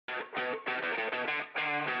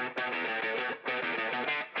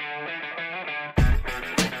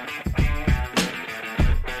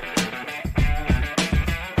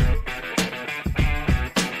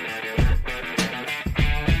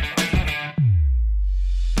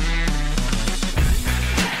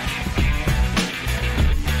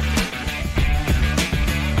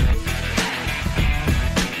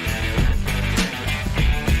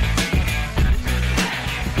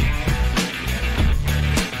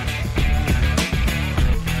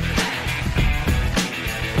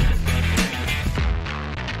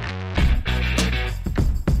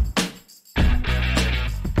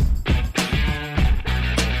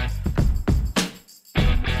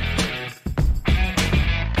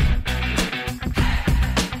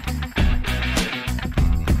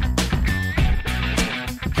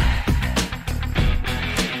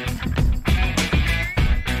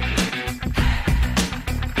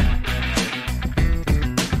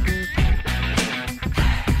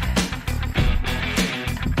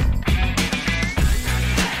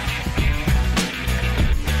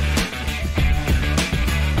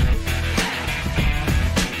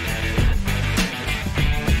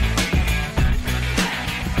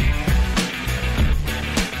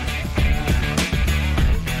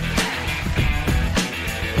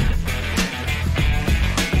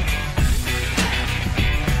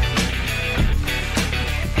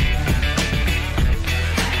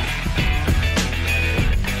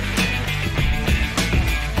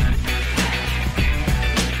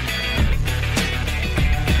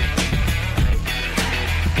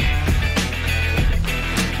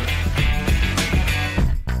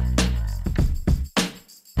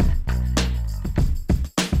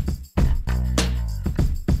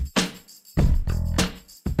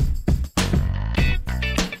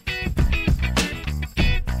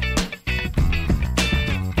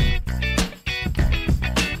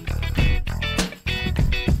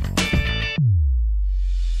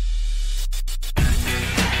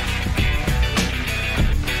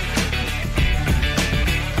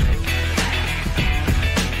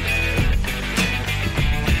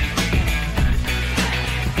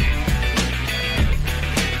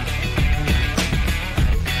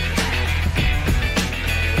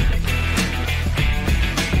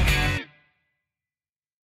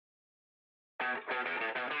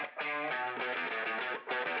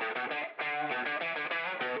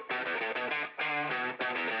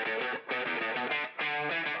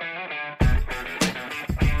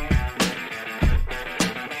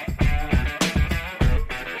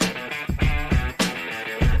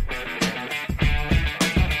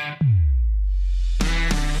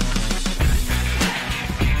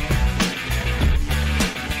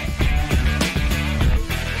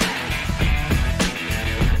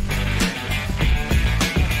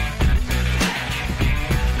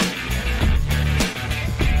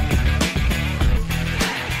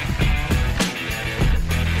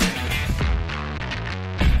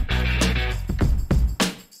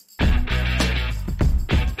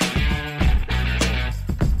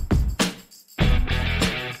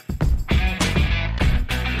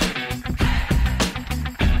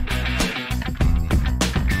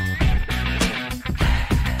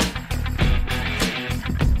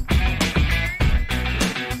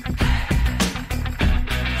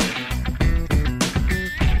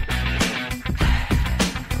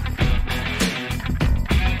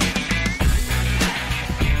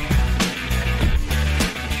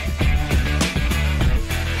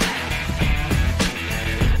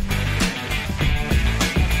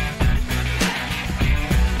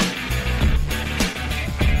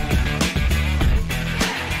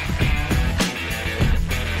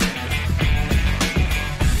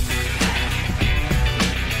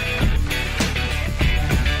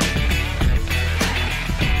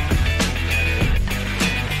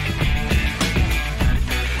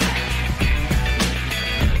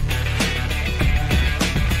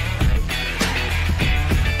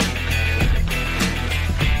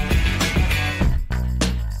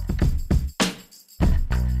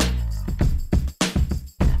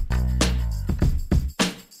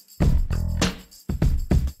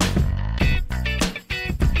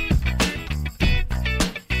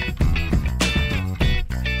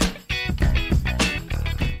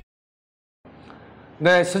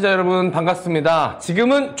네, 시청자 여러분 반갑습니다.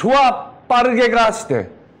 지금은 좋아 빠르게가 시대.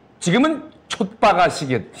 지금은 촉박아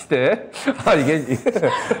시대. 이게 진짜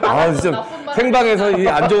생방에서 이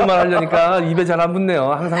안 좋은 말 하려니까 입에 잘 안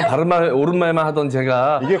붙네요. 항상 바른 말, 옳은 말만 하던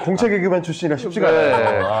제가 이게 공채 개그맨 출신이라 쉽지가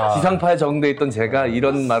않아요. 지상파에 적응돼 있던 제가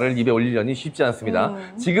이런 말을 입에 올리려니 쉽지 않습니다.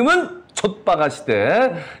 지금은 촉박아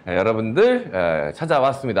시대. 여러분들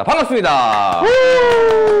찾아왔습니다. 반갑습니다.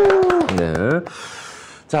 네.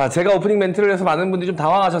 자, 제가 오프닝 멘트를 해서 많은 분들이 좀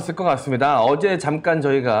당황하셨을 것 같습니다. 어제 잠깐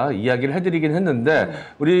저희가 이야기를 해드리긴 했는데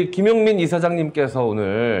우리 김용민 이사장님께서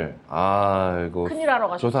오늘 큰일 하러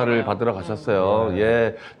가셨어요. 조사를 받으러 가셨어요.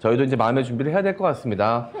 예, 저희도 이제 마음의 준비를 해야 될 것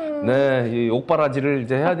같습니다. 네, 이 옥바라지를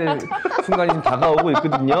이제 해야 될 순간이 지금 다가오고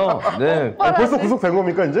있거든요. 네, 벌써 구속된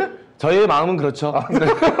겁니까 이제? 저희의 마음은 그렇죠.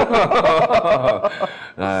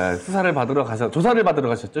 네. 수사를 받으러 조사를 받으러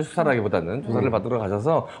가셨죠. 수사라기보다는 조사를 받으러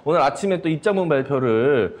가셔서 오늘 아침에 또 입장문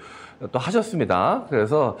발표를 또 하셨습니다.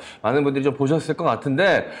 그래서 많은 분들이 좀 보셨을 것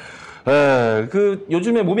같은데,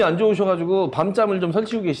 요즘에 몸이 안 좋으셔가지고 밤잠을 좀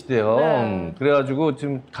설치고 계시대요. 네. 그래가지고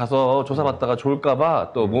지금 가서 조사받다가 좋을까봐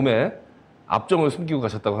또 몸에 압정을 숨기고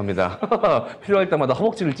가셨다고 합니다. 필요할 때마다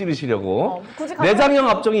허벅지를 찌르시려고. 굳이 내장형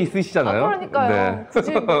압정이 있으시잖아요. 그러니까요. 네.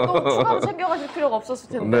 굳이 또 추가로 챙겨가실 필요가 없었을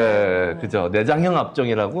텐데. 네, 그죠. 내장형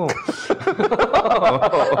압정이라고.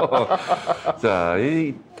 자,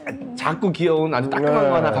 이 작고 귀여운 아주 따끔한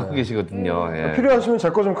거 하나 갖고 계시거든요. 예. 필요하시면 제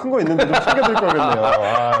거 좀 큰 거 있는데 좀 챙겨드릴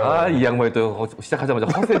거겠네요. 이 양반이 또 시작하자마자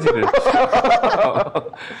허세지를.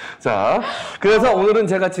 자, 그래서 오늘은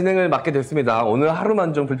제가 진행을 맡게 됐습니다. 오늘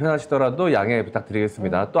하루만 좀 불편하시더라도 양해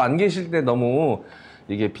부탁드리겠습니다. 또 안 계실 때 너무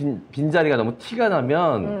이게 빈자리가 너무 티가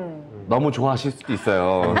나면 너무 좋아하실 수도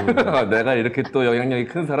있어요. 내가 이렇게 또 영향력이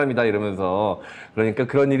큰 사람이다 이러면서. 그러니까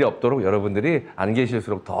그런 일이 없도록 여러분들이 안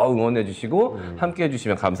계실수록 더 응원해 주시고 함께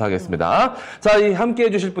해주시면 감사하겠습니다. 자, 이 함께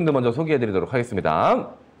해주실 분들 먼저 소개해 드리도록 하겠습니다.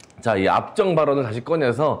 자, 이 압정 발언을 다시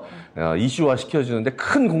꺼내서 이슈화 시켜주는데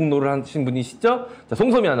큰 공로를 하신 분이시죠? 자,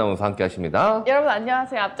 송소미 아나운서 함께 하십니다. 여러분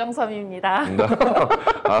안녕하세요. 압정섬입니다.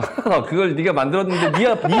 그걸 네가 만들었는데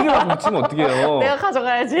네가 붙이면 어떡해요. 내가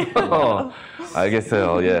가져가야지.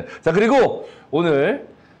 알겠어요. 예. 자, 그리고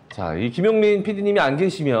오늘 이 김용민 PD님이 안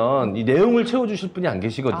계시면 이 내용을 채워주실 분이 안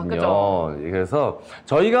계시거든요. 그래서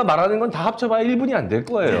저희가 말하는 건 다 합쳐봐야 1분이 안 될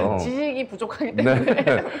거예요. 지식이 부족하기 때문에.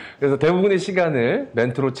 네. 그래서 대부분의 시간을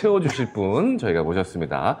멘트로 채워주실 분 저희가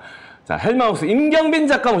모셨습니다. 자, 헬마우스 임경빈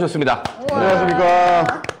작가 모셨습니다.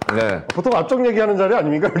 안녕하십니까. 네. 보통 압정 얘기하는 자리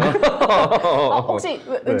아닙니까? 혹시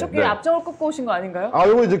왼쪽 귀에 압정을 꽂고 오신 거 아닌가요?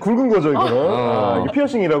 이거 이제 굵은 거죠, 이거는. 이게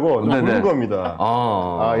피어싱이라고 좀 굵은 겁니다.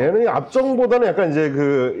 얘는 압정보다는 약간 이제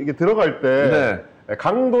이게 들어갈 때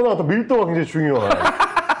강도나 또 밀도가 굉장히 중요한.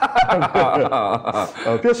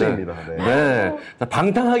 피어싱입니다. 네. 자,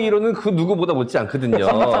 방탕하기로는 그 누구보다 못지 않거든요.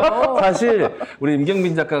 사실 우리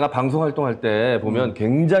임경빈 작가가 방송 활동할 때 보면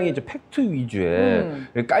굉장히 팩트 위주의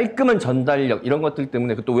깔끔한 전달력 이런 것들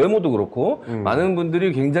때문에 또 외모도 그렇고 많은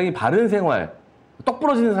분들이 굉장히 바른 생활, 똑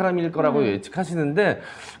부러지는 사람일 거라고 예측하시는데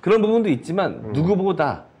그런 부분도 있지만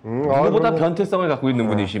누구보다 변태성을 갖고 있는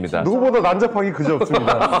분이십니다. 누구보다 난잡하기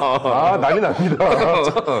그지없습니다. 난리 납니다.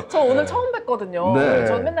 저 오늘 처음 뵀거든요. 네.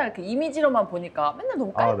 저 맨날 이렇게 이미지로만 보니까 맨날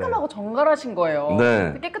너무 깔끔하고 정갈하신 거예요.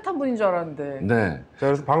 네. 깨끗한 분인 줄 알았는데. 네. 자,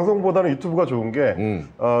 그래서 방송보다는 유튜브가 좋은 게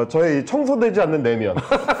저희 청소되지 않는 내면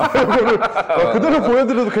이거를 그대로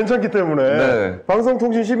보여드려도 괜찮기 때문에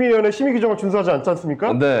방송통신심의위원회 심의 규정을 준수하지 않지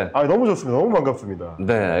않습니까? 네. 너무 좋습니다. 너무 반갑습니다.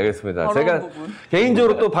 네, 알겠습니다. 제가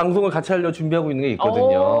개인적으로 또 방송을 같이 하려고 준비하고 있는 게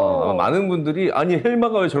있거든요. 아마 많은 분들이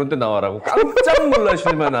헬마가 왜 저런 때 나와라고 깜짝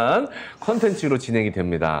놀라실 만한 컨텐츠로 진행이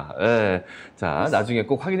됩니다. 네. 자, 나중에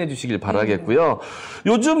꼭 확인해 주시길 바라겠고요.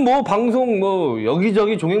 요즘 방송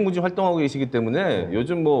여기저기 종횡무진 활동하고 계시기 때문에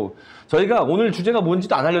요즘 저희가 오늘 주제가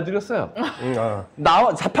뭔지도 안 알려드렸어요.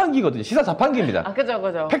 자판기거든요. 시사 자판기입니다.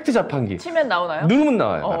 그죠. 팩트 자판기. 치면 나오나요? 누르면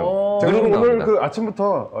나와요, 바로. 제가 오늘 나옵니다.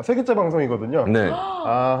 아침부터 3개째 방송이거든요. 네.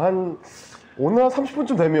 오늘 한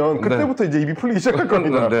 30분쯤 되면 그때부터 이제 입이 풀리기 시작할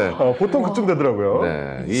겁니다. 보통 그쯤 되더라고요.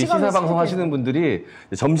 네. 이 시사 방송 하시는 분들이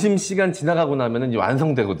점심 시간 지나가고 나면은 이제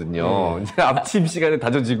완성되거든요. 이제 아침 시간에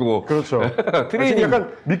다져지고. 그렇죠. 트레이닝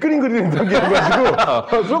약간 밑그림 그리는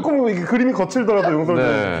단계여가지고 조금 그림이 거칠더라도 용서를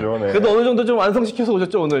해주십시오. 그래도 어느 정도 좀 완성시켜서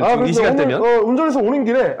오셨죠 오늘 이 시간대면? 운전해서 오는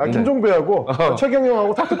길에 김종배하고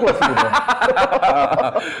최경영하고 다 듣고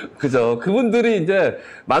왔습니다. 그죠. 그분들이 이제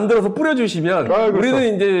만들어서 뿌려주시면 그렇죠.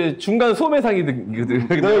 우리는 이제 중간 소매 상이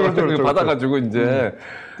그렇죠. 받아가지고 이제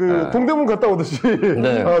동대문 갔다 오듯이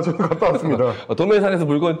네. 저도 갔다 왔습니다. 도매상에서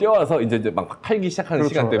물건 떼와서 이제 막 팔기 시작하는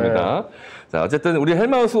그렇죠. 시간대입니다. 자, 어쨌든 우리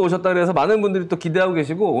헬마우스 오셨다 그래서 많은 분들이 또 기대하고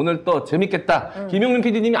계시고 오늘 또 재밌겠다. 김용민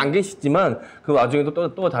PD님이 안 계시지만 그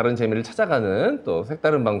와중에도 또 다른 재미를 찾아가는 또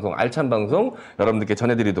색다른 방송, 알찬 방송 여러분들께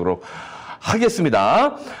전해드리도록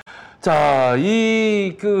하겠습니다. 자,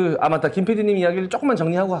 맞다. 김 PD님 이야기를 조금만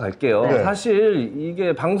정리하고 갈게요. 네. 사실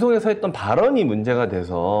이게 방송에서 했던 발언이 문제가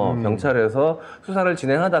돼서 경찰에서 수사를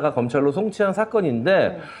진행하다가 검찰로 송치한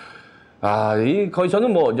사건인데, 거의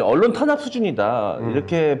저는 이제 언론 탄압 수준이다.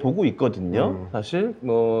 이렇게 보고 있거든요. 사실,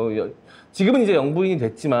 지금은 이제 영부인이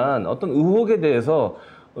됐지만 어떤 의혹에 대해서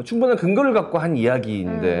충분한 근거를 갖고 한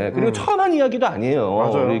이야기인데 그리고 처음 한 이야기도 아니에요.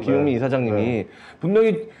 맞아요. 우리 김용민 이사장님이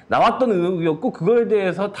분명히 나왔던 의혹이었고 그거에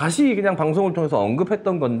대해서 다시 그냥 방송을 통해서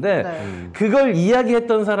언급했던 건데 그걸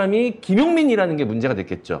이야기했던 사람이 김용민이라는 게 문제가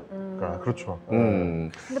됐겠죠. 그렇죠. 근데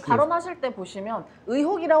발언하실 때 보시면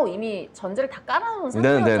의혹이라고 이미 전제를 다 깔아놓은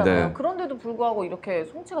상태였잖아요. 그런데도 불구하고 이렇게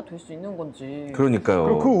송치가 될 수 있는 건지. 그러니까요.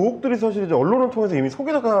 그리고 그 의혹들이 사실 이제 언론을 통해서 이미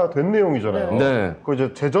소개가 된 내용이잖아요. 네. 그거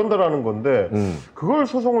이제 재전달하는 건데 그걸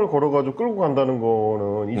소송을 걸어가지고 끌고 간다는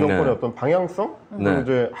거는 이 정권의 어떤 방향성 그리고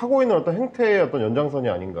이제 하고 있는 어떤 행태의 어떤 연장선이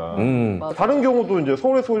아닌가. 다른 경우도 이제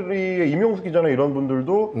서울의 소리의 이명수 기자나 이런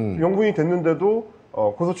분들도 영부인이 됐는데도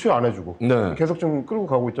고소 취하 안 해주고 계속 좀 끌고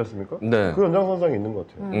가고 있지 않습니까? 그 연장선상에 있는 것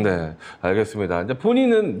같아요. 네, 알겠습니다. 이제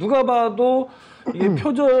본인은 누가 봐도 이게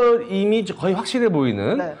표절임이 거의 확실해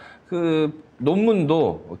보이는 그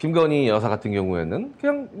논문도 김건희 여사 같은 경우에는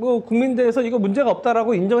그냥 국민대에서 이거 문제가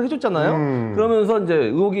없다라고 인정을 해줬잖아요. 그러면서 이제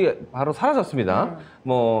의혹이 바로 사라졌습니다.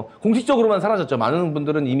 공식적으로만 사라졌죠. 많은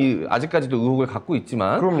분들은 이미 아직까지도 의혹을 갖고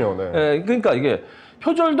있지만. 그럼요. 그러니까 이게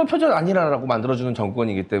표절도 표절 아니라고 만들어주는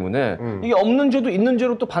정권이기 때문에 이게 없는 죄도 있는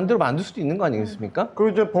죄로 또 반대로 만들 수도 있는 거 아니겠습니까?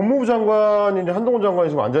 그리고 이제 법무부 장관이 이제 한동훈 장관이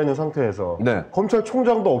지금 앉아있는 상태에서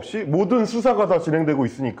검찰총장도 없이 모든 수사가 다 진행되고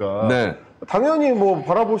있으니까 당연히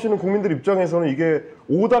바라보시는 국민들 입장에서는 이게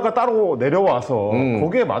오다가 따로 내려와서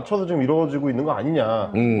거기에 맞춰서 지금 이루어지고 있는 거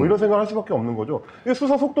아니냐 이런 생각을 할 수밖에 없는 거죠. 이게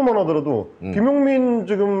수사 속도만 하더라도 김용민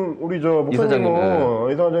지금 우리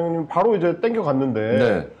이사장님 바로 이제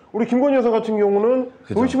땡겨갔는데 우리 김건희 여사 같은 경우는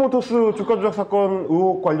도이치모터스 주가 조작 사건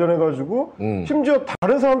의혹 관련해가지고 심지어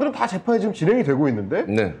다른 사람들은 다 재판이 지금 진행이 되고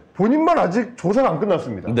있는데 본인만 아직 조사가 안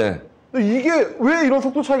끝났습니다. 근데 이게 왜 이런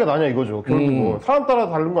속도 차이가 나냐 이거죠. 결국은 사람 따라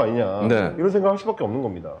다른 거 아니냐 이런 생각할 수밖에 없는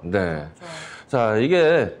겁니다. 자,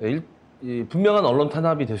 이게 분명한 언론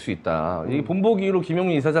탄압이 될 수 있다. 이 본보기로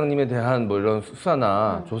김용민 이사장님에 대한 이런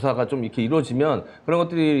수사나 조사가 좀 이렇게 이루어지면 그런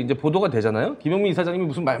것들이 이제 보도가 되잖아요. 김용민 이사장님이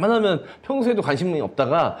무슨 말만 하면 평소에도 관심이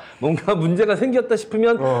없다가 뭔가 문제가 생겼다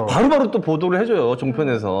싶으면 바로바로 또 보도를 해줘요.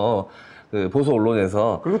 종편에서. 그 보수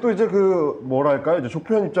언론에서. 그리고 또 이제 이제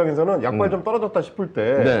조편 입장에서는 약발 좀 떨어졌다 싶을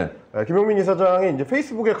때 김용민 이사장이 이제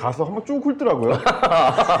페이스북에 가서 한번 쭉 훑더라고요.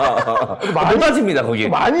 노다지입니다 거기.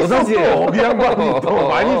 많이 썼어. 이 양반이 또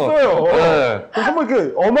많이 써요. 한번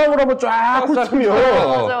이렇게 어망으로 한번 쫙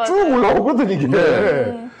훑으면 쭉 올라오거든 이게.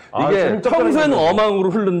 이게 평소에는 어망으로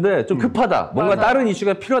흐르는데 좀 급하다. 뭔가 다른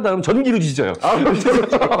이슈가 필요하다 그러면 전기로 지져요. 그럼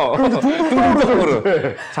둥둥으로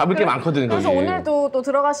잡을 게 많거든요. 그래서 오늘도 또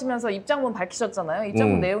들어가시면서 입장문 밝히셨잖아요.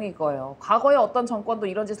 입장문 내용이 이거예요. 과거에 어떤 정권도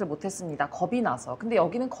이런 짓을 못했습니다. 겁이 나서. 근데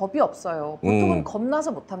여기는 겁이 없어요. 보통은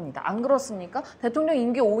겁나서 못합니다. 안 그렇습니까? 대통령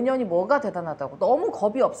임기 5년이 뭐가 대단하다고. 너무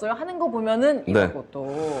겁이 없어요. 하는 거 보면은 이러고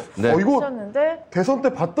또 이거 하셨는데 대선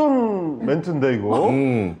때 봤던 멘트인데 이거.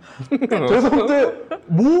 대선 때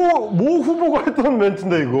모 후보가 했던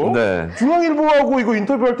멘트인데 이거. 중앙일보하고 이거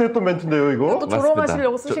인터뷰할 때 했던 멘트인데요 이거. 또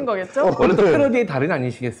조롱하시려고 쓰신 거겠죠? 원래 또 패러디의 달인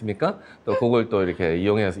아니시겠습니까? 또 그걸 또 이렇게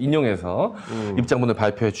인용해서 입장문을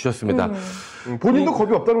발표해 주셨습니다. 본인도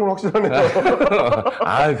겁이 없다는 건 확실하네요.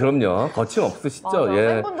 그럼요. 거침없으시죠.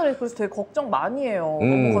 팬분들이 그래서 되게 걱정 많이 해요.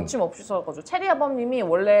 너무 거침없으셔가지고. 체리아범님이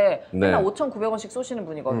원래 맨날 5,900원씩 쏘시는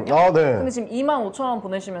분이거든요. 근데 지금 25,000원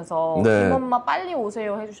보내시면서 김엄마 빨리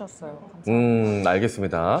오세요 해주셨어요. 감사합니다.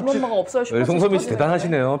 알겠습니다. 김엄마가 없어요. 우리 송소민 씨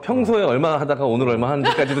대단하시네요. 평소에 얼마 하다가 오늘 얼마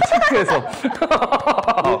하는지까지도 체크해서.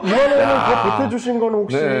 2만 원을 더 보태주신 거는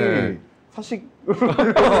혹시 사실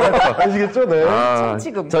아시겠죠?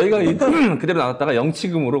 정치금. 저희가 그대로 나눴다가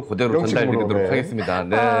영치금으로 그대로 전달드리도록 하겠습니다.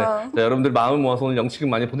 자, 여러분들 마음 모아서 오늘 영치금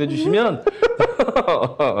많이 보내주시면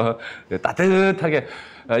따뜻하게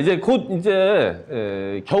이제 곧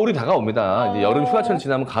겨울이 다가옵니다. 이제 여름 휴가철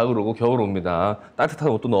지나면 가을 오고 겨울 옵니다. 따뜻한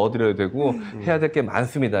옷도 넣어드려야 되고 해야 될 게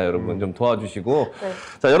많습니다. 여러분 좀 도와주시고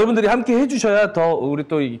자, 여러분들이 함께 해주셔야 더 우리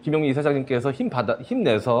또 김용민 이사장님께서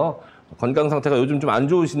힘내서 건강 상태가 요즘 좀 안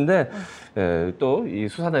좋으신데 또 이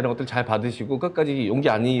수사나 이런 것들 잘 받으시고 끝까지 용기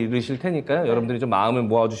안 잃으실 테니까요. 여러분들이 좀 마음을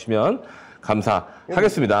모아주시면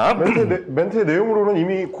감사하겠습니다. 멘트의 내용으로는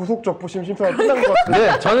이미 구속적부심 심사가 끝난 것 같은데.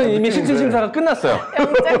 네, 저는 이미 실질 심사가 끝났어요.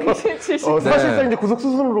 영장 실질 심사. 사실상 이제 구속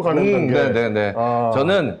수순으로 가는 단계. 네네네.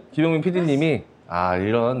 저는 김용민 PD님이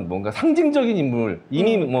이런 뭔가 상징적인 인물,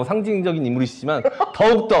 이미 뭐 상징적인 인물이시지만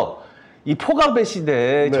더욱더 이 포갑의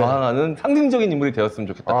시대에 저항하는 상징적인 인물이 되었으면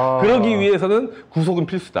좋겠다. 그러기 위해서는 구속은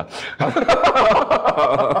필수다.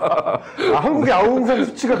 한국의 아웅산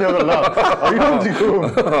수치가 되어달라. 이런 지금.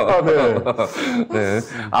 네.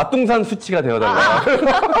 앞동산 수치가 되어달라.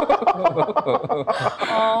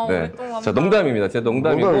 네. 자, 농담입니다. 제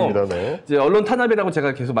농담이고. 이제 언론 탄압이라고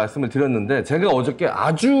제가 계속 말씀을 드렸는데, 제가 어저께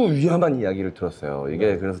아주 위험한 이야기를 들었어요.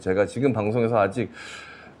 이게 그래서 제가 지금 방송에서 아직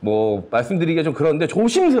뭐 말씀드리기가 좀 그런데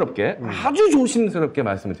조심스럽게 아주 조심스럽게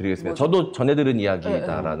말씀을 드리겠습니다. 저도 전해 들은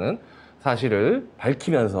이야기다라는 사실을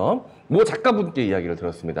밝히면서 뭐 작가분께 이야기를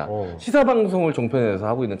들었습니다. 시사방송을 종편에서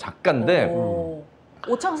하고 있는 작가인데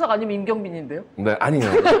오창석 아니면 임경빈인데요? 네, 아니에요.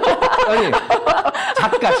 아니,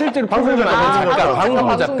 작가, 실제로 방송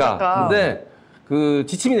작가. 근데 그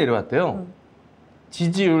지침이 내려왔대요.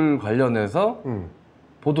 지지율 관련해서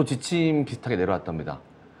보도 지침 비슷하게 내려왔답니다.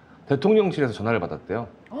 대통령실에서 전화를 받았대요.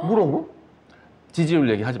 뭐라고? 지지율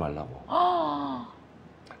얘기하지 말라고.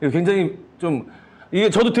 이거 굉장히 좀 이게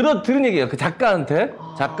저도 들은 얘기예요. 그 작가한테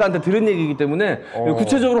들은 얘기이기 때문에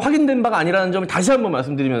구체적으로 확인된 바가 아니라는 점을 다시 한번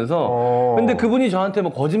말씀드리면서 근데 그분이 저한테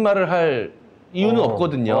뭐 거짓말을 할 이유는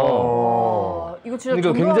없거든요. 이거 진짜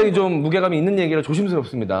그러니까 굉장히 좀 무게감이 있는 얘기라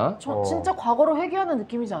조심스럽습니다. 저 진짜 과거로 회귀하는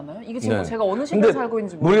느낌이지 않아요? 이게 지금 제가 어느 시대에 살고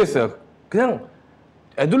있는지 모르겠어요. 그냥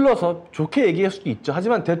애둘러서 좋게 얘기할 수도 있죠.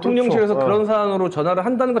 하지만 대통령실에서 그런 사안으로 전화를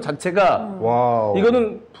한다는 것 자체가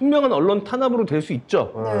이거는 분명한 언론 탄압으로 될 수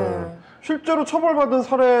있죠. 실제로 처벌받은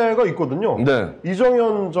사례가 있거든요.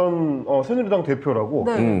 이정현 전 새누리당 대표라고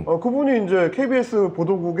그분이 이제 KBS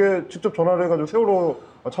보도국에 직접 전화를 해가지고 세월호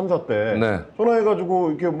참사 때 전화해가지고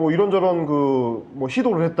이렇게 뭐 이런저런 그 뭐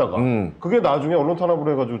시도를 했다가 그게 나중에 언론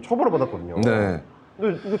탄압으로 해가지고 처벌을 받았거든요.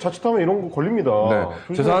 근데 이거 자칫하면 이런 거 걸립니다.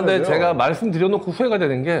 죄송한데 제가 말씀드려놓고 후회가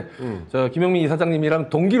되는 게 저 김용민 이사장님이랑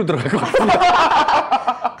동기로 들어갈 것 같습니다.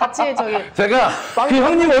 같이 제가 그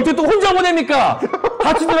형님 어떻게 또 혼자 보냅니까?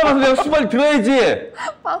 같이 들어가서 내가 수발 들어야지.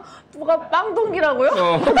 누가 빵동기라고요?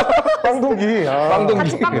 빵동기. 빵동기.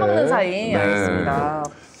 같이 빵 먹는 사이. 알겠습니다.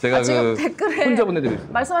 제가 지금 댓글에 혼자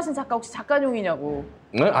보내드리겠습니다. 말씀하신 작가 혹시 작가용이냐고.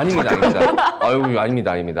 네? 아닙니다. 아유,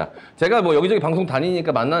 아닙니다. 제가 뭐 여기저기 방송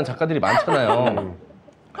다니니까 만나는 작가들이 많잖아요.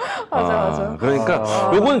 맞아요.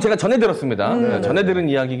 그러니까 요거는 제가 전해 들었습니다. 전해 들은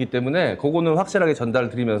이야기이기 때문에 그거는 확실하게 전달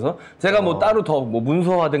드리면서 제가 뭐 따로 더 뭐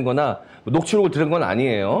문서화된 거나 뭐 녹취록을 들은 건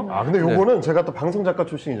아니에요. 근데 요거는 제가 또 방송 작가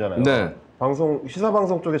출신이잖아요.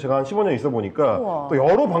 시사방송 쪽에 제가 한 15년 있어 보니까 또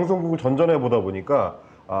여러 방송국을 전전해 보다 보니까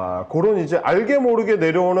그런 이제 알게 모르게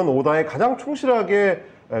내려오는 오다에 가장 충실하게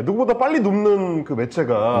누구보다 빨리 눕는 그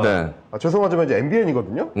매체가 죄송하지만 이제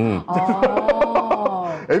MBN이거든요.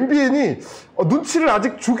 MBN이 눈치를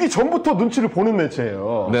아직 주기 전부터 눈치를 보는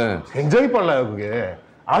매체예요. 굉장히 빨라요, 그게.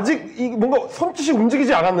 아직 뭔가 손짓이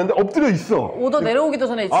움직이지 않았는데 엎드려 있어. 오더 내려오기도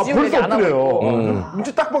전에 지지율 얘기 안 하고 있고.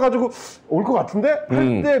 눈치 딱 봐가지고 올 것 같은데?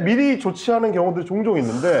 할 때 미리 조치하는 경우들이 종종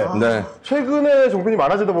있는데 최근에 종편이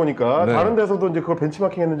많아지다 보니까 다른 데서도 이제 그걸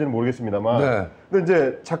벤치마킹 했는지는 모르겠습니다만 근데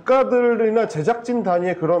이제 작가들이나 제작진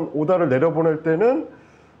단위의 그런 오다를 내려보낼 때는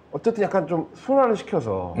어쨌든 약간 좀 순화를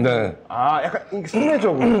시켜서 약간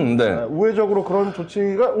순회적으로 우회적으로 그런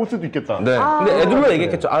조치가 올 수도 있겠다. 근데 애들로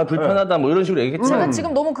얘기했겠죠. 불편하다 뭐 이런 식으로 얘기했지만 제가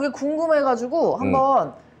지금 너무 그게 궁금해가지고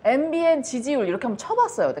한번 MBN 지지율 이렇게 한번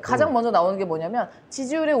쳐봤어요. 근데 가장 먼저 나오는 게 뭐냐면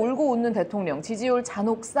지지율에 울고 웃는 대통령, 지지율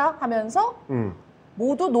잔혹사 하면서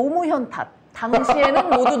모두 노무현 탓. 당시에는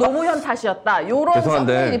모두 노무현 탓이었다. 요런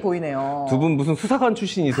성분이 보이네요. 두 분 무슨 수사관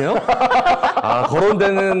출신이세요?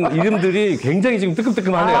 거론되는 이름들이 굉장히 지금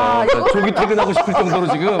뜨끔뜨끔하네요. 조기 퇴근하고 싶을 정도로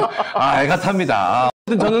지금 애가 탑니다.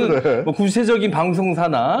 저는 뭐 구체적인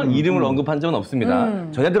방송사나 이름을 언급한 적은 없습니다.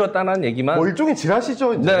 전해 들었다는 얘기만. 뭐 일종의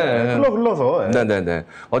지라시죠. 이제. 흘러서. 네네네.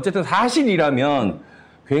 어쨌든 사실이라면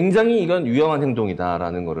굉장히 이건 위험한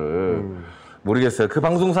행동이다라는 거를 모르겠어요. 그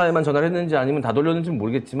방송사에만 전화를 했는지 아니면 다 돌렸는지는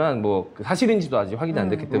모르겠지만 뭐 사실인지도 아직 확인이 안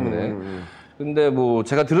됐기 때문에. 근데 뭐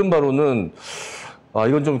제가 들은 바로는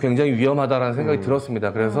이건 좀 굉장히 위험하다라는 생각이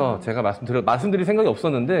들었습니다. 그래서 제가 말씀드릴 생각이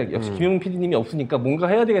없었는데 역시 김용민 PD님이 없으니까 뭔가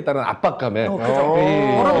해야 되겠다는 압박감에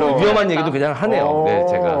이런 위험한 얘기도 그냥 하네요.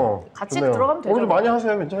 제가 같이 들어가면 되죠. 오늘 좀 많이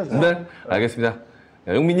하세요. 괜찮으세요? 네, 알겠습니다.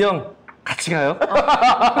 용민이 형 같이 가요.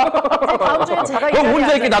 다음 주에 제가 형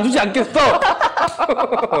혼자 있게 놔두지 않겠어.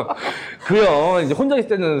 그요. 이제 혼자 있을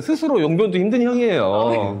때는 스스로 용변도 힘든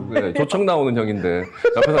형이에요. 네, 조청 나오는 형인데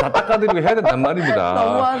옆에서 다 닦아드리고 해야 된단 말입니다.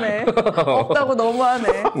 너무하네. 없다고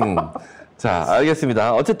너무하네. 자,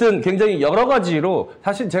 알겠습니다. 어쨌든 굉장히 여러 가지로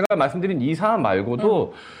사실 제가 말씀드린 이 사안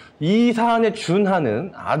말고도 이 사안에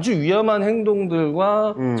준하는 아주 위험한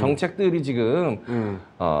행동들과 정책들이 지금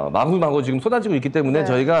마구마구 지금 쏟아지고 있기 때문에 네.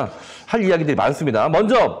 저희가 할 이야기들이 많습니다.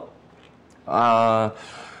 먼저 만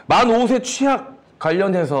 5세 취약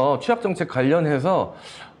관련해서 취약 정책 관련해서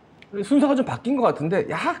순서가 좀 바뀐 것 같은데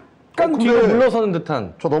약간 뒤로 물러서는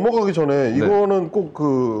듯한. 저 넘어가기 전에 이거는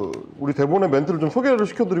꼭 우리 대본의 멘트를 좀 소개를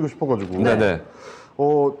시켜드리고 싶어가지고. 네네.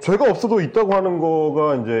 죄가 없어도 있다고 하는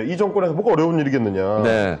거가 이제 이 정권에서 뭐가 어려운 일이겠느냐.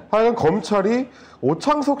 네. 하여간 검찰이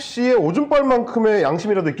오창석 씨의 오줌빨만큼의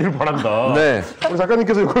양심이라도 있기를 바란다. 네. 우리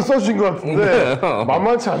작가님께서 이걸 써주신 것 같은데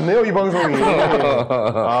만만치 않네요, 이 방송이.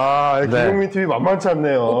 김용민 TV 만만치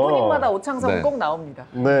않네요. 오프닝마다 오창석은 네. 꼭 나옵니다.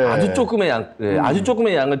 네. 아주 조금의 양, 아주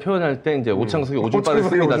조금의 양을 표현할 때 이제 오창석이 오줌빨을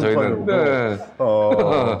씁니다, 저희는. 네.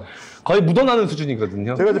 거의 묻어나는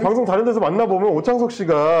수준이거든요. 제가 이제 방송 다른 데서 만나보면 오창석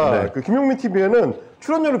씨가 그 김용민 TV에는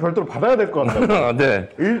출연료를 별도로 받아야 될 것 같아요. 네.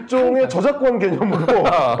 일종의 저작권 개념으로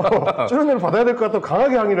출연료를 받아야 될 것 같다고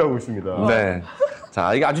강하게 항의를 하고 있습니다. 네.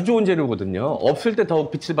 자, 이게 아주 좋은 재료거든요. 없을 때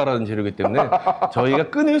더욱 빛을 발하는 재료이기 때문에 저희가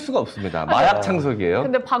끊을 수가 없습니다. 마약 창석이에요.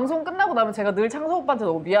 근데 방송 끝나고 나면 제가 늘 창석 오빠한테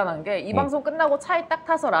너무 미안한 게 이 방송 끝나고 차에 딱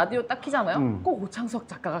타서 라디오 딱 키잖아요. 꼭 오창석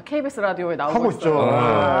작가가 KBS 라디오에 나오고 하고 있어요.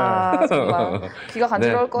 있죠. 정말 기가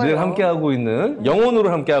간지러울 거예요. 늘 함께하고 있는,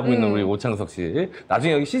 영혼으로 함께하고 있는 우리 오창석 씨.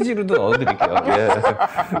 나중에 여기 CG로도 넣어드릴게요. 예.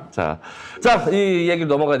 자, 이 얘기를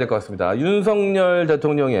넘어가야 될 것 같습니다. 윤석열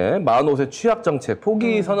대통령의 만 5세 취약 정책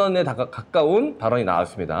포기 선언에 가까운 발언이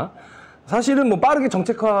나왔습니다. 사실은 뭐 빠르게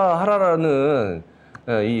정책화하라라는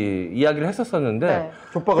이 이야기를 했었었는데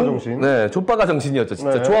족바가 정신. 네, 족바가 정신이었죠.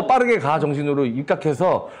 진짜 좋아 빠르게 가 정신으로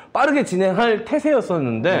입각해서 빠르게 진행할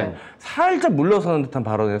태세였었는데 살짝 물러서는 듯한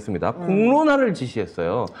발언을 했습니다. 공론화를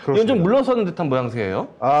지시했어요. 그렇습니다. 이건 좀 물러서는 듯한 모양새예요.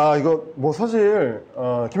 이거 뭐 사실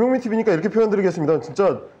김용민 TV니까 이렇게 표현드리겠습니다.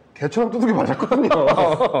 진짜 개처럼 두들겨 맞았거든요.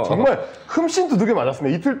 정말 흠씬 두들겨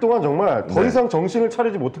맞았습니다. 이틀 동안 정말 더 이상 정신을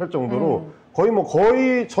차리지 못할 정도로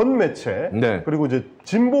거의 전 매체 그리고 이제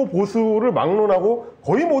진보 보수를 막론하고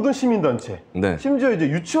거의 모든 시민단체 심지어 이제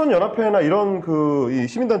유치원 연합회나 이런 이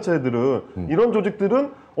시민단체들은 이런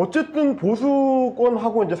조직들은 어쨌든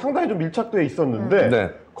보수권하고 이제 상당히 좀 밀착돼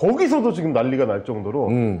있었는데 거기서도 지금 난리가 날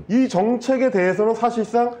정도로 이 정책에 대해서는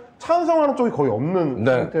사실상 찬성하는 쪽이 거의 없는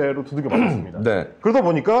상태로 두들겨 맞았습니다. 그러다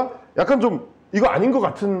보니까 약간 좀 이거 아닌 것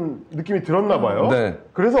같은 느낌이 들었나 봐요.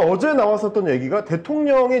 그래서 어제 나왔었던 얘기가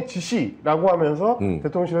대통령의 지시라고 하면서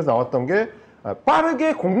대통령실에서 나왔던 게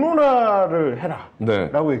빠르게 공론화를 해라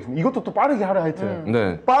라고 얘기했습니다. 이것도 또 빠르게 하라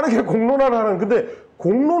하여튼 빠르게 공론화를 하라는 근데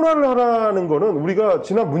공론화를 하라는 거는 우리가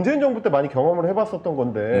지난 문재인 정부 때 많이 경험을 해봤었던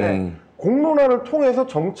건데 공론화를 통해서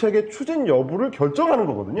정책의 추진 여부를 결정하는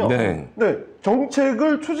거거든요. 근데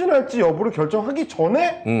정책을 추진할지 여부를 결정하기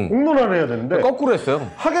전에 공론화를 해야 되는데 거꾸로 했어요.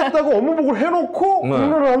 하겠다고 업무보고를 해놓고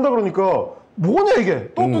공론화를 한다 그러니까 뭐냐 이게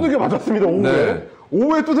또 두들겨 맞았습니다.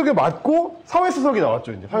 오후에 두들겨 맞고 사회수석이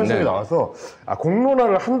나왔죠. 이제 사회수석이 나와서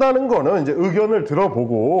공론화를 한다는 거는 이제 의견을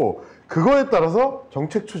들어보고 그거에 따라서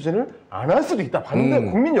정책 추진을 안 할 수도 있다.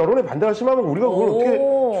 봤는데 국민 여론에 반대가 심하면 우리가 그걸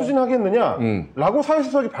어떻게 추진하겠느냐라고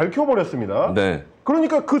사회수석이 밝혀버렸습니다.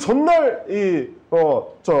 그러니까 그 전날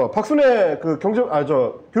박순애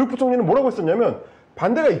교육부 총리는 뭐라고 했었냐면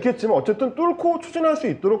반대가 있겠지만 어쨌든 뚫고 추진할 수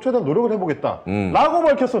있도록 최대한 노력을 해보겠다라고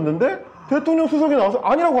밝혔었는데 대통령 수석이 나와서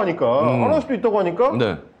아니라고 하니까 안 할 수도 있다고 하니까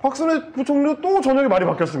박순애 부총리도 또 저녁에 말이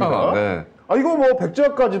바뀌었습니다. 이거 뭐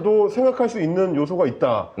백지화까지도 생각할 수 있는 요소가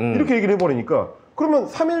있다. 이렇게 얘기를 해버리니까 그러면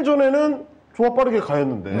 3일 전에는 좋아 빠르게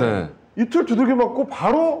가였는데 이틀 두들겨 맞고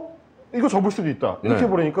바로 이거 접을 수도 있다. 이렇게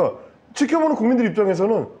해버리니까 지켜보는 국민들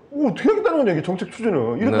입장에서는 어떻게 하겠다는 거냐 이게 정책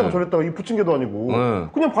추진을 이랬다가 저랬다가 이 부침개도 아니고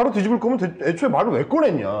그냥 바로 뒤집을 거면 애초에 말을 왜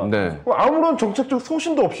꺼냈냐. 아무런 정책적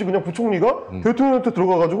소신도 없이 그냥 부총리가 대통령한테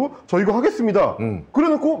들어가가지고 저 이거 하겠습니다.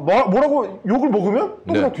 그래놓고 뭐라고 욕을 먹으면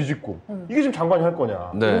또 그냥 뒤집고 이게 지금 장관이 할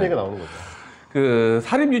거냐 이런 얘기가 나오는 거죠. 그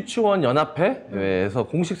사립유치원 연합회에서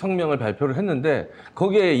공식 성명을 발표를 했는데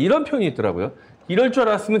거기에 이런 표현이 있더라고요. 이럴 줄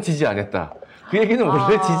알았으면 지지 안 했다. 그 얘기는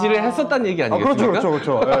원래 지지를 했었다는 얘기 아니겠습니까?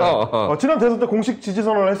 그렇죠. 지난 대선 때 공식 지지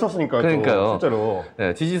선언을 했었으니까요. 그러니까요. 실제로.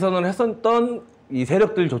 지지 선언을 했었던 이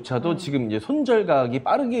세력들조차도 지금 이제 손절각이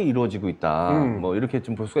빠르게 이루어지고 있다. 뭐 이렇게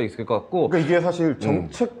좀 볼 수가 있을 것 같고. 그러니까 이게 사실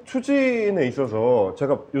정책 추진에 있어서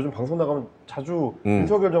제가 요즘 방송 나가면 자주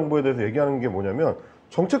윤석열 정부에 대해서 얘기하는 게 뭐냐면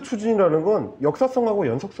정책 추진이라는 건 역사성하고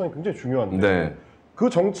연속성이 굉장히 중요한데 그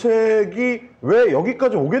정책이 왜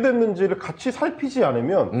여기까지 오게 됐는지를 같이 살피지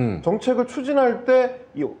않으면 정책을 추진할 때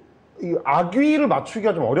이 악위를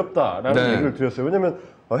맞추기가 좀 어렵다라는 네. 얘기를 드렸어요. 왜냐하면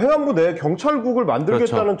행안부 내에 경찰국을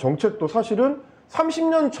만들겠다는 그렇죠. 정책도 사실은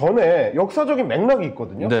 30년 전에 역사적인 맥락이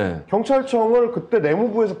있거든요. 네. 경찰청을 그때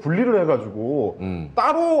내무부에서 분리를 해가지고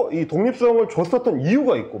따로 이 독립성을 줬었던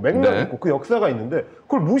이유가 있고 맥락이 네. 있고 그 역사가 있는데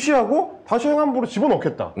그걸 무시하고 다시 행안부로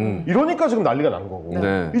집어넣겠다. 이러니까 지금 난리가 난 거고.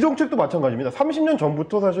 네. 이 정책도 마찬가지입니다. 30년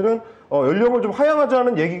전부터 사실은 연령을 좀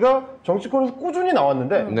하향하자는 얘기가 정치권에서 꾸준히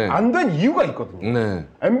나왔는데 네. 안 된 이유가 있거든요. 네.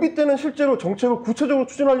 MB 때는 실제로 정책을 구체적으로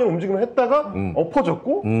추진하려는 움직임을 했다가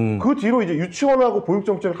엎어졌고 그 뒤로 이제 유치원하고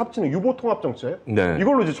보육정책을 합치는 유보통합정책 네.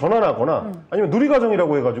 이걸로 이제 전환하거나 아니면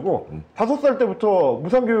누리과정이라고 해가지고 5살 때부터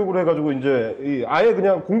무상교육으로 해가지고 이제 아예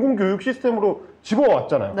그냥 공공교육 시스템으로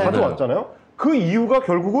집어왔잖아요. 네. 가져왔잖아요. 그 이유가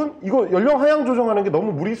결국은 이거 연령 하향 조정하는 게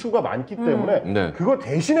너무 무리수가 많기 때문에 네. 그걸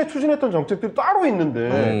대신에 추진했던 정책들이 따로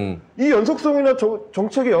있는데 이 연속성이나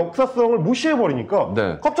정책의 역사성을 무시해버리니까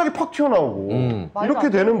네. 갑자기 팍 튀어나오고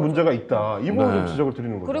이렇게 되는 문제가 있다. 이 부분을 좀 지적을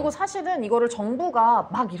드리는 거죠. 그리고 사실은 이거를 정부가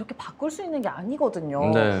막 이렇게 바꿀 수 있는 게 아니거든요.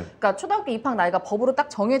 네. 그러니까 초등학교 입학 나이가 법으로 딱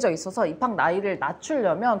정해져 있어서 입학 나이를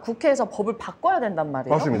낮추려면 국회에서 법을 바꿔야 된단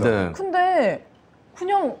말이에요. 맞습니다. 네. 근데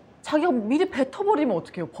그냥 자기가 미리 뱉어버리면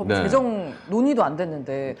어떡해요. 법 네. 제정 논의도 안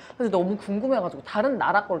됐는데. 그래서 너무 궁금해가지고 다른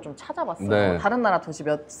나라 걸 좀 찾아봤어요. 네. 다른 나라 도시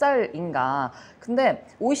몇 살인가. 근데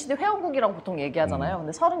OECD 회원국이라고 보통 얘기하잖아요.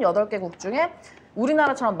 근데 38개국 중에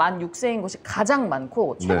우리나라처럼 만 6세인 곳이 가장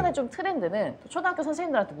많고 최근에 네. 좀 트렌드는 초등학교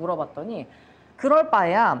선생님들한테 물어봤더니 그럴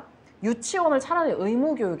바에야 유치원을 차라리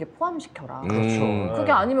의무 교육에 포함시켜라. 그렇죠.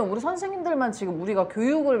 그게 아니면 우리 선생님들만 지금 우리가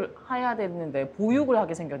교육을 해야 되는데 보육을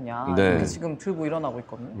하게 생겼냐. 네. 이렇게 지금 들고 일어나고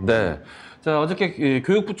있거든요. 네. 자, 어저께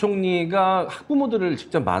교육부총리가 학부모들을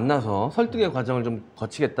직접 만나서 설득의 과정을 좀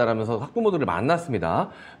거치겠다라면서 학부모들을 만났습니다.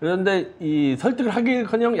 그런데 이 설득을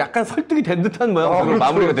하기커녕 약간 설득이 된 듯한 모양새로 그렇죠,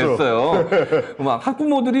 마무리가 그렇죠. 됐어요. 막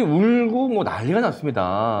학부모들이 울고 뭐 난리가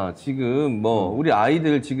났습니다. 지금 뭐 우리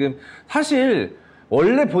아이들 지금 사실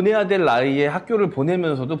원래 보내야 될 나이에 학교를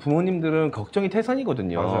보내면서도 부모님들은 걱정이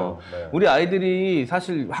태산이거든요. 맞아요. 네. 우리 아이들이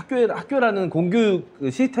사실 학교라는 공교육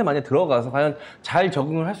시스템 안에 들어가서 과연 잘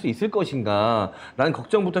적응을 할 수 있을 것인가 라는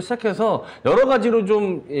걱정부터 시작해서 여러 가지로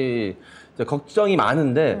좀 걱정이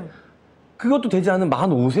많은데 그것도 되지 않은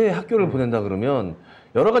만 5세에 학교를 보낸다 그러면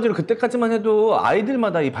여러 가지로 그때까지만 해도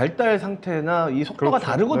아이들마다 이 발달 상태나 이 속도가 그렇죠.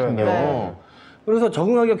 다르거든요. 네. 그래서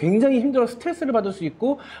적응하기가 굉장히 힘들어 스트레스를 받을 수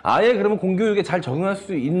있고 아예 그러면 공교육에 잘 적응할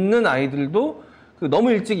수 있는 아이들도 너무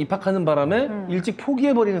일찍 입학하는 바람에 일찍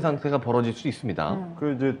포기해버리는 상태가 벌어질 수 있습니다.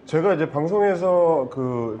 이제 제가 이제 방송에서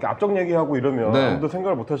이렇게 앞적 얘기하고 이러면 네. 아무도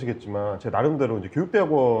생각을 못 하시겠지만 제 나름대로 이제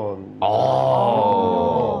교육대학원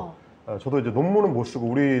저도 이제 논문은 못 쓰고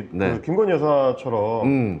우리 네. 김건희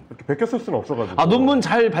여사처럼 이렇게 베껴 쓸 수는 없어가지고 논문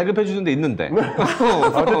잘 발급해 주는 데 있는데.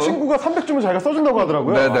 제 친구가 300주면 자기가 써준다고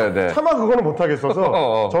하더라고요. 네네네. 차마 그거는 못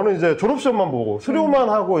하겠어서 저는 이제 졸업시험만 보고 수료만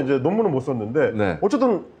하고 이제 논문은 못 썼는데 네.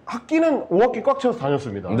 어쨌든 학기는 5학기 꽉 채워서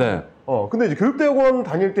다녔습니다. 네. 근데 이제 교육대학원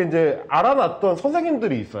다닐 때 이제 알아놨던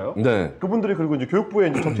선생님들이 있어요. 네. 그분들이 그리고 이제 교육부에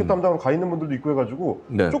이제 정책 담당을 가 있는 분들도 있고 해가지고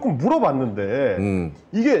네. 조금 물어봤는데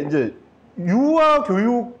이게 이제 유아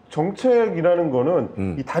교육 정책이라는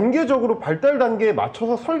거는 이 단계적으로 발달 단계에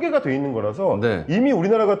맞춰서 설계가 돼 있는 거라서 네. 이미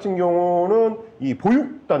우리나라 같은 경우는 이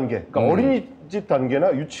보육 단계, 그러니까 어린이집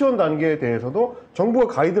단계나 유치원 단계에 대해서도 정부가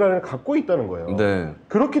가이드라인을 갖고 있다는 거예요. 네.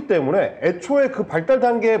 그렇기 때문에 애초에 그 발달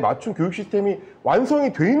단계에 맞춘 교육 시스템이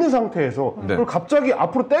완성이 돼 있는 상태에서 네. 그걸 갑자기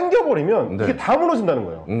앞으로 당겨버리면 네. 이게 다 무너진다는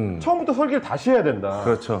거예요. 처음부터 설계를 다시 해야 된다.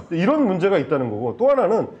 그렇죠. 이런 문제가 있다는 거고 또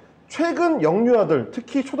하나는 최근 영유아들,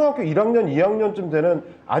 특히 초등학교 1학년, 2학년쯤 되는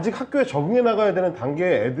아직 학교에 적응해 나가야 되는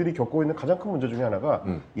단계의 애들이 겪고 있는 가장 큰 문제 중에 하나가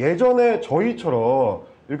예전에 저희처럼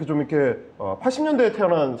이렇게 좀 이렇게 80년대에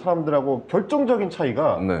태어난 사람들하고 결정적인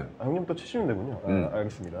차이가 네. 형님 또 70년대군요.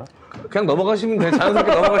 알겠습니다. 그냥 넘어가시면 돼.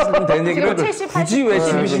 자연스럽게 넘어가시면 되는 얘기를 지금 70, 굳이 왜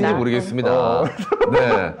 80 집이신지 모르겠습니다.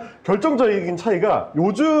 네. 결정적인 차이가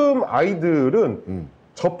요즘 아이들은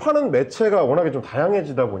접하는 매체가 워낙에 좀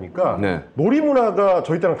다양해지다 보니까 네. 놀이문화가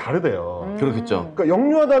저희 때랑 다르대요. 그렇겠죠. 그러니까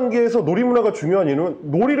영유아 단계에서 놀이문화가 중요한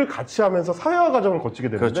이유는 놀이를 같이 하면서 사회화 과정을 거치게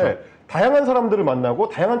되는데 그렇죠. 다양한 사람들을 만나고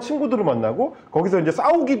다양한 친구들을 만나고 거기서 이제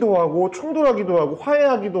싸우기도 하고 충돌하기도 하고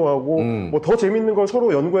화해하기도 하고 뭐 더 재밌는 걸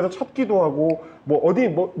서로 연구해서 찾기도 하고 뭐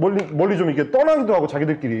어디 멀리 좀 이렇게 떠나기도 하고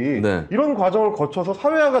자기들끼리 네. 이런 과정을 거쳐서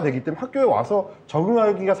사회화가 되기 때문에 학교에 와서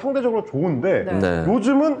적응하기가 상대적으로 좋은데 네.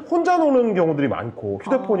 요즘은 혼자 노는 경우들이 많고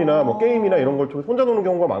휴대폰이나 뭐 게임이나 이런 걸 통해 혼자 노는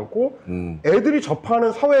경우가 많고 애들이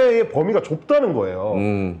접하는 사회의 범위가 좁다는 거예요.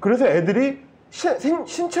 그래서 애들이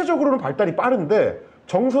신체적으로는 발달이 빠른데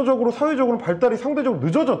정서적으로 사회적으로는 발달이 상대적으로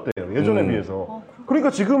늦어졌대요. 예전에 비해서. 그러니까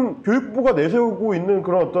지금 교육부가 내세우고 있는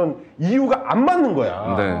그런 어떤 이유가 안 맞는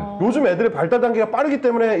거야. 네. 요즘 애들의 발달 단계가 빠르기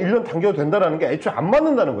때문에 1년 당겨도 된다는 게 애초에 안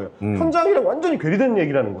맞는다는 거예요. 현장이랑 완전히 괴리된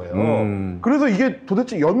얘기라는 거예요. 그래서 이게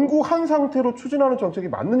도대체 연구한 상태로 추진하는 정책이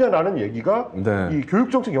맞느냐라는 얘기가 네. 이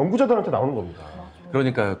교육정책 연구자들한테 나오는 겁니다.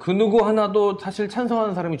 그러니까요. 그 누구 하나도 사실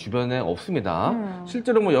찬성하는 사람이 주변에 없습니다.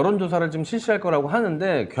 실제로 뭐 여론조사를 지금 실시할 거라고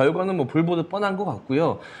하는데 결과는 뭐 불보듯 뻔한 것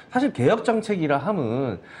같고요. 사실 개혁정책이라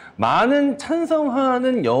함은 많은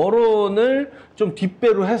찬성하는 여론을 좀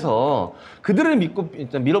뒷배로 해서 그들을 믿고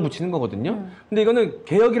일단 밀어붙이는 거거든요. 근데 이거는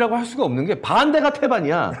개혁이라고 할 수가 없는 게 반대가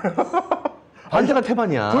태반이야. 반대가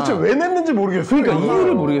태반이야. 도대체 왜 냈는지 모르겠어요. 그러니까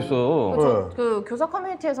이유를 모르겠어. 그 교사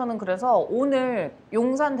커뮤니티에서는 그래서 오늘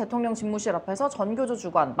용산 대통령 집무실 앞에서 전교조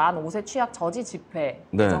주관 만 5세 취약 저지 집회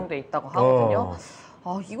예정돼 있다고 하거든요.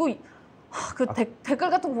 이거 댓글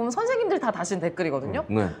같은 거 보면 선생님들 다 다신 댓글이거든요.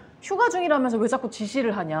 네. 휴가 중이라면서 왜 자꾸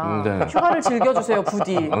지시를 하냐. 네. 휴가를 즐겨주세요,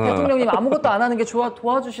 부디. 대통령님 아무것도 안 하는 게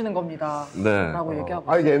도와주시는 겁니다. 네. 라고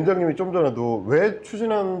얘기하고. 이게 M장님이 좀 전에도 왜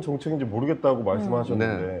추진한 정책인지 모르겠다고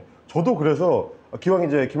말씀하셨는데 네. 저도 그래서 기왕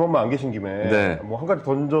이제 김엄마 안 계신 김에 네. 뭐 한 가지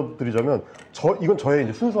던져드리자면 이건 저의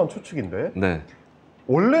이제 순수한 추측인데 네.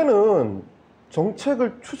 원래는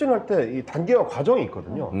정책을 추진할 때 이 단계와 과정이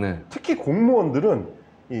있거든요. 네. 특히 공무원들은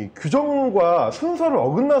이 규정과 순서를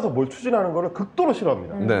어긋나서 뭘 추진하는 거를 극도로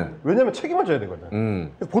싫어합니다. 네. 왜냐하면 책임을 져야 되거든요.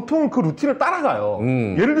 보통 그 루틴을 따라가요.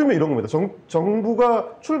 예를 들면 이런 겁니다. 정부가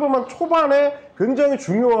출범한 초반에 굉장히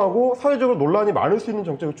중요하고 사회적으로 논란이 많을 수 있는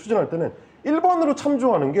정책을 추진할 때는 1번으로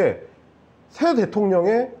참조하는 게 새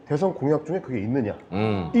대통령의 대선 공약 중에 그게 있느냐.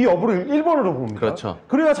 이 여부를 1번으로 봅니다. 그렇죠.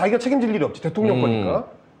 그래야 자기가 책임질 일이 없지. 대통령 거니까.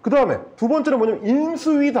 그 다음에 두 번째는 뭐냐면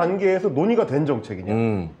인수위 단계에서 논의가 된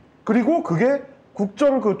정책이냐. 그리고 그게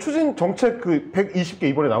국정 그 추진 정책 그 120개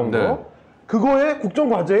이번에 나온 네. 거 그거에 국정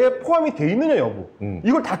과제에 포함이 돼 있느냐 여부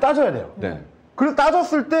이걸 다 따져야 돼요. 네. 그래서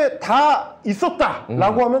따졌을 때 다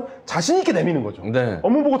있었다라고 하면 자신 있게 내미는 거죠. 네.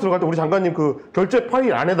 업무 보고 들어갈 때 우리 장관님 그 결제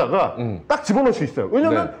파일 안에다가 딱 집어넣을 수 있어요.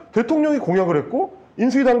 왜냐하면 네. 대통령이 공약을 했고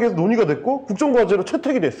인수위 단계에서 논의가 됐고 국정 과제로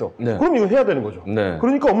채택이 됐어. 네. 그럼 이거 해야 되는 거죠. 네.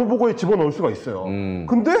 그러니까 업무 보고에 집어넣을 수가 있어요.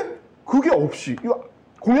 근데 그게 없이 이거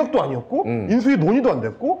공약도 아니었고 인수위 논의도 안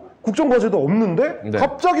됐고 국정과제도 없는데 네.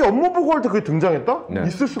 갑자기 업무 보고할 때 그게 등장했다? 네.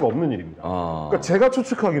 있을 수가 없는 일입니다. 그러니까 제가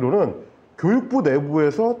추측하기로는 교육부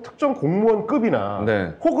내부에서 특정 공무원급이나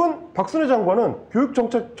네. 혹은 박순애 장관은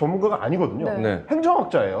교육정책 전문가가 아니거든요. 네.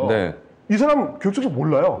 행정학자예요. 네. 이 사람 교육정책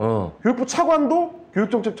몰라요. 교육부 차관도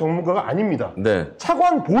교육정책 전문가가 아닙니다. 네.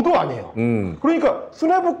 차관보도 아니에요. 그러니까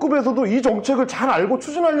수뇌부급에서도 이 정책을 잘 알고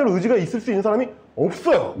추진하려는 의지가 있을 수 있는 사람이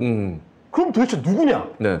없어요. 그럼 도대체 누구냐?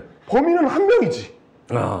 네. 범인은 한 명이지.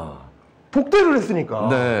 독대를 했으니까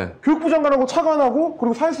네. 교육부 장관하고 차관하고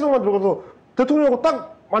그리고 사회수석만 들어가서 대통령하고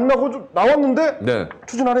딱 만나고 좀 나왔는데 네.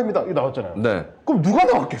 추진하랍니다. 이게 나왔잖아요. 네. 그럼 누가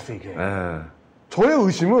나왔겠어 이게? 저의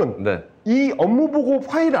의심은 네. 이 업무보고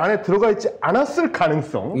파일 안에 들어가 있지 않았을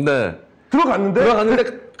가능성 네.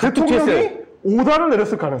 들어갔는데 대통령이 오다를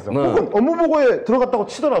내렸을 가능성 혹은 업무보고에 들어갔다고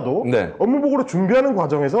치더라도 네. 업무보고를 준비하는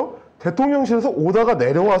과정에서 대통령실에서 오다가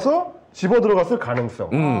내려와서 집어들어갔을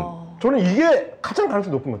가능성 저는 이게 가장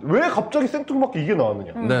가능성이 높은 것 같아요. 왜 갑자기 생뚱맞게 이게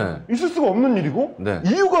나왔느냐. 네. 있을 수가 없는 일이고 네.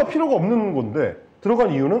 이유가 필요가 없는 건데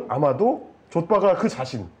들어간 이유는 아마도 좆바가 그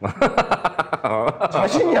자신.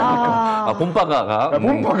 자신이 아닐까. 본바가가.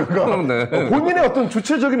 본바가가. 네. 본인의 어떤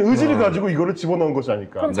주체적인 의지를 가지고 이거를 집어넣은 것이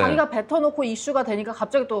아닐까. 그럼 자기가 뱉어놓고 이슈가 되니까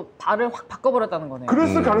갑자기 또 발을 확 바꿔버렸다는 거네요.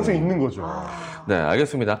 그랬을 가능성이 있는 거죠. 네,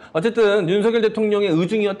 알겠습니다. 어쨌든 윤석열 대통령의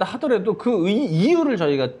의중이었다 하더라도 그 이유를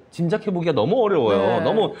저희가 짐작해보기가 너무 어려워요. 네.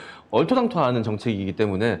 너무 얼토당토하는 정책이기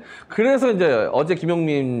때문에. 그래서 이제 어제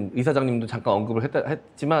김용민 이사장님도 잠깐 언급을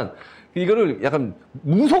했지만 이거를 약간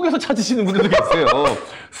무속에서 찾으시는 분들도 계세요.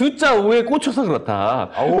 숫자 5에 꽂혀서 그렇다.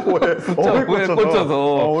 5에 숫자 5에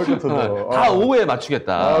꽂혀서. 다 5에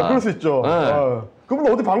맞추겠다. 그럴 수 있죠. 네. 그분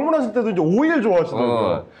어디 방문하실 때도 이제 5일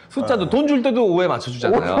좋아하시더라고요. 숫자도 돈 줄 때도 5에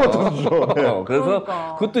맞춰주잖아요. 네. 그래서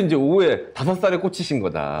그것도 이제 5에 5살에 꽂히신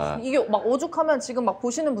거다. 이게 막 오죽하면 지금 막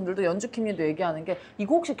보시는 분들도 연주킴님도 얘기하는 게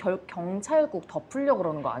이거 혹시 경찰국 덮으려고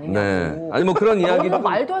그러는 거 아니냐고. 네. 아니 뭐 그런 이야기도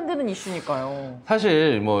말도 안 되는 이슈니까요.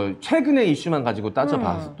 사실 뭐 최근의 이슈만 가지고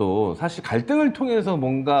따져봐도 사실 갈등을 통해서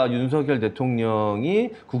뭔가 윤석열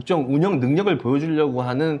대통령이 국정 운영 능력을 보여주려고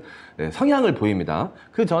하는 성향을 보입니다.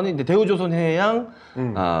 그 전에 이제 대우조선해양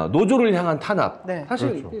노조를 향한 탄압. 네.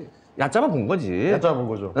 사실 그렇죠. 얕잡아 본 거지. 얕잡아 본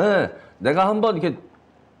거죠. 네. 내가 한번 이렇게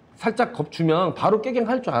살짝 겁주면 바로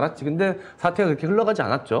깨갱할 줄 알았지. 근데 사태가 그렇게 흘러가지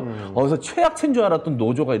않았죠. 그래서 최악체인 줄 알았던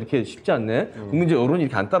노조가 이렇게 쉽지 않네. 국민적 여론이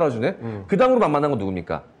이렇게 안 따라주네. 그 다음으로 만만한 건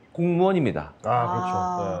누굽니까? 공무원입니다.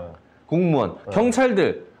 그렇죠. 네. 공무원.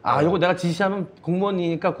 경찰들. 아, 요거 내가 지시하면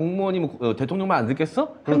공무원이니까 공무원이 뭐, 대통령만 안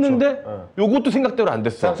듣겠어? 그렇죠. 했는데 요것도 생각대로 안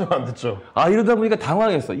됐어. 생각대로 안 됐죠. 아, 이러다 보니까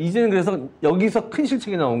당황했어. 이제는 그래서 여기서 큰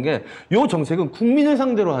실책이 나온 게 요 정책은 국민을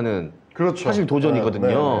상대로 하는 그렇죠. 사실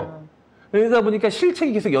도전이거든요. 그러다 보니까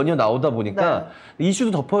실책이 계속 연이어 나오다 보니까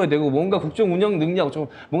이슈도 덮어야 되고 뭔가 국정 운영 능력, 좀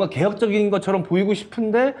뭔가 개혁적인 것처럼 보이고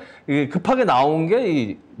싶은데 이게 급하게 나온 게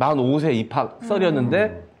이 45세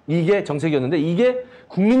입학설이었는데 이게 정책이었는데 이게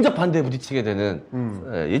국민적 반대에 부딪히게 되는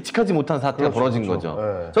예측하지 못한 사태가 그렇죠, 벌어진 그렇죠.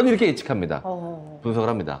 거죠. 저는 이렇게 예측합니다. 분석을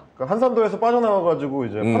합니다. 그러니까 한산도에서 빠져나와가지고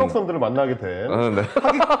이제 한옥선들을 만나게 된 네.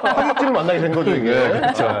 하객진을 만나게 된 거죠 이게.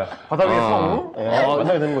 그렇죠. 바닥의 성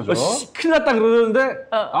만나게 된 거죠. 큰일 났다 그러는데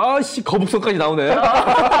아씨 거북선까지 나오네.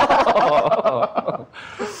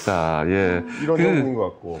 자, 예. 이런 경우인 것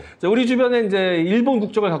같고. 자, 우리 주변에 이제 일본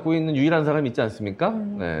국적을 갖고 있는 유일한 사람이 있지 않습니까?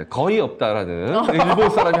 네, 거의 없다라는 일본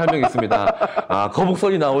사람이 한 명 있습니다. 아,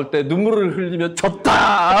 거북선이 나올 때 눈물을 흘리며 졌다.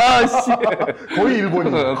 아씨. 거의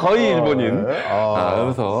일본인. 거의 일본인. 네.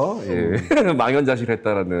 그래서 예.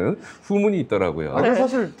 망연자실했다라는 후문이 있더라고요. 아니,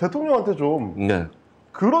 사실 대통령한테 좀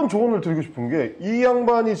그런 조언을 드리고 싶은 게 이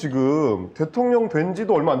양반이 지금 대통령 된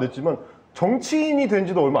지도 얼마 안 됐지만 정치인이 된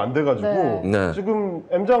지도 얼마 안 돼가지고 지금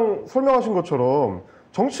M장 설명하신 것처럼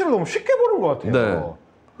정치를 너무 쉽게 보는 것 같아요.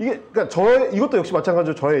 이게 그러니까 이것도 역시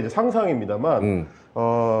마찬가지로 저의 이제 상상입니다만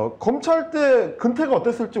검찰 때 근태가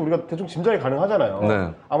어땠을지 우리가 대충 짐작이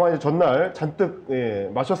가능하잖아요. 아마 이제 전날 잔뜩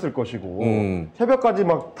마셨을 것이고 새벽까지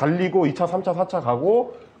막 달리고 2차, 3차, 4차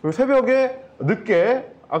가고 그리고 새벽에 늦게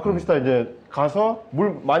아크로비스타 이제 가서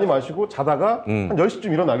물 많이 마시고 자다가 한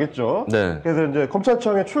 10시쯤 일어나겠죠. 그래서 이제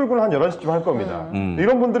검찰청에 출근을 한 11시쯤 할 겁니다.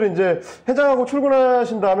 이런 분들은 이제 해장하고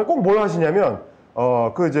출근하신 다음에 꼭 뭘 하시냐면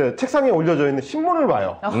그 이제 책상에 올려져 있는 신문을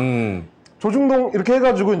봐요. 조중동 이렇게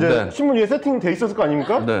해가지고 이제 신문 위에 세팅돼 있었을 거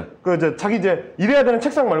아닙니까? 그 이제 자기 이제 일해야 되는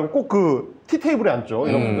책상 말고 꼭 그 티테이블에 앉죠.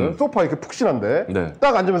 이런 분들 소파 이렇게 푹신한데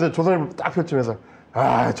딱 앉으면서 조선일보 딱 펼치면서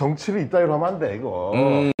아 정치를 이따위로 하면 안 돼 이거.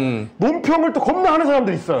 논평을 또 겁나 하는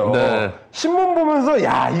사람들이 있어요. 신문 보면서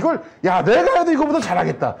야 내가 해도 이거보다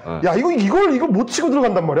잘하겠다. 야 이걸 못 치고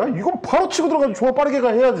들어간단 말이야. 이건 바로 치고 들어가서 조금 빠르게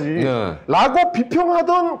해야지. 라고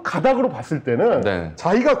비평하던 가닥으로 봤을 때는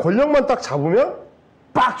자기가 권력만 딱 잡으면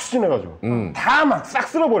빡 추진해가지고 다 막 싹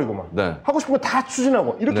쓸어버리고 막 하고 싶은 거 다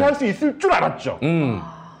추진하고 이렇게 할 수 있을 줄 알았죠.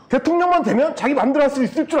 대통령만 되면 자기 마음대로 할 수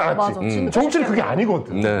있을 줄 알았지. 정치는 그게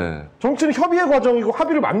아니거든. 정치는 협의의 과정이고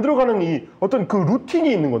합의를 만들어가는 이 어떤 그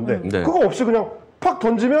루틴이 있는 건데 그거 없이 그냥 팍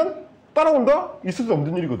던지면 따라온다? 있을 수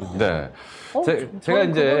없는 일이거든요. 제가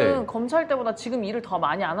이제 그거는 검찰 때보다 지금 일을 더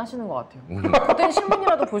많이 안 하시는 것 같아요. 그때는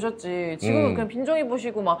신문이라도 보셨지. 지금은 그냥 빈정이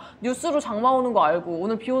보시고 막 뉴스로 장마 오는 거 알고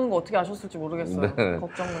오늘 비 오는 거 어떻게 아셨을지 모르겠어요.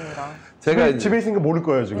 걱정됩니다. 제가 집에 있으니까 모를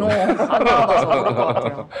거예요 지금. 안 나와서 그럴 것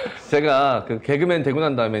같아요. 제가 그 개그맨 되고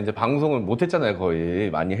난 다음에 이제 방송을 못 했잖아요.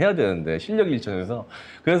 거의 많이 해야 되는데 실력이 일천해서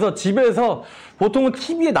그래서 집에서 보통은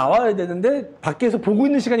TV에 나와야 되는데 밖에서 보고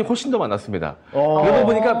있는 시간이 훨씬 더 많았습니다. 그러다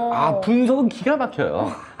보니까 분석은 기가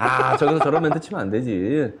막혀요. 저기서 저런 멘트 치면 안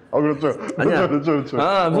되지. 그렇죠. 아니야. 그렇죠.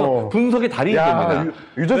 그래서 분석의 달인이 됩니다.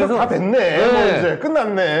 유재석 다 됐네. 뭐 이제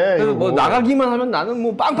끝났네. 그래서 뭐 나가기만 하면 나는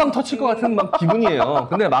뭐 빵빵 터칠 것 같은 막 기분이에요.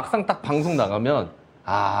 근데 막상 딱 방송 나가면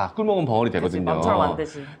꿀먹은 벙어리 되거든요. 맘처럼 안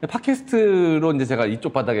되지. 팟캐스트로 이제 제가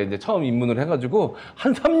이쪽 바닥에 이제 처음 입문을 해가지고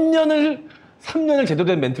한 3년을 제대로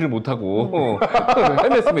된 멘트를 못하고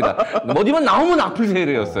헤맸습니다. 어디만 나오면 악플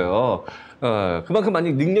세례였어요. 그만큼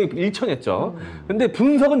많이 능력이 일천했죠. 근데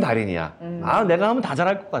분석은 달인이야. 내가 하면 다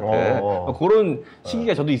잘할 것 같아. 그런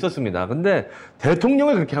시기가 저도 있었습니다. 근데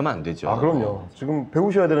대통령을 그렇게 하면 안 되죠. 그럼요. 지금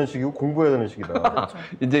배우셔야 되는 시기고 공부해야 되는 시기다.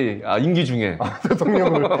 이제 임기 중에.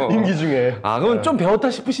 대통령을 임기 중에. 그럼 좀 배웠다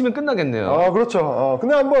싶으시면 끝나겠네요. 그렇죠.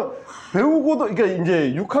 근데 한번 배우고도 그러니까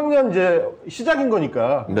이제 6학년 이제 시작인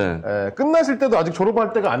거니까 끝났을 때도 아직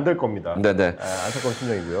졸업할 때가 안 될 겁니다. 안타까운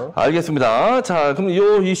심정이고요. 알겠습니다. 자, 그럼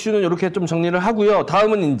이 이슈는 이렇게 좀 정리를 하고요.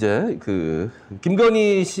 다음은 이제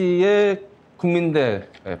김건희 씨의 국민대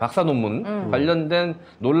박사 논문 관련된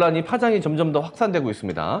논란이 파장이 점점 더 확산되고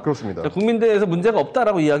있습니다. 그렇습니다. 자, 국민대에서 문제가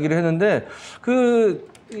없다라고 이야기를 했는데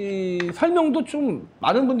이 설명도 좀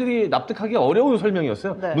많은 분들이 납득하기 어려운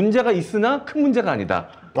설명이었어요. 문제가 있으나 큰 문제가 아니다.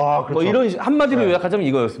 그렇죠. 뭐 이런 한마디로 요약하자면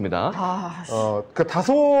이거였습니다. 그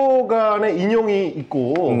다소간의 인용이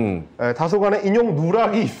있고 다소간의 인용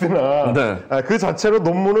누락이 있으나 그 자체로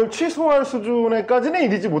논문을 취소할 수준에까지는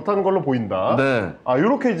이르지 못하는 걸로 보인다.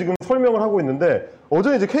 이렇게 지금 설명을 하고 있는데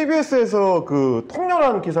어제 이제 KBS에서 그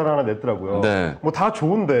통렬한 기사를 하나 냈더라고요. 뭐 다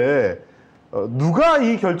좋은데 누가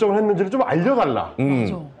이 결정을 했는지를 좀 알려달라.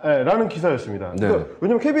 라는 기사였습니다. 그러니까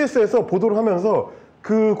왜냐면 KBS에서 보도를 하면서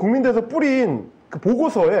그 국민대에서 뿌린 그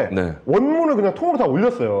보고서에 네. 원문을 그냥 통으로 다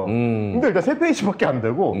올렸어요. 근데 일단 3페이지밖에 안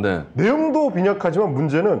되고 네. 내용도 빈약하지만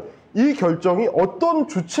문제는 이 결정이 어떤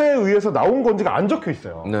주체에 의해서 나온 건지가 안 적혀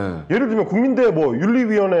있어요. 네. 예를 들면 국민대 뭐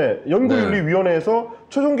윤리위원회, 연구윤리위원회에서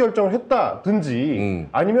최종 결정을 했다든지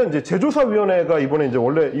아니면 이제 제조사위원회가 이번에 이제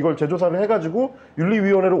원래 이걸 제조사를 해가지고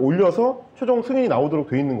윤리위원회로 올려서 최종 승인이 나오도록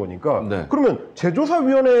돼 있는 거니까 네. 그러면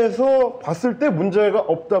제조사위원회에서 봤을 때 문제가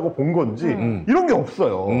없다고 본 건지 이런 게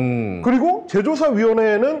없어요. 그리고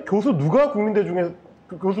제조사위원회에는 교수 누가 국민대 중에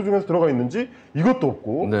교수 중에서 들어가 있는지 이것도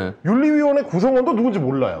없고 네. 윤리위원회 구성원도 누군지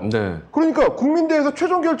몰라요. 네. 그러니까 국민대에서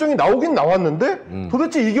최종 결정이 나오긴 나왔는데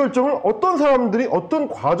도대체 이 결정을 어떤 사람들이 어떤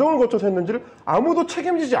과정을 거쳐서 했는지를 아무도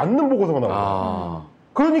책임지지 않는 보고서가 나와요.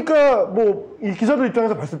 그러니까 뭐 이 기자들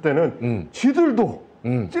입장에서 봤을 때는 지들도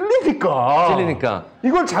찔리니까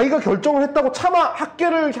이걸 자기가 결정을 했다고 차마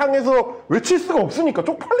학계를 향해서 외칠 수가 없으니까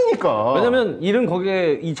쪽팔리니까. 왜냐면 이름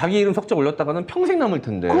거기에 이 자기 이름 석자 올렸다가는 평생 남을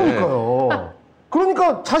텐데. 그러니까요.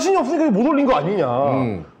 그러니까 자신이 없으니까 못 올린 거 아니냐.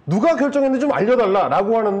 누가 결정했는지 좀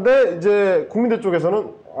알려달라라고 하는데 이제 국민대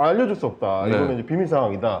쪽에서는 알려줄 수 없다. 네. 이거는 이제 비밀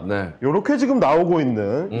사항이다. 네. 이렇게 지금 나오고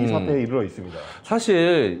있는 이 사태에 이르러 있습니다.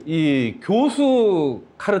 사실 이 교수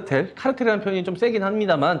카르텔이라는 표현이 좀 세긴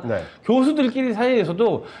합니다만 네. 교수들끼리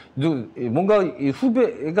사이에서도 뭔가 이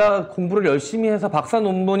후배가 공부를 열심히 해서 박사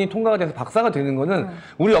논문이 통과가 돼서 박사가 되는 거는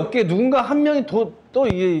우리 업계에 누군가 한 명이 또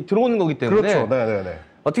이게 들어오는 거기 때문에 그렇죠. 네네네.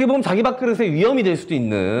 어떻게 보면 자기 밥그릇에 위험이 될 수도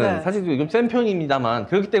있는 네. 사실 좀 센 편입니다만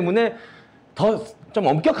그렇기 때문에 더 좀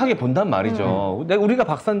엄격하게 본단 말이죠. 우리가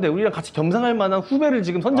박사인데 우리랑 같이 겸상할 만한 후배를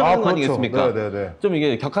지금 선정하는 거 아니겠습니까? 네네네. 좀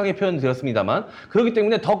이게 격하게 표현드렸습니다만 그렇기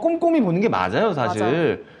때문에 더 꼼꼼히 보는 게 맞아요, 사실.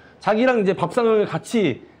 맞아요. 자기랑 이제 밥상을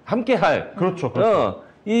같이 함께 할. 그렇죠.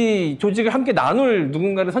 이 조직을 함께 나눌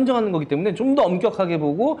누군가를 선정하는 거기 때문에 좀 더 엄격하게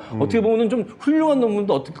보고 어떻게 보면 좀 훌륭한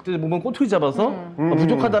논문도 어떻게 보면 꼬투리 잡아서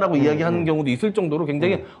부족하다라고 이야기하는 경우도 있을 정도로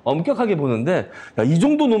굉장히 엄격하게 보는데 야, 이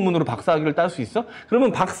정도 논문으로 박사 학위를 딸 수 있어?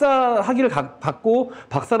 그러면 박사 학위를 받고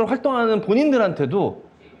박사로 활동하는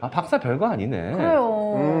본인들한테도 아, 박사 별거 아니네. 그래요.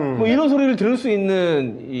 뭐 이런 소리를 들을 수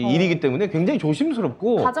있는 일이기 때문에 굉장히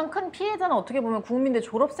조심스럽고. 가장 큰 피해자는 어떻게 보면 국민대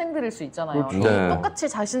졸업생들일 수 있잖아요. 그렇죠. 네. 똑같이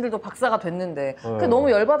자신들도 박사가 됐는데 그게 너무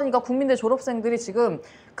열받으니까 국민대 졸업생들이 지금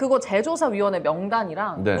그거 제조사위원회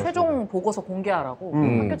명단이랑 네. 최종 보고서 공개하라고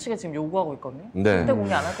학교 측에 지금 요구하고 있거든요. 네. 절대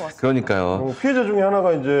공개 안 할 것 같습니다. 그러니까요. 피해자 중에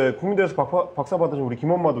하나가 이제 국민대에서 박사 받으신 우리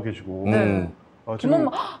김엄마도 계시고.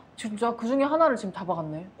 김엄마 진짜 그 중에 하나를 지금 다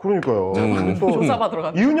박았네. 그러니까요. 또 조사받으러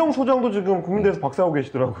갔네. 이은영 소장도 지금 국민대에서 박사하고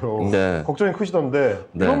계시더라고요. 네. 걱정이 크시던데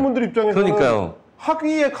네. 이런 분들 입장에서는 그러니까요.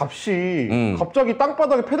 학위의 값이 갑자기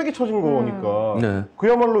땅바닥에 패대기 쳐진 거니까 네.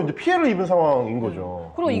 그야말로 이제 피해를 입은 상황인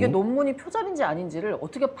거죠. 그리고 이게 논문이 표절인지 아닌지를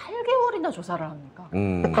어떻게 8개월이나 조사를 합니까?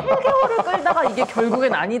 8개월을 끌다가 이게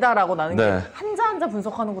결국엔 아니다라고 나는 게 네. 한자 한자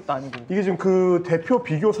분석하는 것도 아니고. 이게 지금 그 대표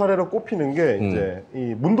비교 사례로 꼽히는 게 이제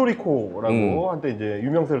이 문도리코라고 한때 이제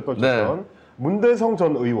유명세를 떨쳤던 네. 문대성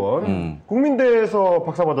전 의원 국민대에서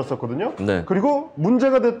박사 받았었거든요. 네. 그리고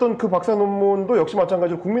문제가 됐던 그 박사 논문도 역시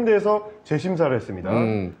마찬가지로 국민대에서 재심사를 했습니다.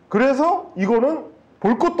 그래서 이거는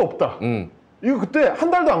볼 것도 없다. 이거 그때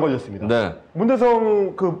한 달도 안 걸렸습니다. 네.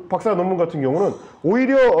 문대성 그 박사 논문 같은 경우는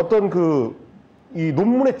오히려 어떤 이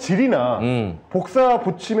논문의 질이나 복사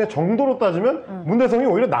붙임의 정도로 따지면 문대성이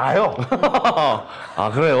오히려 나아요.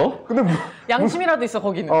 아, 그래요? 근데 양심이라도 있어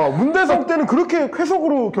거기는. 문대성 때는 그렇게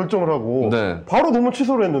쾌속으로 결정을 하고 네. 바로 논문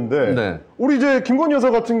취소를 했는데 네. 우리 이제 김건희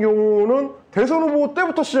여사 같은 경우는 대선 후보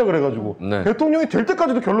때부터 시작을 해가지고 네. 대통령이 될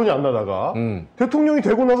때까지도 결론이 안 나다가 대통령이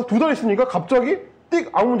되고 나서 2달 있으니까 갑자기 띡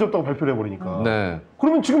아무 문제 없다고 발표를 해버리니까. 네.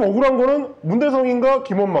 그러면 지금 억울한 거는 문대성인가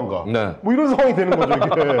김원만가. 네. 뭐 이런 상황이 되는 거죠,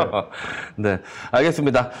 이게. 네,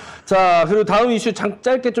 알겠습니다. 자, 그리고 다음 이슈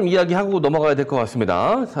짧게 좀 이야기하고 넘어가야 될 것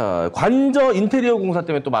같습니다. 자, 관저 인테리어 공사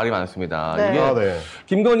때문에 또 말이 많았습니다. 네. 이게 네.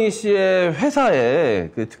 김건희 씨의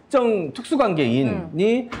회사에 그 특정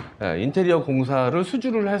특수관계인이 인테리어 공사를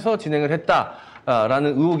수주를 해서 진행을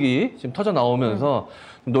했다라는 의혹이 지금 터져 나오면서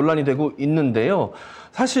논란이 되고 있는데요.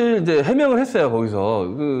 사실 이제 해명을 했어요. 거기서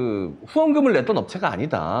그 후원금을 냈던 업체가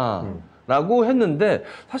아니다라고 했는데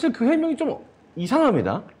사실 그 해명이 좀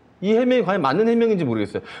이상합니다. 이 해명이 과연 맞는 해명인지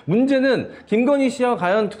모르겠어요. 문제는 김건희 씨와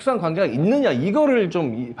과연 특수한 관계가 있느냐 이거를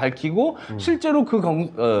좀 밝히고 실제로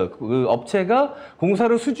그 업체가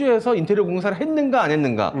공사를 수주해서 인테리어 공사를 했는가 안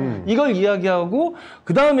했는가 이걸 이야기하고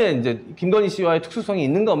그 다음에 이제 김건희 씨와의 특수성이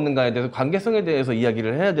있는가 없는가에 대해서 관계성에 대해서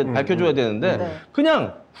이야기를 해야 밝혀줘야 되는데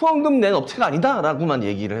그냥 후원금 낸 업체가 아니다라고만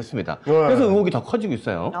얘기를 했습니다. 그래서 의혹이 더 커지고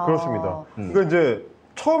있어요. 그렇습니다. 그러니까 이제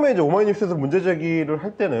처음에 이제 오마이뉴스에서 문제 제기를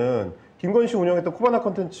할 때는 김건희 씨 운영했던 코바나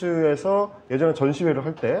컨텐츠에서 예전에 전시회를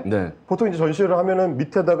할 때 네. 보통 이제 전시회를 하면은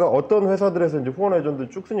밑에다가 어떤 회사들에서 이제 후원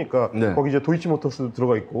회전들 쭉 쓰니까 네. 거기 이제 도이치모터스도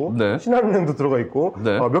들어가 있고 네. 신한은행도 들어가 있고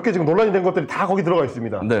네. 몇 개 지금 논란이 된 것들이 다 거기 들어가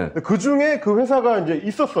있습니다. 네. 그 중에 그 회사가 이제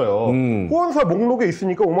있었어요. 후원사 목록에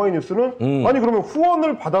있으니까 오마이뉴스는 아니 그러면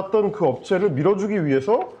후원을 받았던 그 업체를 밀어주기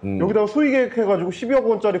위해서 여기다가 수의계획 해가지고 12억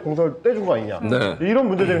원짜리 공사를 떼준 거 아니냐 네. 이런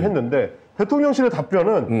문제제기를 했는데 대통령실의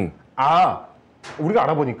답변은 우리가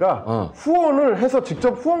알아보니까 후원을 해서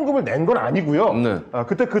직접 후원금을 낸 건 아니고요. 네.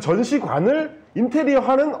 그때 그 전시관을 인테리어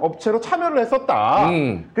하는 업체로 참여를 했었다.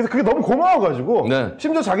 그래서 그게 너무 고마워가지고 네.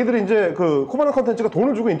 심지어 자기들이 이제 그 코바나 컨텐츠가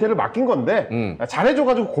돈을 주고 인테리어를 맡긴 건데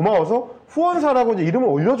잘해줘가지고 고마워서 후원사라고 이제 이름을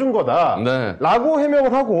올려준 거다. 네. 라고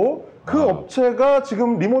해명을 하고 그 업체가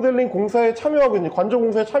지금 리모델링 공사에 참여하고 있는 관저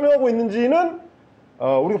공사에 참여하고 있는지는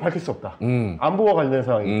우리가 밝힐 수 없다. 안보와 관련된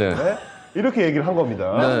상황이기 때문에. 네. 이렇게 얘기를 한 겁니다.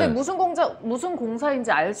 근데 무슨 공사인지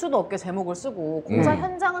알 수도 없게 제목을 쓰고 공사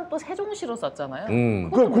현장은 또 세종시로 썼잖아요.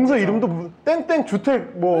 그 공사 이름도 땡땡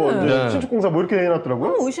주택 네. 신축 공사 이렇게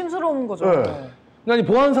해놨더라고요. 너무 의심스러운 거죠. 네. 그러니까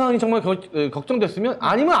보안 상황이 정말 걱정됐으면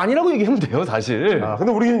아니면 아니라고 얘기하면 돼요, 사실. 근데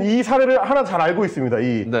우리는 이 사례를 하나 잘 알고 있습니다.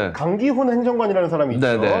 이 네. 강기훈 행정관이라는 사람이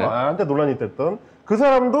있죠. 네. 한때 논란이 됐던 그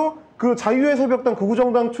사람도 그 자유의 새벽당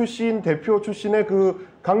극우정당 출신 대표 출신의 그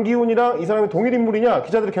강기훈이랑 이 사람이 동일 인물이냐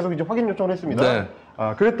기자들이 계속 이제 확인 요청을 했습니다. 네.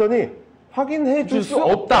 그랬더니 확인해 줄 수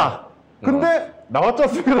없다. 근데 나왔지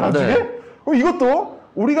않습니까 나중에? 네. 이것도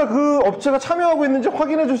우리가 그 업체가 참여하고 있는지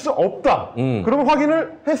확인해 줄 수 없다. 그러면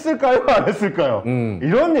확인을 했을까요? 안 했을까요?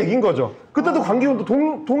 이런 얘기인 거죠. 그때도 강기훈도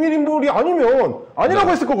동일 인물이 아니면 아니라고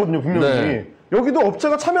했을 거거든요, 분명히. 네. 여기도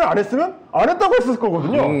업체가 참여를 안 했으면 안 했다고 했을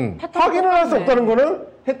거거든요. 확인을 할 수 없다는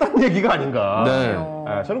거는 했다는 얘기가 아닌가.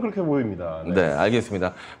 네. 저는 그렇게 보입니다. 네,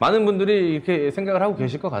 알겠습니다. 많은 분들이 이렇게 생각을 하고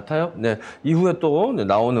계실 것 같아요. 네, 이후에 또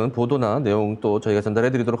나오는 보도나 내용 또 저희가 전달해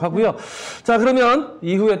드리도록 하고요. 자, 그러면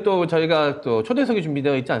이후에 또 저희가 또 초대석이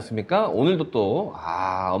준비되어 있지 않습니까? 오늘도 또,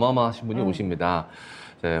 어마어마하신 분이 오십니다.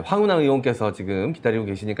 네, 황운하 의원께서 지금 기다리고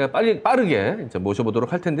계시니까 빠르게 이제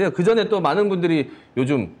모셔보도록 할 텐데요. 그 전에 또 많은 분들이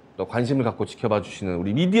요즘 또 관심을 갖고 지켜봐 주시는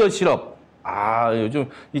우리 미디어 실업. 요즘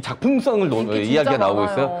이 작품성을 이야기가 나오고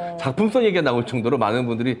있어요. 작품성 얘기가 나올 정도로 많은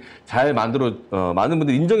분들이 많은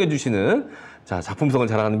분들이 인정해 주시는 작품성을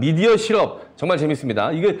자랑하는 미디어 실업. 정말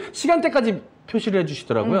재밌습니다. 이게 시간대까지 표시를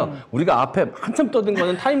해주시더라고요. 우리가 앞에 한참 떠든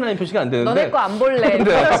거는 타임라인 표시가 안 되는데. 너네 거 안 볼래.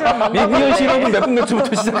 미디어 실업은 몇 분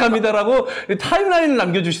몇초부터 시작합니다라고 타임라인을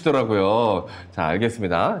남겨주시더라고요. 자,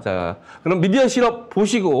 알겠습니다. 자, 그럼 미디어 실업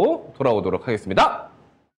보시고 돌아오도록 하겠습니다.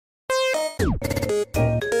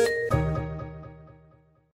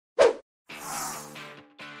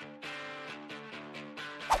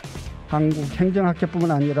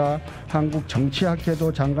 한국행정학회뿐만 아니라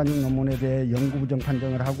한국정치학회도 장관님 논문에 대해 영구부정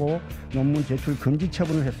판정을 하고 논문 제출 금지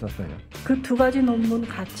처분을 했었어요. 그 두 가지 논문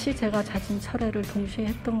같이 제가 자진 철회를 동시에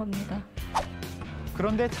했던 겁니다.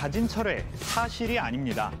 그런데 자진 철회 사실이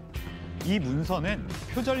아닙니다. 이 문서는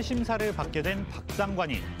표절 심사를 받게 된 박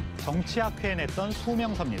장관이 정치학회에 냈던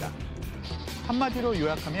소명서입니다. 한마디로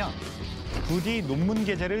요약하면 부디 논문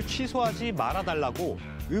게재를 취소하지 말아달라고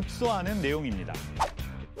읍소하는 내용입니다.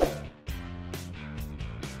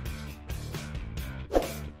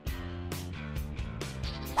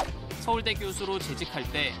 서울대 교수로 재직할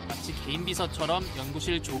때 마치 개인 비서처럼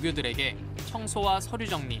연구실 조교들에게 청소와 서류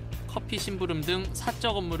정리, 커피 심부름 등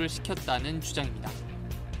사적 업무를 시켰다는 주장입니다.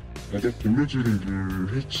 바닥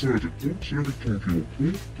걸레질을 해치워야 됐고, 쓰레기통 비웠고,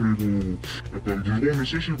 그리고 약간 물건을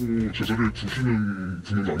쓰시고 제자리에 두시는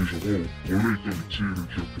분은 아니셔서 원래 있던 위치를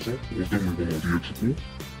기억해서 어떤 물건 어디에 두고.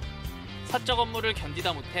 사적 업무를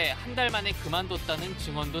견디다 못해 한 달 만에 그만뒀다는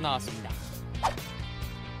증언도 나왔습니다.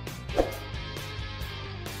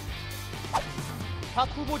 박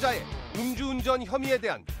후보자의 음주운전 혐의에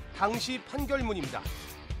대한 당시 판결문입니다.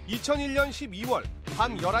 2001년 12월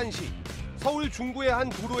밤 11시 서울 중구의 한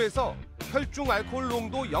도로에서 혈중 알코올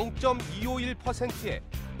농도 0.251%의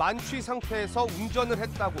만취 상태에서 운전을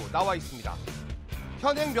했다고 나와 있습니다.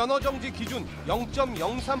 현행 면허정지 기준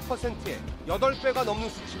 0.03%의 8배가 넘는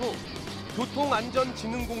수치로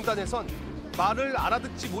교통안전진흥공단에선 말을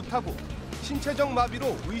알아듣지 못하고 신체적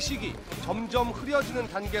마비로 의식이 점점 흐려지는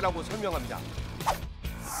단계라고 설명합니다.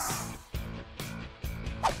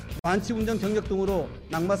 만취운전 경력 등으로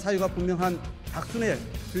낙마 사유가 분명한 박순애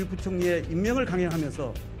교육부총리의 임명을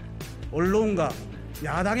강행하면서 언론과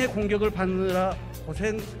야당의 공격을 받느라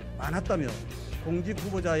고생 많았다며 공직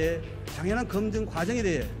후보자의 당연한 검증 과정에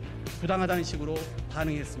대해 부당하다는 식으로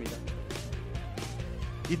반응했습니다.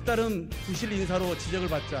 잇따른 부실 인사로 지적을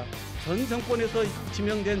받자 전 정권에서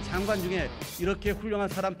지명된 장관 중에 이렇게 훌륭한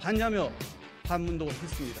사람 봤냐며 반문도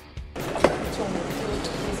했습니다.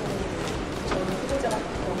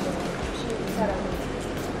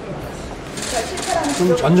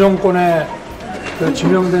 지금 전 정권에 그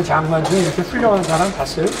지명된 장관 중에 이렇게 훌륭한 사람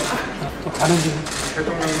봤어요? 또 다른 분.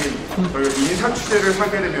 대통령님, 저희가 인사 취재를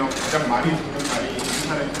하게 되면 가장 많이 듣는 말이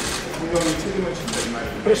인사는 대통령이 책임을 진다 이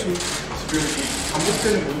말입니다. 그렇습니다. 지금 이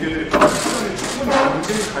반복되는 문제들이 충분히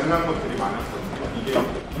논쟁이 가능한 것들이 많았거든요.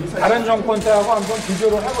 이게 다른 정권 때하고 한번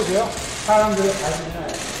비교를 해보세요. 사람들의 관심이나.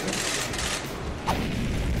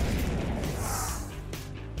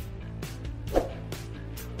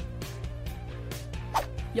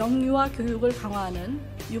 영유아 교육을 강화하는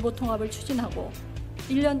유보 통합을 추진하고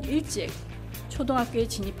 1년 일찍 초등학교에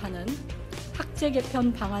진입하는 학제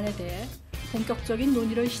개편 방안에 대해 본격적인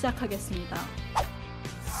논의를 시작하겠습니다.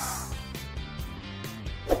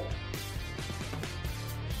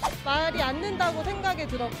 말이 안 된다고 생각이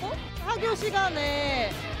들었고 학교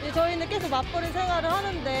시간에 저희는 계속 맞벌이 생활을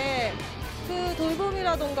하는데 그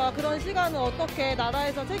돌봄이라던가 그런 시간은 어떻게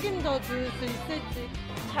나라에서 책임져 줄 수 있을지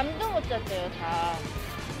잠도 못 잤어요. 다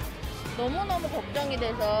너무너무 걱정이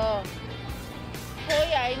돼서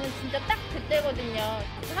저희 아이는 진짜 딱 그때거든요.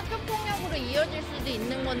 학교 폭력으로 이어질 수도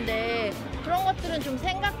있는 건데 그런 것들은 좀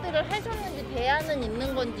생각들을 하셨는지 대안은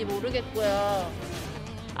있는 건지 모르겠고요.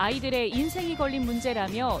 아이들의 인생이 걸린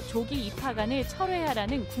문제라며 조기 입학안을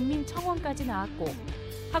철회하라는 국민청원까지 나왔고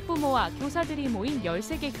학부모와 교사들이 모인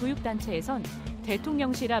 13개 교육단체에선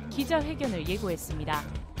대통령실 앞 기자회견을 예고했습니다.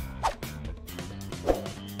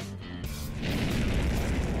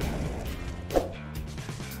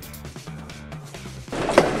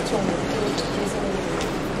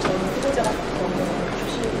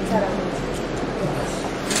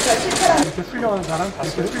 이렇게 훌륭한 사람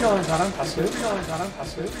봤어요? 훌륭한 사람 봤어요? 훌륭한 사람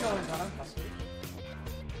봤어요? 훌륭한 사람 봤어요?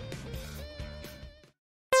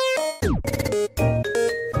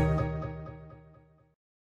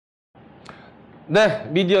 네,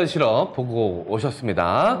 미디어 실업 보고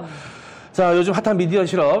오셨습니다. 자, 요즘 핫한 미디어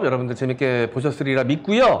실업 여러분들 재밌게 보셨으리라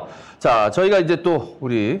믿고요. 자, 저희가 이제 또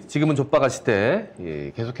우리 지금은 족바가 시대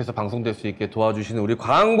계속해서 방송될 수 있게 도와주시는 우리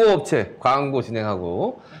광고업체 광고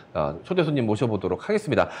진행하고 초대 손님 모셔보도록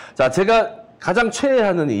하겠습니다. 자, 제가 가장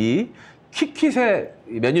최애하는 이 퀵킷의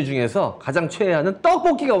메뉴 중에서 가장 최애하는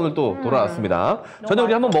떡볶이가 오늘 또 돌아왔습니다. 전에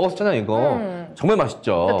우리 한번 먹었었잖아요, 이거. 정말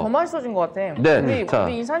맛있죠. 더 맛있어진 것 같아. 네.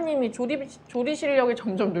 우리 이사님이 조리 실력이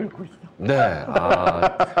점점 늘고 있어. 네.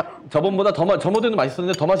 저번보다 저번에도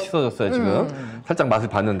맛있었는데 더 맛있어졌어요, 지금. 살짝 맛을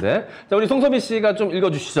봤는데. 자, 우리 송소미 씨가 좀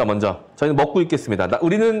읽어주시죠, 먼저. 저희는 먹고 있겠습니다.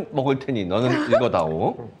 우리는 먹을 테니 너는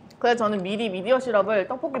읽어다오. 그래서 저는 미리 미디어 실업을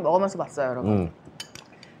떡볶이 먹으면서 봤어요, 여러분.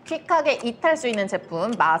 퀵하게 이탈 수 있는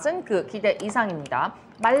제품, 맛은 그 기대 이상입니다.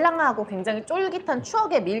 말랑하고 굉장히 쫄깃한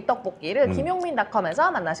추억의 밀떡볶이를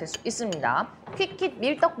김용민닷컴에서 만나실 수 있습니다. 퀵킷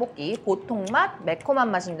밀떡볶이, 보통 맛,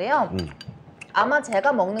 매콤한 맛인데요. 아마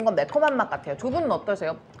제가 먹는 건 매콤한 맛 같아요. 두 분은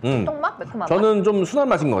어떠세요? 보통 맛, 매콤한 맛? 저는 좀 순한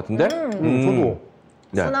맛인 것 같은데? 저도.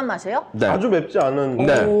 네. 순한 맛이에요? 네. 아주 맵지 않은.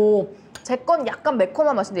 네. 제 건 약간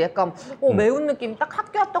매콤한 맛인데 약간 매운 느낌, 딱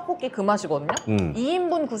학교 앞 떡볶이 그 맛이거든요.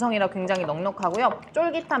 2인분 구성이라 굉장히 넉넉하고요.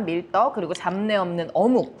 쫄깃한 밀떡, 그리고 잡내 없는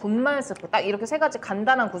어묵, 분말 스프, 딱 이렇게 세 가지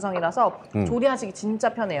간단한 구성이라서 조리하시기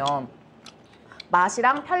진짜 편해요.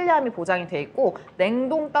 맛이랑 편리함이 보장이 돼 있고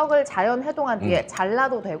냉동 떡을 자연 해동한 뒤에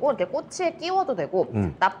잘라도 되고 이렇게 꼬치에 끼워도 되고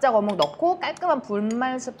납작 어묵 넣고 깔끔한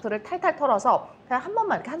분말 스프를 탈탈 털어서 그냥 한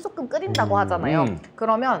번만 이렇게 한 소끔 끓인다고 하잖아요.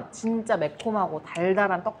 그러면 진짜 매콤하고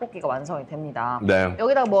달달한 떡볶이가 완성이 됩니다. 네.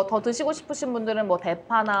 여기다가 뭐 더 드시고 싶으신 분들은 뭐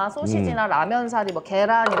대파나 소시지나 라면사리, 뭐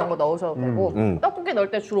계란 이런 거 넣으셔도 되고 떡볶이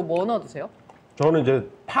넣을 때 주로 뭐 넣어 드세요? 저는 이제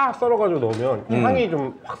파 썰어가지고 넣으면 향이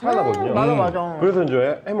좀 확 살아나거든요. 맞아. 그래서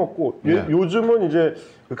이제 해먹고 요즘은 이제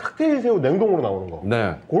그 칵테일 새우 냉동으로 나오는 거.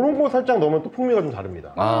 네. 그런 거 살짝 넣으면 또 풍미가 좀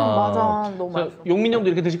다릅니다. 맞아. 너무 맛있어. 용민 형도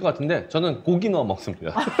이렇게 드실 것 같은데 저는 고기 넣어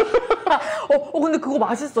먹습니다. 근데 그거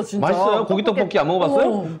맛있어 진짜. 맛있어요? 고기 떡볶이 안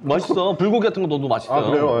먹어봤어요? 맛있어. 불고기 같은 거 넣어도 맛있어요. 아,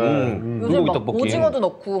 그래요? 요즘 불고기 막 떡볶이. 오징어도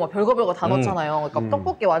넣고 막 별거 다 넣잖아요. 그러니까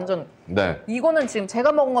떡볶이 완전. 네. 이거는 지금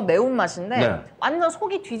제가 먹은 건 매운맛인데 네. 완전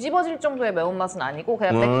속이 뒤집어질 정도의 매운맛은 아니고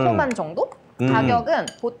그냥 매콤한 정도? 가격은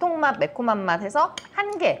보통 맛, 매콤한 맛 해서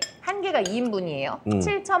한 개가 2인분이에요.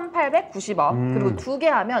 7,890원. 그리고 2개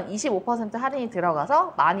하면 25% 할인이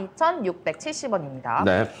들어가서 12,670원입니다.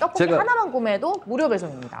 네. 떡볶이 하나만 구매해도 무료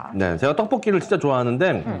배송입니다. 네, 제가 떡볶이를 진짜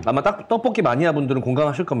좋아하는데 아마 떡볶이 마니아 분들은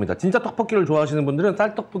공감하실 겁니다. 진짜 떡볶이를 좋아하시는 분들은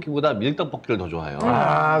쌀떡볶이보다 밀떡볶이를 더 좋아해요.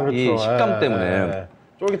 그렇죠. 이 식감 때문에.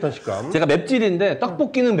 쫄깃한 식감. 제가 맵찔인데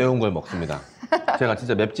떡볶이는 매운 걸 먹습니다. 제가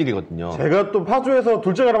진짜 맵찔이거든요. 제가 또 파주에서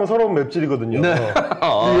둘째가랑 서러운 맵찔이거든요. 네.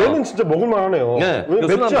 얘는 진짜 먹을만하네요. 네.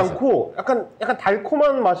 왜냐면 맵지 않고 약간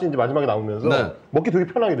달콤한 맛이 이제 마지막에 나오면서 네. 먹기 되게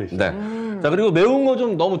편하게 돼 있어요. 네. 자, 그리고 매운 거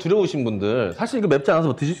좀 너무 두려우신 분들, 사실 이거 맵지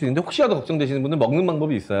않아서 드실 수 있는데 혹시라도 걱정되시는 분들 먹는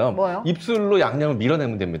방법이 있어요. 뭐요? 입술로 양념을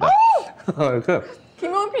밀어내면 됩니다.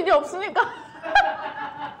 김용훈 PD 없으니까.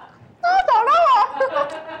 더러워.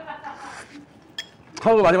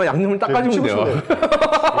 하고 마지막에 양념을 닦아주면 돼요.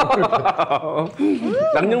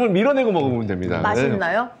 양념을 밀어내고 먹으면 됩니다.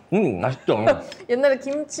 맛있나요? 맛있죠. 옛날에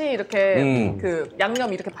김치 이렇게 그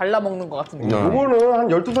양념 이렇게 발라 먹는 것 같은데. 이거는 한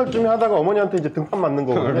 12살쯤에 하다가 어머니한테 이제 등판 맞는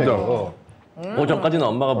거거든요. 그렇죠. 오전까지는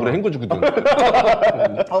엄마가 물에 헹궈주거든.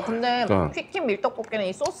 근데 퀴킨 밀떡볶이는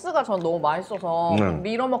이 소스가 전 너무 맛있어서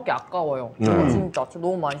밀어먹기 아까워요. 진짜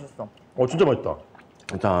너무 맛있어. 진짜 맛있다.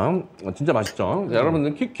 자, 진짜 맛있죠?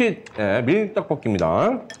 여러분들 퀴퀴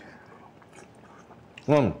밀떡볶이입니다.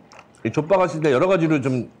 이 족박하실 때 여러 가지로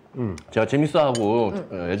좀 제가 재밌어하고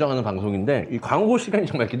애정하는 방송인데 이 광고 시간이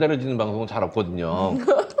정말 기다려지는 방송은 잘 없거든요.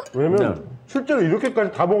 왜냐면 실제로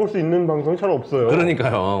이렇게까지 다 먹을 수 있는 방송이 잘 없어요.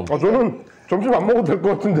 그러니까요. 저는 점심 안 먹어도 될 것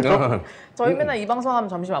같은데요. 저희 맨날 이 방송하면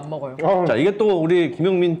점심 안 먹어요. 자, 이게 또 우리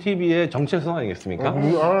김용민 TV의 정체성 아니겠습니까?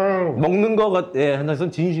 먹는 거에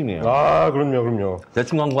한해서는 진심이에요. 그럼요.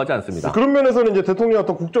 대충 광고하지 않습니다. 그런 면에서는 이제 대통령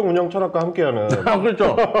어떤 국정 운영 철학과 함께하는.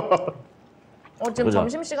 그렇죠. 지금 그죠?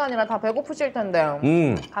 점심시간이라 다 배고프실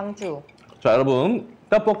텐데. 강추. 자, 여러분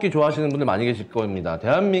떡볶이 좋아하시는 분들 많이 계실 겁니다.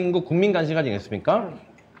 대한민국 국민 간식 아니겠습니까?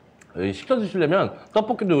 시켜 드시려면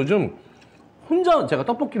떡볶이도 요즘 제가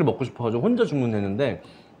떡볶이를 먹고 싶어가지고 혼자 주문했는데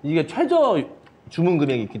이게 최저 주문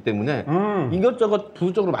금액이 있기 때문에 이것저것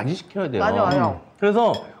부수적으로 많이 시켜야 돼요. 맞아.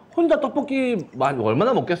 그래서 혼자 떡볶이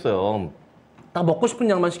얼마나 먹겠어요. 딱 먹고 싶은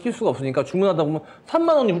양만 시킬 수가 없으니까 주문하다 보면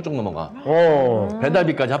 3만 원이 훌쩍 넘어가.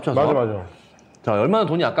 배달비까지 합쳐서. 맞아. 자, 얼마나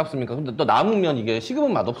돈이 아깝습니까? 근데 또 남으면 이게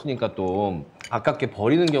식으면 맛없으니까 또 아깝게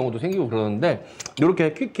버리는 경우도 생기고 그러는데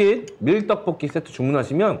이렇게 퀴킷 밀떡볶이 세트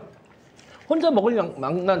주문하시면 혼자 먹을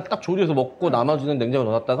양만 딱 조리해서 먹고 나머지는 냉장고에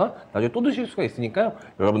넣어놨다가 나중에 또 드실 수가 있으니까요.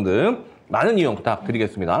 여러분들 많은 이용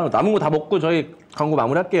부탁드리겠습니다. 남은 거 다 먹고 저희 광고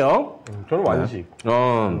마무리할게요. 저는 완식.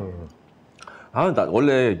 나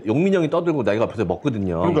원래 용민 형이 떠들고 내가 앞에서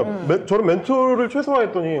먹거든요. 그러니까 저는 멘트를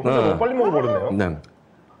최소화했더니 혼자 너무 빨리 먹어버렸네요. 네.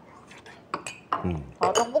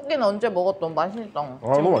 떡볶이는 언제 먹었던 맛있다.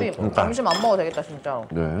 너무 우리 맛있다. 점심 안 먹어도 되겠다 진짜로.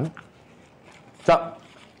 네. 자,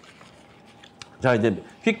 이제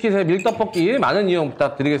퀴킷의 밀떡볶이 많은 이용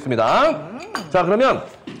부탁드리겠습니다. 자, 그러면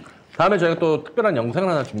다음에 저희가 또 특별한 영상을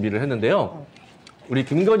하나 준비를 했는데요. 우리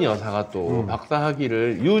김건희 여사가 또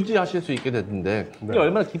박사학위를 유지하실 수 있게 됐는데 이게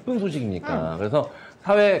얼마나 기쁜 소식입니까? 그래서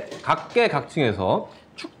사회 각계각층에서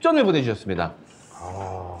축전을 보내주셨습니다.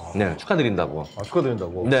 네, 축하드린다고.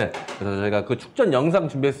 축하드린다고? 네, 그래서 저희가 그 축전 영상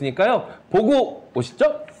준비했으니까요. 보고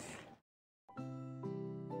오시죠.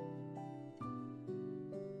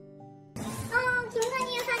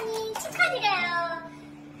 김건희 여사님 축하드려요.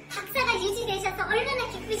 박사가 유지되셔서 얼마나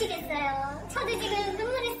기쁘시겠어요. 저도 지금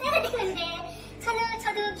눈물을 써야 되는데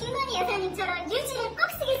저도 김건희 여사님처럼 유지를 꼭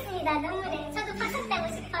쓰겠습니다. 눈물에. 저도 박사 따고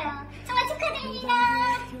싶어요. 정말 축하드립니다.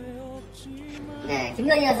 네,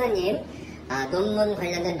 김건희 여사님 논문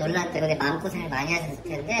관련된 논란 때문에 마음고생을 많이 하셨을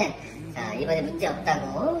텐데 이번에 문제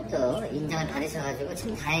없다고 또 인정을 받으셔가지고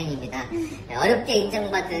참 다행입니다. 어렵게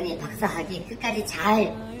인정받은 이 박사학위 끝까지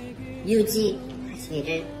잘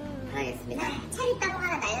유지하시기를 바라겠습니다. 차리 따봉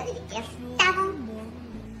하나 날려드릴게요. 따봉.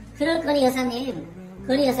 그럴 건희 여사님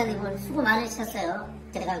오늘 수고 많으셨어요.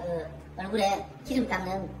 제가 그 얼굴에 기름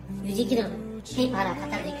닦는 유지 기름 테이프 하나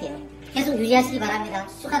갖다 드릴게요. 계속 유지하시기 바랍니다.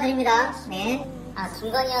 축하드립니다. 네.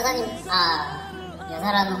 김건희 여사님,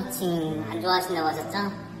 여사라는 호칭 안 좋아하신다고 하셨죠?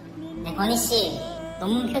 네, 건희씨,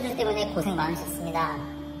 논문 표절 때문에 고생 많으셨습니다.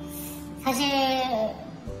 사실,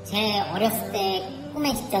 제 어렸을 때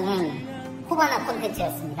꿈의 직장은 코바나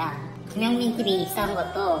콘텐츠였습니다. 김용민 TV 입사한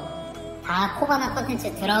것도 다 코바나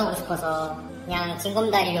콘텐츠 들어가고 싶어서 그냥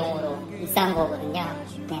징검다리용으로 입사한 거거든요.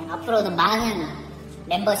 네, 앞으로도 많은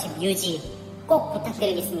멤버십 유지 꼭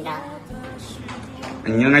부탁드리겠습니다.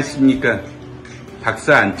 안녕하십니까.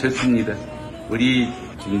 박사 안철수입니다. 우리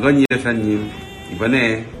김건희 여사님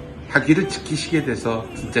이번에 학위를 지키시게 돼서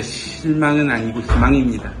진짜 실망은 아니고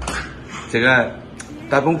희망입니다. 제가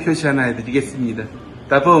따봉 표시 하나 해드리겠습니다.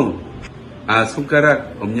 따봉.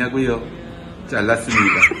 손가락 없냐고요?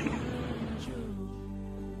 잘랐습니다.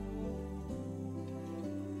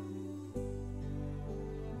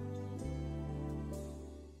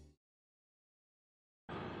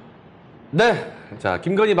 네, 자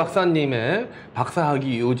김건희 박사님의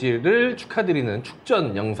박사학위 유지를 축하드리는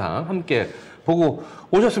축전 영상 함께 보고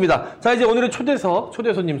오셨습니다. 자, 이제 오늘의 초대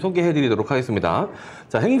손님 소개해드리도록 하겠습니다.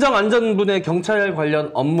 자, 행정안전부의 경찰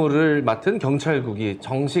관련 업무를 맡은 경찰국이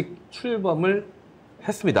정식 출범을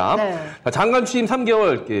했습니다. 네. 자, 장관 취임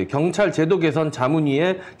 3개월 경찰 제도 개선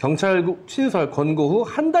자문위에 경찰국 신설 권고 후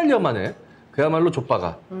한 달여 만에 그야말로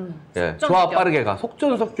족바가 예, 좋아 빠르게가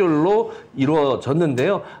속전속결로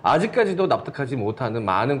이루어졌는데요. 아직까지도 납득하지 못하는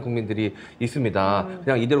많은 국민들이 있습니다.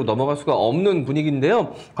 그냥 이대로 넘어갈 수가 없는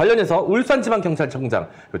분위기인데요. 관련해서 울산지방경찰청장,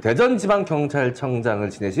 그리고 대전지방경찰청장을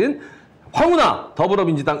지내신 황운하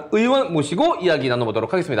더불어민주당 의원 모시고 이야기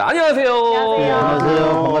나눠보도록 하겠습니다. 안녕하세요.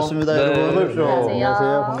 안녕하세요. 반갑습니다. 네. 여러분.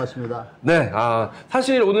 안녕하세요. 반갑습니다. 네,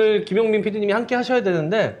 사실 오늘 김용민 PD님이 함께 하셔야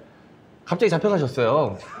되는데 갑자기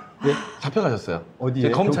잡혀가셨어요. 예? 잡혀가셨어요.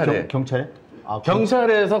 어디에? 검찰에. 경찰에?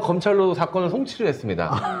 경찰에서 검찰로 사건을 송치를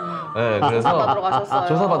했습니다. 네, 그래서 조사받으러 가셨어요.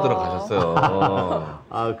 조사받으러 가셨어요.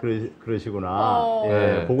 그러시구나.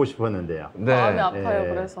 예, 보고 싶었는데요. 네. 마음이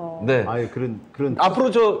아파요. 그래서. 네. 그런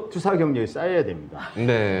앞으로 투사 경력이 쌓여야 됩니다.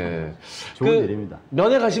 네. 좋은 일입니다.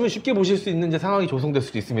 면회 가시면 쉽게 보실 수 있는 이제 상황이 조성될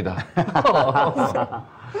수도 있습니다.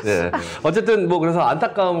 네. 어쨌든 뭐 그래서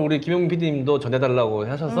안타까움 우리 김용민 PD님도 전해달라고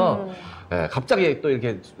하셔서 네, 갑자기 또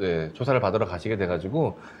이렇게 조사를 받으러 가시게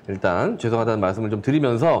돼가지고 일단 죄송하다는 말씀을 좀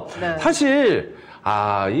드리면서 사실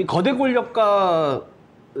이 거대 권력과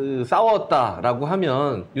싸웠다라고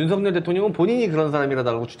하면 윤석열 대통령은 본인이 그런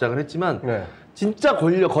사람이라고 주장을 했지만 진짜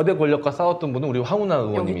거대 권력과 싸웠던 분은 우리 황운하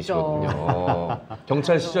의원님이시거든요.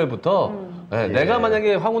 경찰 시절부터 내가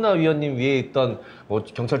만약에 황운하 위원님 위에 있던 뭐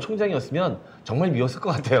경찰총장이었으면 정말 미웠을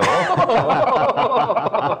것 같아요.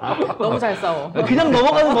 너무 잘 싸워. 그냥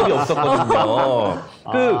넘어가는 법이 없었거든요.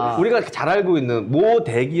 우리가 잘 알고 있는 모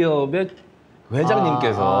대기업의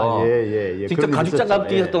회장님께서 직접 가죽장갑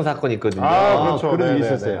끼셨던 사건이 있거든요. 그렇죠. 그런 일이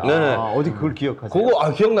있었어요. 네. 어디 그걸 기억하세요?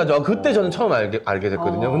 그거 기억나죠. 그때 저는 처음 알게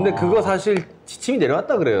됐거든요. 근데 그거 사실 지침이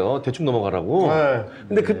내려왔다 그래요. 대충 넘어가라고.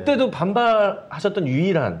 근데 그때도 반발하셨던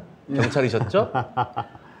유일한 경찰이셨죠?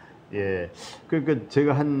 예. 그러니까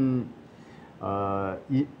제가 한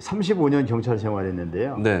 35년 경찰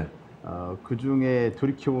생활했는데요. 네. 그 중에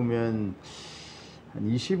돌이켜보면 한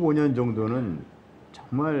 25년 정도는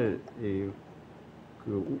정말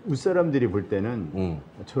그 웃사람들이 볼 때는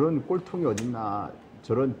저런 꼴통이 어딨나,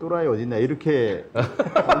 저런 또라이 어딨나 이렇게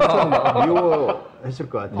엄청 미워했을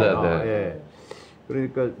것 같아요. 네, 네. 예.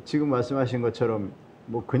 그러니까 지금 말씀하신 것처럼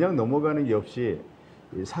뭐 그냥 넘어가는 게 없이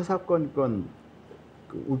사사건건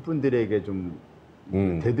그 울분들에게 좀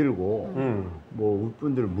대들고 뭐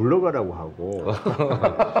울분들 물러가라고 하고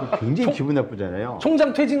굉장히 기분 나쁘잖아요.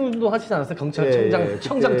 총장 퇴진운도 하시지 않았어요?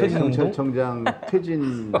 경찰청장 퇴진운동? 경찰청장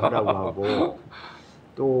퇴진하라고 하고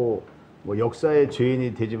또 뭐 역사의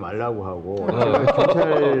죄인이 되지 말라고 하고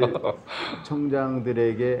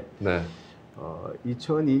경찰청장들에게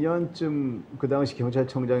 2002년쯤 그 당시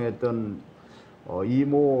경찰청장했던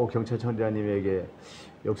이모 경찰청장님에게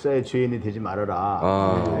역사의 죄인이 되지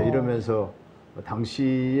말아라 이러면서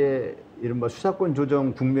당시에 이른바 수사권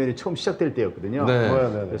조정 국면이 처음 시작될 때였거든요.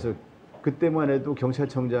 그래서 그때만 해도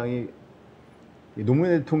경찰청장이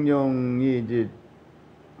노무현 대통령이 이제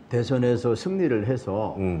대선에서 승리를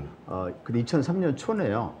해서 근데 2003년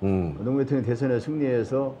초네요. 노무현 대통령 대선에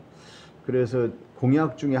승리해서 그래서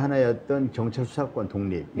공약 중에 하나였던 경찰 수사권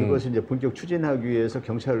독립 이것을 이제 본격 추진하기 위해서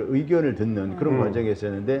경찰 의견을 듣는 그런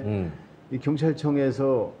과정이었었는데 이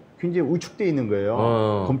경찰청에서 굉장히 우측돼 있는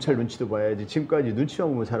거예요. 검찰 눈치도 봐야지. 지금까지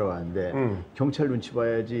눈치만 보면 살아왔는데 경찰 눈치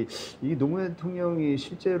봐야지. 이 노무현 대통령이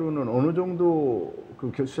실제로는 어느 정도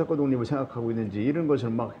그 수사권 독립을 생각하고 있는지 이런 것을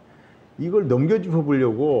막 이걸 넘겨짚어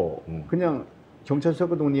보려고 그냥 경찰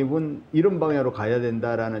수사권 독립은 이런 방향으로 가야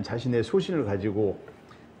된다라는 자신의 소신을 가지고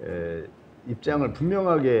입장을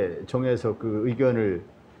분명하게 정해서 그 의견을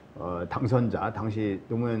당선자, 당시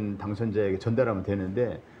노무현 당선자에게 전달하면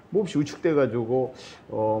되는데 몹시 우측돼가지고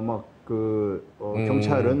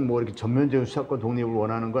경찰은 뭐 이렇게 전면적인 수사권 독립을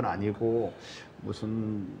원하는 건 아니고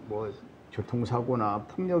무슨 뭐 교통사고나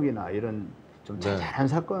폭력이나 이런 좀 자잘한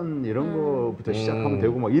사건 이런 거부터 시작하면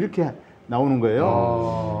되고 막 이렇게 나오는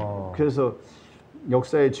거예요. 그래서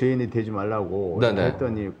역사의 죄인이 되지 말라고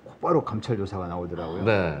했더니 곧바로 감찰 조사가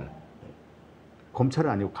나오더라고요. 검찰은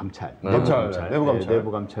아니고 감찰,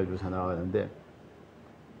 내부 감찰 조사 나왔는데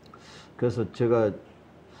그래서 제가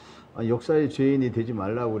역사의 죄인이 되지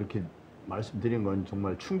말라고 이렇게 말씀드린 건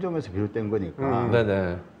정말 충정에서 비롯된 거니까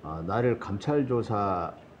나를 감찰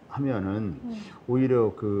조사하면은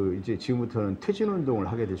오히려 그 이제 지금부터는 퇴진 운동을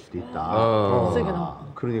하게 될 수도 있다.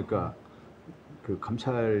 그러니까 그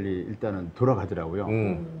감찰이 일단은 돌아가더라고요.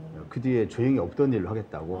 그 뒤에 조용히 없던 일로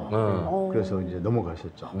하겠다고. 그래서 이제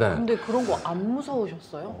넘어가셨죠. 근데 그런 거 안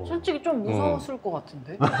무서우셨어요? 솔직히 좀 무서웠을 것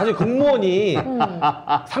같은데. 사실 공무원이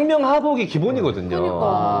상명하복이 기본이거든요.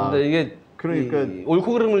 그러니까. 근데 이게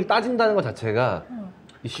옳고 그름을 따진다는 것 자체가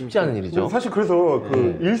쉽지 않은 일이죠. 사실 그래서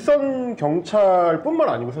그 일선 경찰뿐만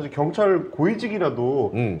아니고 사실 경찰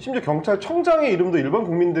고위직이라도 심지어 경찰청장의 이름도 일반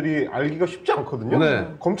국민들이 알기가 쉽지 않거든요. 네.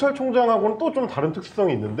 검찰총장하고는 또 좀 다른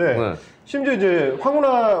특성이 있는데 심지어 이제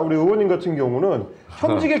황운하 우리 의원님 같은 경우는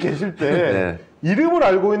현직에 계실 때 이름을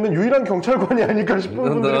알고 있는 유일한 경찰관이 아닐까 싶은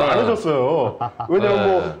분들이 많아졌어요.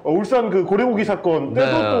 왜냐면 뭐 울산 그 고래고기 사건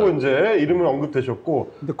때도 또 이제 이름을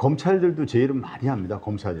언급되셨고. 근데 검찰들도 제 이름 많이 합니다.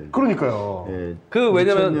 검사들. 그러니까요. 그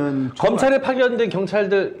왜냐면 검찰에 파견된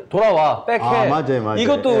경찰들 돌아와 백해. 맞아요.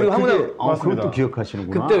 이것도 우리 황운하 그것도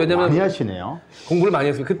기억하시는구나. 그때 왜냐면 많이 하시네요. 공부를 많이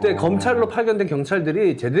했어요. 그때 검찰로 파견된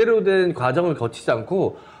경찰들이 제대로 된 과정을 거치지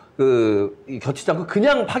않고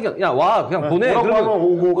그냥 파견, 야, 와, 그냥 보내. 그러면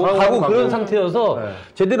오고, 가고 그런 상태여서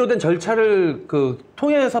제대로 된 절차를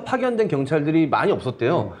통해서 파견된 경찰들이 많이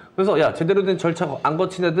없었대요. 그래서 야, 제대로 된 절차 안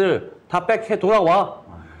거친 애들 다 백해 돌아와.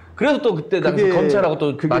 그래서 또 그때 당시 검찰하고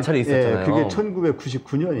또 마찰이 있었잖아요. 그게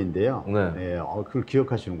 1999년인데요. 그걸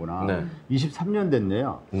기억하시는구나. 23년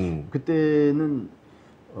됐네요. 그때는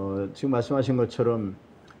지금 말씀하신 것처럼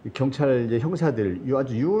경찰 이제 형사들,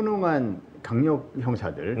 아주 유능한 강력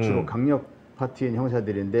형사들, 주로 강력 파트인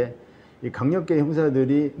형사들인데 이 강력계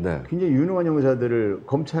형사들이 굉장히 유능한 형사들을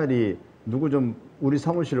검찰이 누구 좀 우리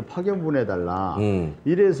사무실을 파견 보내달라.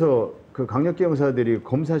 이래서 그 강력계 형사들이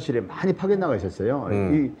검사실에 많이 파견 나가 있었어요.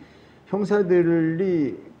 이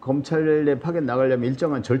형사들이 검찰에 파견 나가려면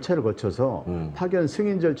일정한 절차를 거쳐서 파견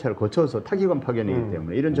승인 절차를 거쳐서 타기관 파견이기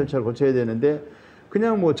때문에 이런 절차를 거쳐야 되는데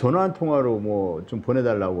그냥 뭐 전화 한 통화로 뭐 좀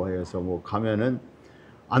보내달라고 해서 뭐 가면은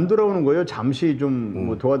안 돌아오는 거예요. 잠시 좀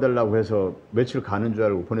뭐 도와달라고 해서 며칠 가는 줄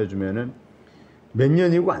알고 보내주면은 몇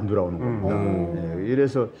년이고 안 돌아오는 겁니다.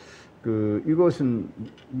 이래서 이것은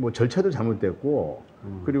뭐 절차도 잘못됐고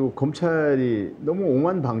그리고 검찰이 너무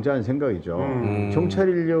오만방자한 생각이죠. 경찰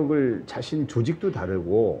인력을 자신 조직도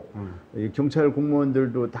다르고 이 경찰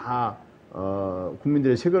공무원들도 다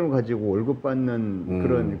국민들의 세금을 가지고 월급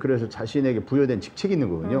받는 그래서 자신에게 부여된 직책이 있는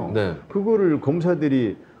거거든요. 그거를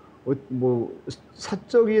검사들이 뭐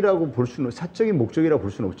사적인 목적이라고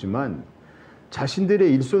볼 수는 없지만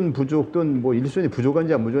자신들의 일손 부족 또는 뭐 일손이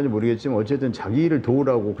부족한지 안 부족한지 모르겠지만 어쨌든 자기 일을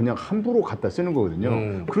도우라고 그냥 함부로 갖다 쓰는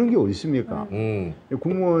거거든요. 그런 게 어디 있습니까?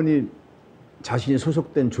 공무원이 자신이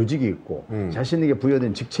소속된 조직이 있고 자신에게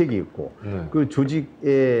부여된 직책이 있고 그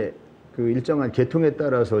조직의 그 일정한 계통에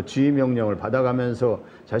따라서 지휘 명령을 받아가면서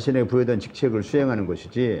자신에게 부여된 직책을 수행하는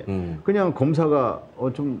것이지 그냥 검사가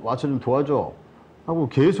좀 와서 좀 도와줘 하고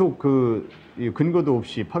계속 근거도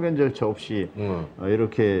없이 파견 절차 없이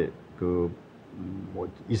이렇게 뭐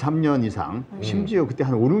 2, 3년 이상 심지어 그때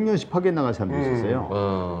한 5, 6년씩 파견 나간 사람도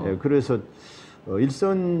있었어요. 그래서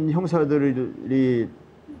일선 형사들이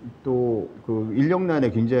또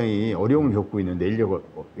인력난에 굉장히 어려움을 겪고 있는데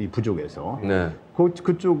인력이 부족해서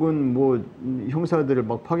그쪽은 뭐 형사들을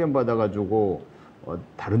막 파견받아 가지고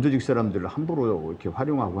다른 조직 사람들을 함부로 이렇게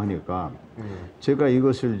활용하고 하니까 제가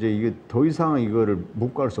이것을 이게 더 이상 이거를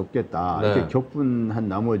묵고할 수 없겠다 이렇게 격분한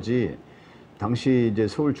나머지 당시 이제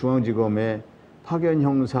서울중앙지검에 파견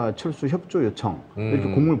형사 철수 협조 요청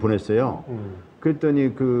이렇게 공문을 보냈어요.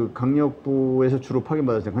 그랬더니 그 강력부에서 주로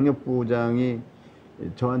파견받았어요. 강력부장이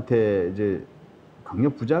저한테 이제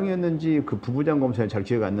강력부장이었는지 그 부부장 검사는 잘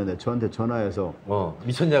기억 안 나는데 저한테 전화해서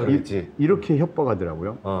미쳤냐 그랬지. 이렇게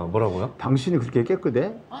협박하더라고요. 뭐라고요? 당신이 그렇게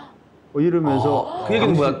깨끗해? 이러면서 그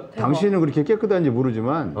얘기는 뭐야? 당신은 그렇게 깨끗한지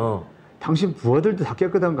모르지만 당신 부하들도 다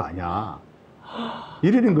깨끗한 거 아니야.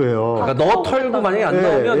 이러는 거예요. 그러니까 너 털고 만약에 안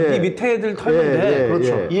나오면 네 밑에 애들 털면 돼.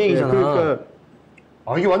 그렇죠. 이 얘기잖아. 그러니까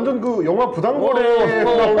이게 완전 그 영화 부당거래에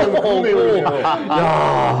나오는 그런 내용이에요.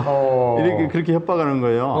 이렇게 그렇게 협박하는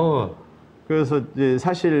거예요. 그래서 이제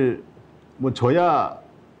사실 뭐 저야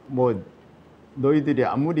뭐 너희들이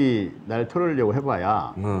아무리 날 털으려고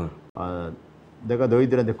해봐야 내가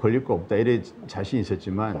너희들한테 걸릴 거 없다 이래 자신이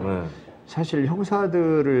있었지만 사실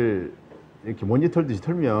형사들을 이렇게 먼지털듯이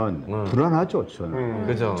털면 불안하죠, 저는.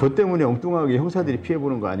 그죠. 저 때문에 엉뚱하게 형사들이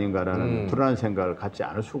피해보는 거 아닌가라는 불안한 생각을 갖지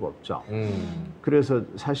않을 수가 없죠. 그래서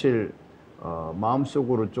사실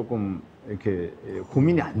마음속으로 조금 이렇게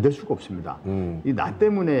고민이 안 될 수가 없습니다. 이 나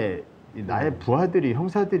때문에 나의 부하들이,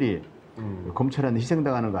 형사들이 검찰한테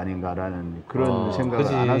희생당하는 거 아닌가라는 그런 생각을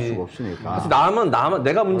안 할 수가 없으니까. 사실 나만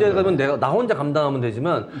내가 문제가 되면 나 혼자 감당하면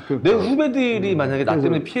되지만 내 후배들이 만약에 나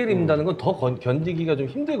때문에 피해를 입는다는 건 더 견디기가 좀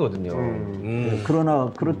힘들거든요.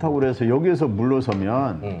 그러나 그렇다고 그래서 여기서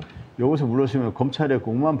물러서면 검찰의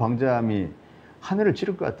공무원 방자함이 하늘을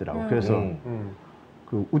찌를 것 같더라고. 그래서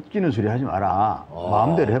그 웃기는 소리 하지 마라.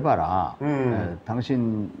 마음대로 해봐라.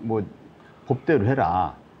 당신 뭐 법대로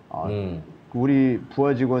해라. 우리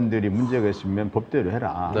부하 직원들이 문제가 있으면 법대로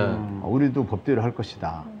해라. 네. 우리도 법대로 할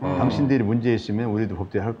것이다. 당신들이 문제 있으면 우리도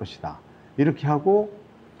법대로 할 것이다. 이렇게 하고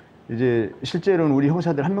이제 실제로는 우리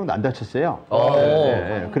형사들 한 명도 안 다쳤어요.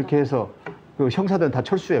 그렇게 해서 그 형사들은 다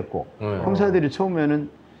철수했고 형사들이 처음에는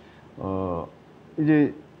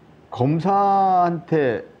이제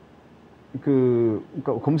검사한테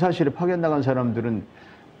그러니까 검사실에 파견 나간 사람들은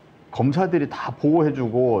검사들이 다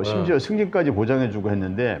보호해주고 심지어 승진까지 보장해주고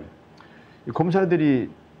했는데 검사들이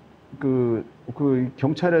그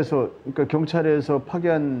그러니까 경찰에서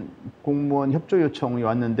파견 공무원 협조 요청이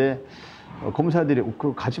왔는데 검사들이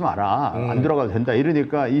그거 가지 마라 안 들어가도 된다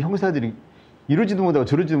이러니까 이 형사들이 이러지도 못하고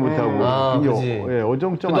저러지도 못하고 굉장히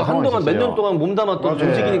어정쩡한 한동안 몇 년 동안 몸담았던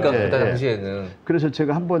조직이니까 그때 당시에는. 그래서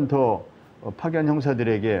제가 한 번 더 파견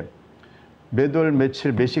형사들에게 몇 월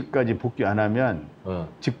며칠 몇 시까지 복귀 안 하면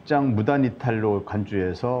직장 무단 이탈로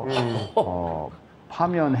간주해서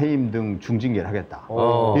파면 해임 등 중징계를 하겠다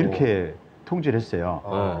이렇게 통지를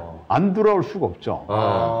했어요. 안 돌아올 수가 없죠.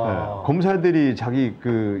 검사들이 자기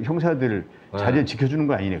그 형사들 자리를 지켜주는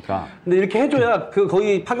거 아니니까. 근데 이렇게 해줘야 그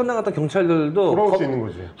거기 파견 나갔던 경찰들도 돌아올 수 있는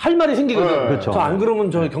거지. 할 말이 생기거든. 그렇죠. 저 안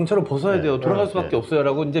그러면 저 경찰을 벗어야 돼요. 돌아갈 수밖에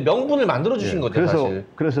없어요라고 이제 명분을 만들어 주신 거죠. 사실.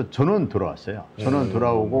 그래서 저는 돌아왔어요. 저는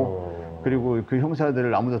돌아오고 그리고 그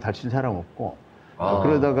형사들을 아무도 다친 사람 없고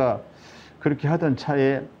그러다가 그렇게 하던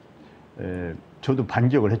차에 저도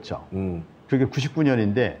반격을 했죠. 그게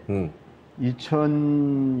 99년인데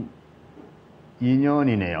 2002년이네요.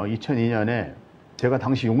 2002년에 제가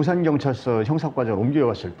당시 용산경찰서 형사과장을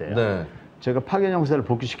옮겨갔을 때요. 제가 파견 형사를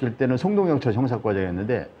복귀시킬 때는 송동경찰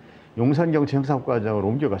형사과장이었는데 용산경찰 형사과장을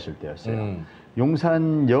옮겨갔을 때였어요.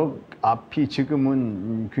 용산역 앞이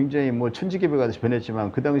지금은 굉장히 뭐 천지개벽 하듯이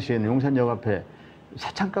변했지만 그 당시에는 용산역 앞에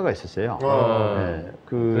사창가가 있었어요.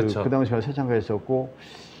 그 당시에 사창가가 있었고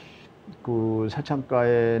그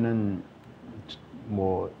사창가에는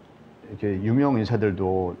뭐 이렇게 유명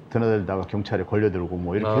인사들도 드나들다가 경찰에 걸려들고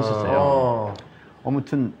뭐 이렇게 했었어요.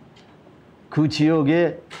 아무튼 그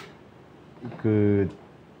지역에 그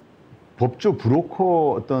법조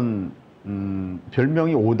브로커 어떤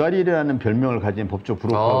별명이 오다리라는 별명을 가진 법조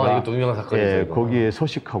브로커가 이것도 유명한 사건이죠. 거기에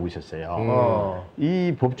서식하고 있었어요.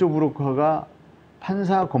 이 법조 브로커가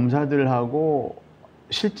판사 검사들하고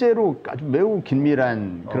실제로 아주 매우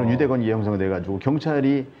긴밀한 그런 유대관계가 형성돼 가지고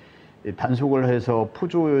경찰이 단속을 해서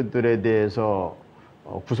포주들에 대해서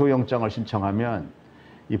구속영장을 신청하면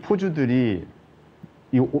이 포주들이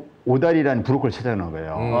이 오다리라는 브로커를 찾아가는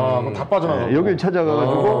거예요. 그럼 다 빠져나가고. 여길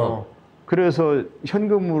찾아가가지고 그래서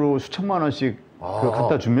현금으로 수천만 원씩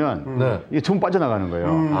갖다 주면 이게 전부 빠져나가는 거예요.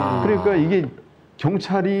 그러니까 이게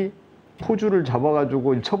경찰이 포주를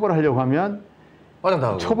잡아가지고 처벌하려고 하면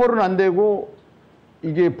처벌은 안 되고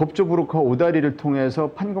이게 법조 브로커 오다리를 통해서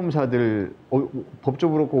판검사들, 법조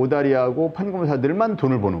브로커 오다리하고 판검사들만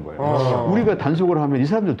돈을 버는 거예요. 우리가 단속을 하면 이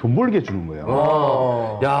사람들 돈 벌게 해주는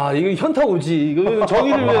거예요. 야, 이거 현타 오지. 이거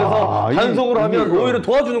정의를 위해서 단속을 하면 오히려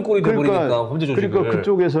도와주는 꼴이 돼버리니까 범죄 조직을. 그러니까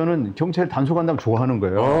그쪽에서는 경찰 단속한다면 좋아하는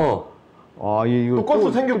거예요. 이거 또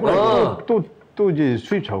건수 생겼구나. 또 이제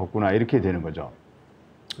수입 잡았구나 이렇게 되는 거죠.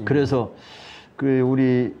 그래서 그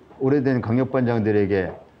우리 오래된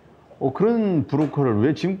강력반장들에게 그런 브로커를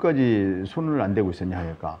왜 지금까지 손을 안 대고 있었냐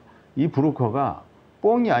하니까 이 브로커가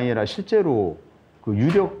뻥이 아니라 실제로 그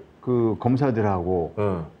유력 그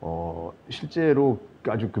검사들하고 실제로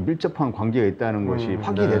아주 그 밀접한 관계가 있다는 것이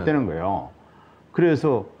확인됐다는 거예요.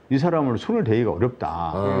 그래서 이 사람을 손을 대기가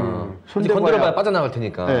어렵다. 건드려봐야 빠져나갈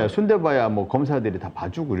테니까. 네, 손대봐야 뭐 검사들이 다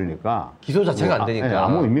봐주고 이러니까 기소 자체가 안 되니까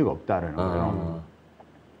아무 의미가 없다라는 거예요.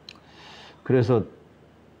 그래서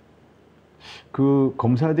그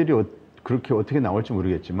검사들이 그렇게 어떻게 나올지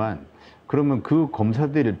모르겠지만 그러면 그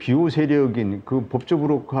검사들이 비호 세력인 그 법조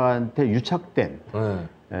브로커한테 유착된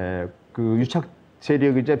그 유착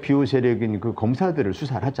세력이자 비호 세력인 그 검사들을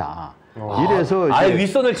수사를 하자. 이래서 아예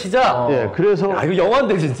윗선을 치자. 그래서 이거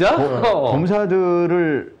영화인데 진짜.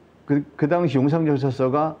 검사들을 그 당시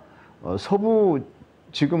용산경찰서가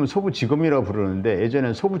지금은 서부지검이라고 부르는데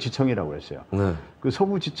예전에는 서부지청이라고 했어요. 그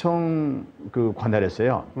서부지청 그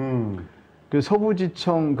관할했어요. 그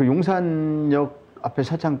서부지청 그 용산역 앞에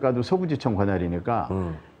사창가도 서부지청 관할이니까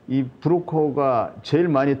이 브로커가 제일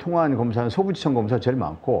많이 통화한 검사는 서부지청 검사 제일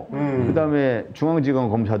많고 그다음에 중앙지검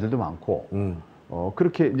검사들도 많고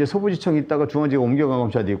그렇게 이제 서부지청 있다가 중앙지검 옮겨간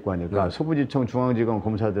검사도 있고 하니까 서부지청 중앙지검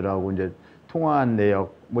검사들하고 이제 통화한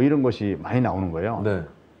내역 뭐 이런 것이 많이 나오는 거예요.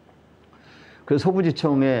 그래서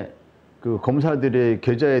서부지청에 그 검사들의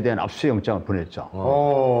계좌에 대한 압수영장을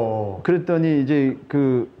보냈죠. 그랬더니 이제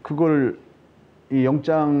그걸 이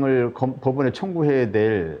영장을 법원에 청구해야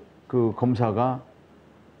될 그 검사가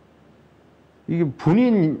이게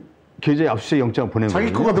본인 계좌에 압수수색 영장 보낸 거예요.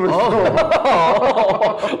 자기 거가 들어있어.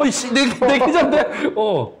 내 계좌인데.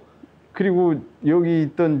 그리고 여기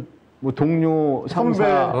있던 뭐 동료,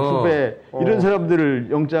 상사, 후배 이런 사람들을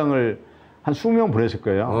영장을 한 20명 보냈을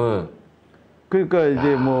거예요. 그러니까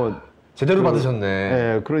이제 뭐 제대로 받으셨네.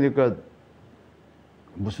 예, 그러니까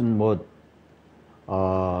무슨 뭐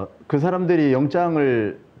그 사람들이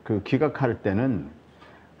영장을 그 기각할 때는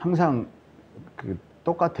항상 그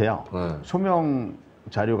똑같아요. 소명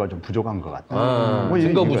자료가 좀 부족한 것 같다. 뭐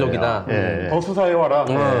증거 부족이다. 더 수사해 와라.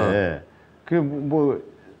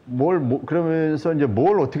 그러면서 이제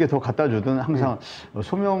뭘 어떻게 더 갖다 주든 항상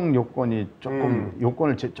소명 요건이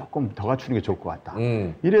요건을 조금 더 갖추는 게 좋을 것 같다.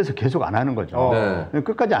 이래서 계속 안 하는 거죠.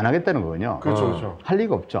 끝까지 안 하겠다는 거거든요. 그렇죠. 할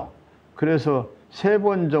리가 없죠. 그래서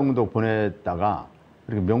 3번 정도 보냈다가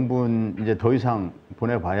그리고 명분 이제 더 이상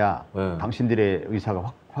보내봐야 당신들의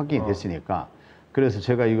의사가 확인이 됐으니까 그래서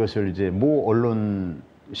제가 이것을 이제 모 언론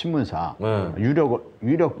신문사 유력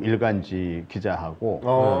일간지 기자하고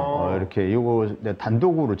이렇게 요거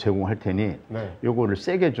단독으로 제공할 테니 요거를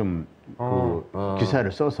세게 좀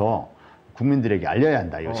기사를 써서 국민들에게 알려야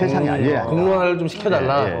한다. 이거 세상에 알려야 한다. 공론화를 좀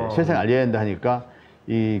시켜달라. 세상에 알려야 한다 하니까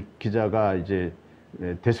이 기자가 이제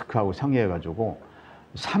데스크하고 상의해가지고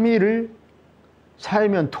 3일을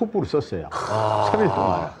사회면 톱으로 썼어요.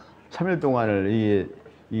 3일 동안을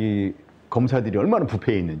이 검사들이 얼마나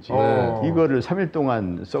부패해 있는지 이거를 3일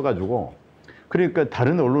동안 써가지고 그러니까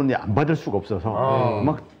다른 언론이 안 받을 수가 없어서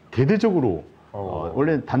막 대대적으로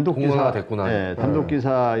원래 단독 기사 됐구나. 단독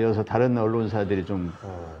기사여서 다른 언론사들이 좀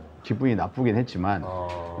기분이 나쁘긴 했지만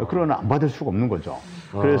그러나 안 받을 수가 없는 거죠.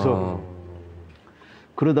 그래서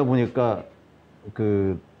그러다 보니까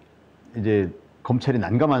그 이제 검찰이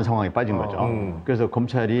난감한 상황에 빠진 거죠. 그래서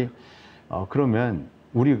검찰이 그러면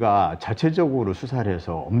우리가 자체적으로 수사를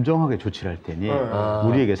해서 엄정하게 조치를 할 테니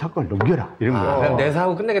우리에게 사건을 넘겨라 이런 거예요. 그냥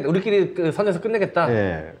내사하고 끝내겠다. 우리끼리 그 선에서 끝내겠다.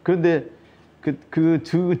 네. 그런데 그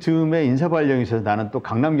즈음에 인사발령이 있어서 나는 또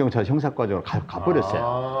강남경찰 형사과정으로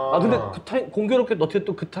가버렸어요. 근데 공교롭게 어떻게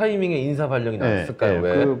또 그 타이밍에 인사 발령이 났을까요?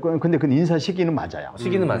 왜? 근데 그 인사 시기는 맞아요.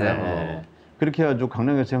 시기는 맞아요. 그렇게 해가지고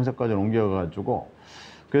강남경찰 형사과정을 옮겨가지고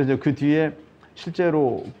그래서 그 뒤에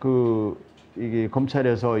실제로 이게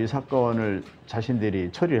검찰에서 이 사건을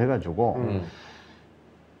자신들이 처리를 해가지고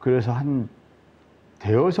그래서 한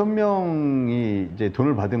대여섯 명이 이제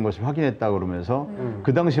돈을 받은 것을 확인했다 그러면서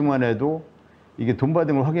그 당시만 해도 이게 돈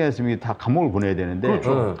받은 걸 확인했으면 다 감옥을 보내야 되는데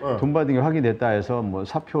그렇죠. 돈 받은 게 확인됐다 해서 뭐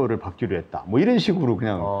사표를 받기로 했다 뭐 이런 식으로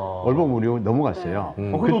그냥 얼버무리고 넘어갔어요.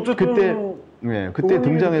 그때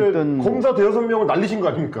등장했던 검사 대여섯 명을 날리신 거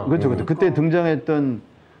아닙니까? 그렇죠. 그때 등장했던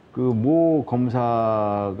그 모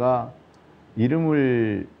검사가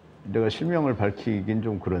이름을 내가 실명을 밝히긴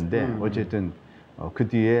좀 그런데 어쨌든 그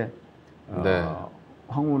뒤에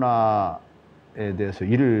황운하에 대해서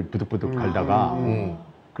이를 부득부득 갈다가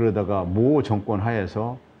그러다가 모 정권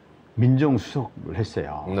하에서 민정수석을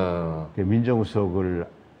했어요. 민정수석을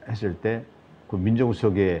했을 때 그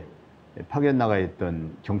민정수석에 파견 나가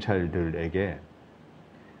있던 경찰들에게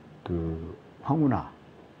그 황운하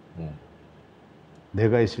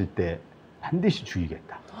내가 있을 때 반드시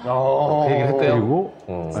죽이겠다. 그 얘기를 했대요.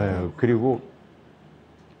 그리고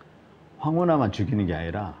황운하만 죽이는 게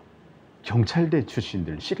아니라 경찰대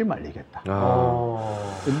출신들 씨를 말리겠다.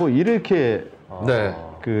 뭐 이렇게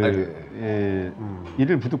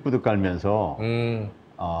이를 부득부득 깔면서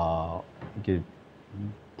이게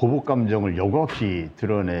보복 감정을 여과 없이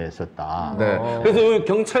드러냈었다. 그래서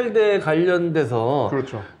경찰대 관련돼서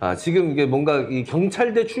그렇죠. 지금 이게 뭔가 이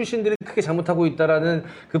경찰대 출신들이 크게 잘못하고 있다라는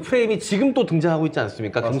그 프레임이 지금 또 등장하고 있지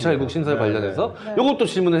않습니까? 맞습니다. 경찰국 신설 관련해서 이것도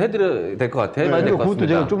질문을 해드려야 될 것 같아요. 그것도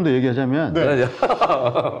제가 좀 더 얘기하자면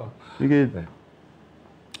이게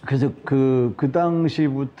그래서 그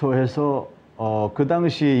당시부터 해서 그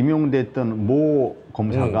당시에 임용됐던 모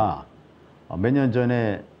검사가 몇 년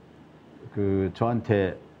전에 그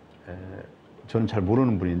저한테 저는 잘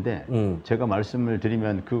모르는 분인데 제가 말씀을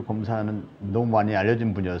드리면 그 검사는 너무 많이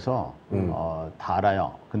알려진 분이어서 다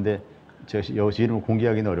알아요. 근데 제가 여기서 이름을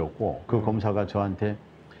공개하기는 어렵고 그 검사가 저한테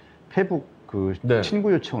페북 그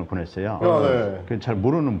친구 요청을 보냈어요. 잘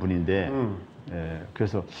모르는 분인데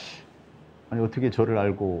그래서 아니 어떻게 저를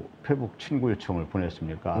알고 페북 친구 요청을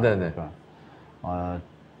보냈습니까? 그러니까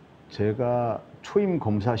제가 초임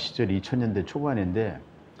검사 시절이 2000년대 초반인데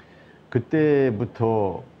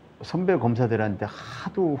그때부터 선배 검사들한테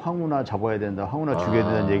하도 황운하 잡아야 된다, 황운하 죽여야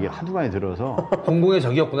된다는 얘기 하도 많이 들어서 공공의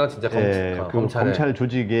적이었구나 진짜 검찰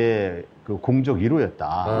조직의 그 공적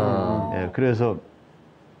 1호였다. 그래서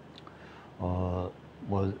뭐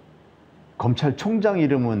검찰총장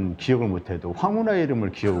이름은 기억을 못해도 황운하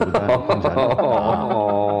이름을 기억을 못하는 검사는.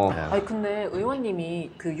 아니 근데 의원님이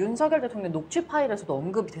그 윤석열 대통령 녹취 파일에서도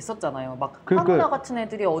언급이 됐었잖아요. 막 그러니까, 황운하 같은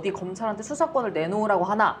애들이 어디 검찰한테 수사권을 내놓으라고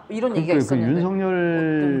하나 이런 얘기가 있었는데.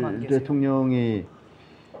 윤석열 대통령이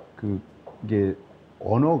이게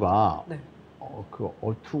언어가 네. 그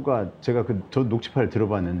어투가 제가 저 녹취 파일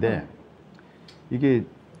들어봤는데 이게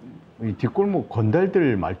이 뒷골목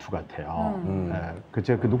건달들 말투 같아요.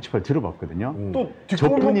 제가 그 녹취 파일 들어봤거든요. 또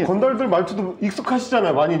뒷골목 건달들 말투도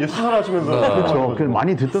익숙하시잖아요. 많이 이제 수사를 하시면서. 그렇죠. 그래서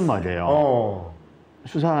많이 듣던 말이에요.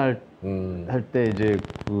 수사할 때 이제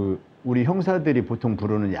우리 형사들이 보통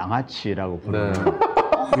부르는 양아치라고 부르는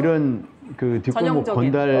이런 그 뒷골목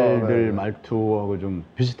건달들 말투하고 좀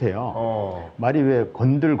비슷해요. 말이 왜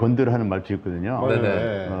건들 하는 말투 있거든요.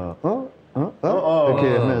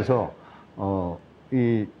 이렇게 하면서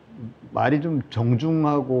이 말이 좀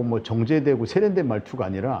정중하고 뭐 정제되고 세련된 말투가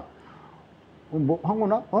아니라 뭐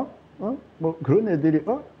황운하 뭐 그런 애들이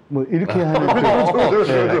뭐 이렇게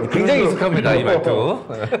하는 굉장히 익숙합니다 이 말투.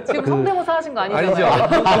 지금 성대모사 하신 거 아니죠? 아니죠.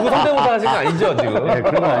 누구 성대모사 하신 거 아니죠 지금? 네,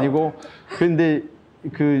 그런 건 아니고 근데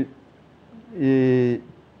그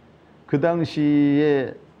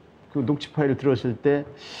당시에 그 녹취 파일을 들었을 때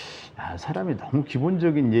사람이 너무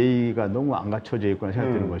기본적인 예의가 너무 안 갖춰져 있구나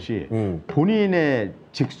생각되는 것이 본인의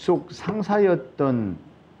직속 상사였던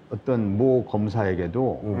어떤 모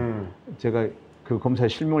검사에게도 제가 그 검사의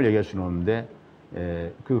실명을 얘기할 수는 없는데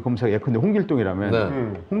그 검사가 예컨대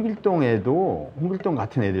홍길동이라면 홍길동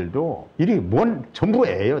같은 애들도 일이 전부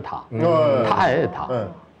애예요 다. 다 애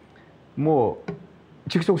다. 뭐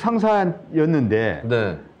직속 상사였는데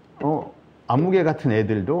아무개 같은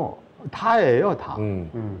애들도 다 애예요 다.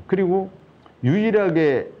 그리고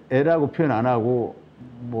유일하게 애라고 표현 안 하고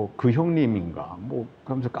뭐 그 형님인가 뭐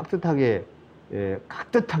하면서 깍듯하게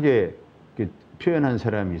표현한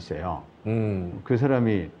사람이 있어요. 그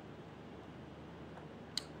사람이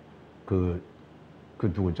그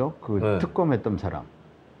누구죠? 특검했던 사람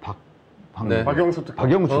박영수 특검.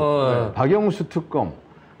 박영수 특검.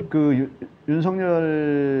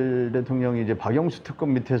 윤석열 대통령이 이제 박영수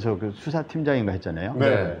특검 밑에서 그 수사팀장인가 했잖아요.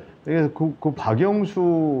 그래서 그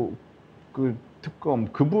박영수 특검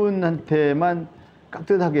그분한테만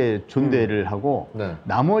깍듯하게 존대를 하고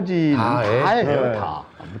나머지는 다 해요, 다.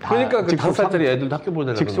 그러니까 그 5살짜리 애들도 학교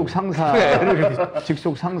보내라고.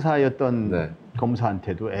 직속 상사였던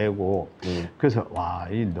검사한테도 애고. 그래서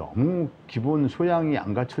이 너무 기본 소양이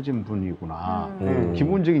안 갖춰진 분이구나.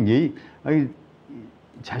 기본적인 예의.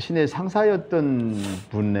 자신의 상사였던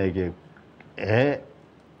분에게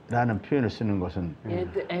애라는 표현을 쓰는 것은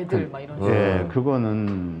애들 막 이런 식으로.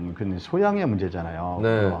 그거는 소양의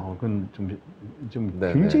문제잖아요. 그건 좀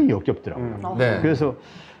굉장히 역겹더라고요. 그래서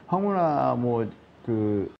황운하 뭐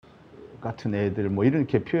같은 애들 뭐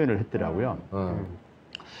이렇게 표현을 했더라고요.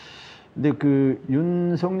 근데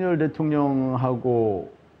윤석열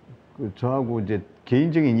대통령하고 저하고 이제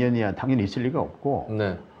개인적인 인연이야 당연히 있을 리가 없고.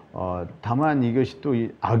 다만 이것이 또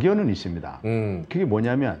악연은 있습니다. 그게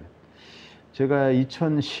뭐냐면 제가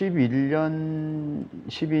 2011년,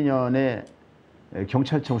 12년에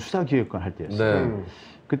경찰청 수사기획관 할 때였어요.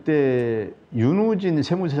 그때 윤우진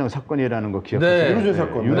세무사장 사건이라는 거 기억하세요? 윤우진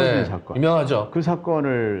사건. 윤우진 사건. 유명하죠. 그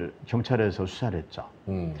사건을 경찰에서 수사를 했죠.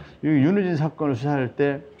 이 윤우진 사건을 수사할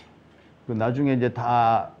때 나중에 이제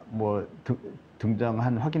다 뭐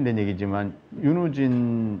등장한 확인된 얘기지만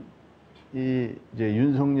윤우진 이제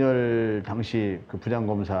윤석열 당시 그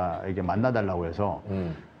부장검사에게 만나달라고 해서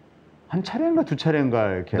한 차례인가 두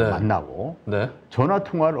차례인가 이렇게 만나고 전화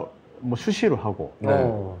통화를 뭐 수시로 하고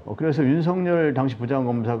그래서 윤석열 당시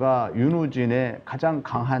부장검사가 윤우진의 가장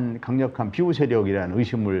강력한 비호 세력이라는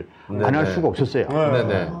의심을 안 할 수가 없었어요.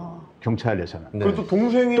 경찰에서는. 그리고 또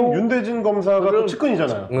동생인 윤대진 검사가 또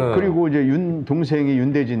측근이잖아요. 그리고 이제 동생이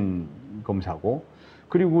윤대진 검사고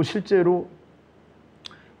그리고 실제로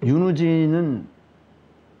윤우진은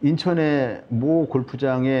인천의 모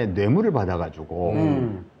골프장에 뇌물을 받아가지고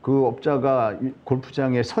그 업자가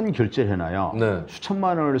골프장에 선 결제를 해놔요.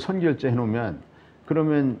 수천만 원을 선 결제해 놓으면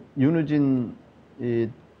그러면 윤우진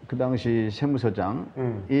그 당시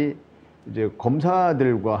세무서장이 이제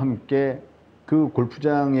검사들과 함께 그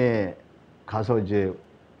골프장에 가서 이제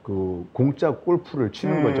그 공짜 골프를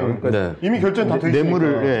치는 거죠. 그러니까 이미 결제는 다 돼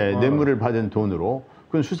있으니까. 뇌물을 받은 돈으로.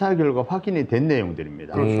 그건 수사 결과 확인이 된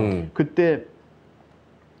내용들입니다.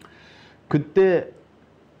 그때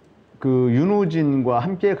그 윤우진과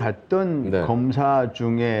함께 갔던 검사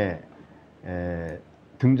중에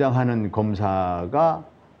등장하는 검사가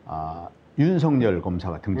윤석열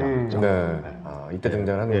검사가 등장했죠. 이때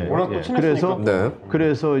등장하는 거예요. 워낙 또 친했으니까.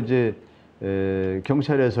 그래서 이제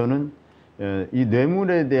경찰에서는 이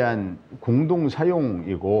뇌물에 대한 공동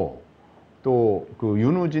사용이고 또 그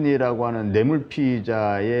윤우진이라고 하는 뇌물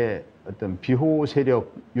피의자의 어떤 비호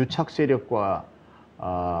세력, 유착 세력과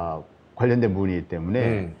관련된 부분이기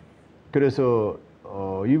때문에 그래서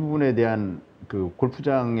이 부분에 대한 그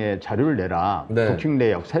골프장에 자료를 내라. 네. 도킹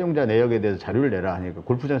내역, 사용자 내역에 대해서 자료를 내라 하니까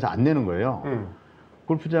골프장에서 안 내는 거예요.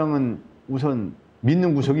 골프장은 우선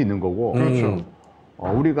믿는 구석이 있는 거고 그렇죠.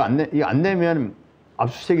 우리가 안 내면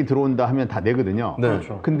압수수색이 들어온다 하면 다 내거든요. 네.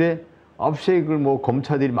 그렇죠. 근데 압수수색을 뭐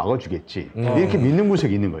검사들이 막아주겠지. 이렇게 믿는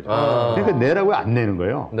구석이 있는 거죠. 그러니까 내라고 안 내는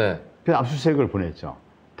거예요. 네. 그래서 압수수색을 보냈죠.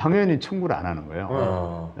 당연히 청구를 안 하는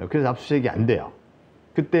거예요. 그래서 압수수색이 안 돼요.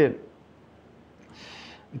 그때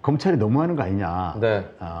검찰이 너무하는 거 아니냐. 네.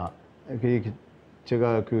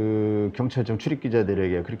 제가 그 경찰청 출입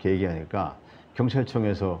기자들에게 그렇게 얘기하니까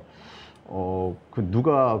경찰청에서 그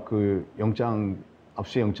누가 그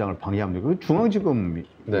압수수색 영장을 방해합니까? 그 중앙지검이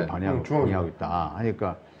네. 방해하고 있다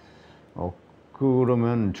하니까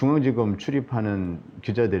그러면 중앙지검 출입하는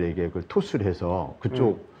기자들에게 그걸 토스를 해서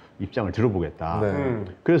그쪽 입장을 들어보겠다. 네.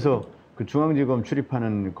 그래서 그 중앙지검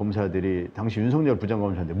출입하는 검사들이 당시 윤석열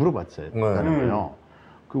부장검사한테 물어봤어요. 거예요.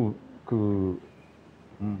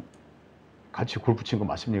 같이 골프 친 거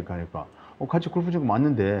맞습니까? 하니까 같이 골프 친 거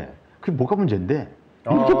맞는데 그게 뭐가 문제인데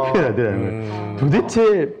이렇게 표현하더라는 거예요.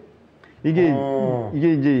 도대체 이게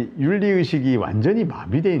이제 윤리의식이 완전히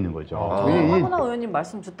마비되어 있는 거죠. 하구나 의원님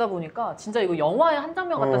말씀 듣다 보니까 진짜 이거 영화의 한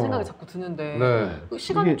장면 같다는 생각이 자꾸 드는데 네.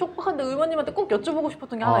 시간이 촉박한데 의원님한테 꼭 여쭤보고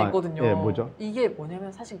싶었던 게 하나 있거든요. 예, 뭐죠? 이게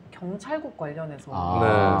뭐냐면 사실 경찰국 관련해서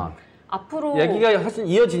네. 앞으로 얘기가 사실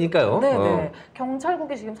이어지니까요. 네네.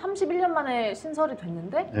 경찰국이 지금 31년 만에 신설이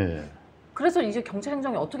됐는데 네. 그래서 이제 경찰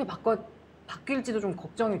행정이 어떻게 바뀔지도 좀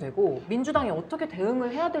걱정이 되고 민주당이 어떻게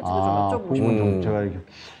대응을 해야 될지도 좀 여쭤보고 싶어요. 제가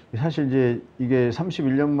사실 이제 이게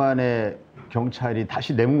 31년 만에 경찰이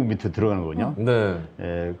다시 내무부 밑으로 들어가는 거거든요.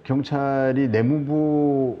 네. 경찰이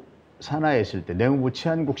내무부 산하에 있을 때 내무부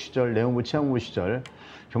치안국 시절, 내무부 치안부 시절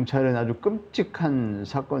경찰은 아주 끔찍한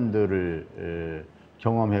사건들을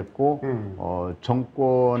경험했고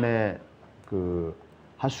정권의 그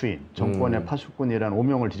하수인, 정권의 파수꾼이라는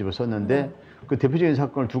오명을 뒤집어 썼는데 그 대표적인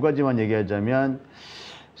사건을 두 가지만 얘기하자면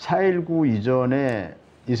 4.19 이전에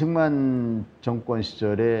이승만 정권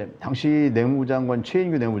시절에 당시 내무부 장관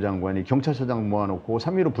최인규 내무부 장관이 경찰서장 모아놓고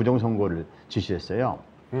 3.15 부정선거를 지시했어요.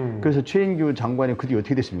 그래서 최인규 장관이 그 뒤에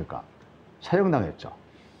어떻게 됐습니까? 사형당했죠.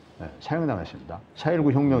 네, 사형당했습니다.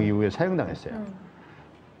 4.19 혁명 이후에 사형당했어요.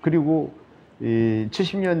 그리고 이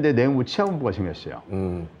 70년대 내무부 치안본부가 생겼어요.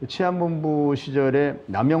 치안본부 시절에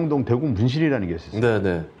남영동 대군 분실이라는 게 있었어요.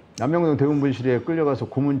 네네. 남영동 대군 분실에 끌려가서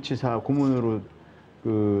고문치사, 고문으로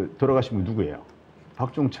그 돌아가신 분 누구예요?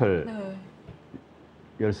 박종철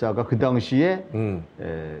열사가 그 당시에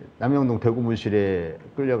남영동 대군 분실에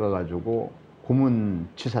끌려가가지고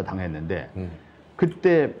고문치사 당했는데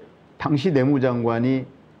그때 당시 내무장관이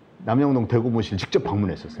남영동 대군 분실 직접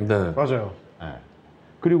방문했었어요. 네. 맞아요. 네.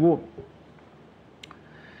 그리고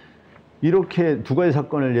이렇게 두 가지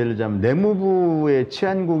사건을 예를 들자면 내무부의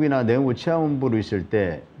치안국이나 내무부 치안본부로 있을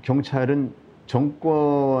때 경찰은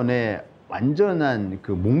정권의 완전한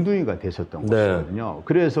그 몽둥이가 됐었던 것이거든요.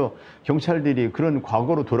 그래서 경찰들이 그런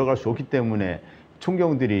과거로 돌아갈 수 없기 때문에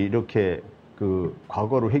총경들이 이렇게 그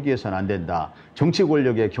과거로 회귀해서는 안 된다. 정치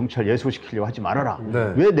권력에 경찰 예소시키려고 하지 말아라.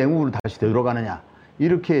 왜 내무부로 다시 되돌아가느냐.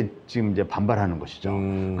 이렇게 지금 이제 반발하는 것이죠.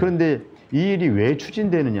 그런데 이 일이 왜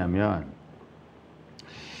추진되느냐면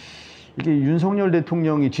이게 윤석열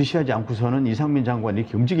대통령이 지시하지 않고서는 이상민 장관이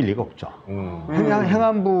이렇게 움직일 리가 없죠.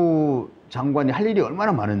 행안부 장관이 할 일이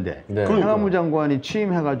얼마나 많은데 행안부 장관이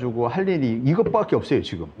취임해가지고 할 일이 이것밖에 없어요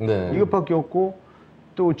지금. 이것밖에 없고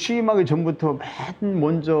또 취임하기 전부터 맨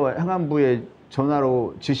먼저 행안부에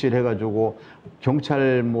전화로 지시를 해가지고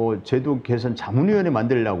경찰 뭐 제도 개선 자문위원회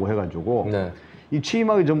만들려고 해가지고 이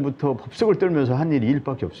취임하기 전부터 법석을 떨면서 한 일이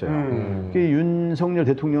일밖에 없어요. 윤석열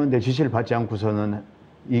대통령한테 지시를 받지 않고서는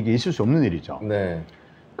이게 있을 수 없는 일이죠.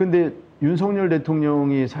 근데 윤석열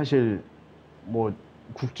대통령이 사실 뭐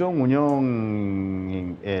국정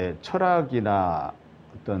운영의 철학이나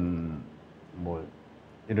어떤 뭐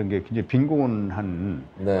이런 게 굉장히 빈곤한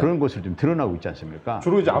그런 것을 좀 드러나고 있지 않습니까?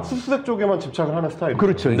 주로 이제 압수수색 쪽에만 집착을 하는 스타일이죠.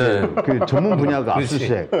 그렇죠. 이제 그 전문 분야가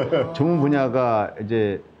압수수색, 전문 분야가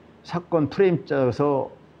이제 사건 프레임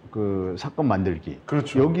짜서 그 사건 만들기.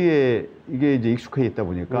 그렇죠. 여기에 이게 이제 익숙해 있다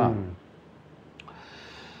보니까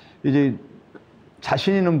이제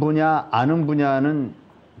자신 있는 분야, 아는 분야는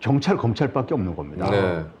경찰, 검찰밖에 없는 겁니다.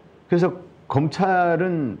 그래서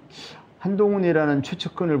검찰은 한동훈이라는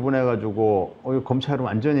최측근을 보내가지고 검찰은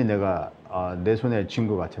완전히 내가 내 손에 쥔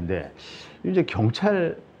것 같은데 이제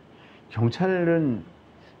경찰은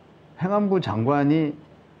행안부 장관이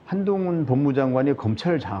한동훈 법무장관이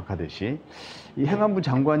검찰을 장악하듯이 이 행안부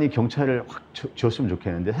장관이 경찰을 확 줬으면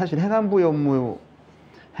좋겠는데 사실 행안부의 업무,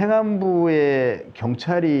 행안부의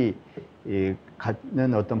경찰이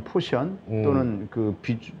갖는 어떤 포션 또는 그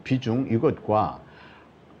비중 이것과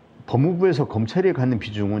법무부에서 검찰이 갖는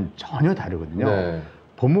비중은 전혀 다르거든요. 네.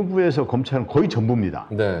 법무부에서 검찰은 거의 전부입니다.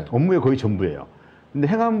 네. 업무의 거의 전부예요. 근데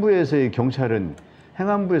행안부에서의 경찰은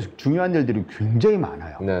행안부에서 중요한 일들이 굉장히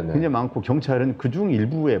많아요. 네, 네. 굉장히 많고 경찰은 그중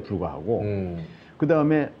일부에 불과하고 그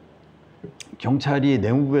다음에 경찰이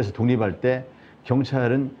내무부에서 독립할 때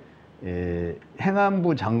경찰은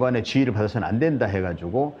행안부 장관의 지휘를 받아서는 안 된다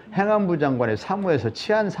해가지고 행안부 장관의 사무에서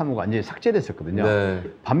치안 사무가 완전히 삭제됐었거든요. 네.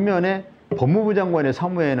 반면에 법무부 장관의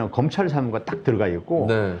사무에는 검찰 사무가 딱 들어가 있고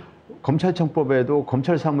네. 검찰청법에도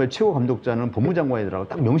검찰 사무의 최고 감독자는 법무장관이라고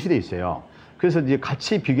딱 명시돼 있어요. 그래서 이제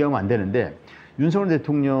같이 비교하면 안 되는데 윤석열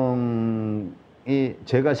대통령이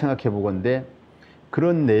제가 생각해 보건데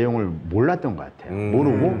그런 내용을 몰랐던 것 같아요.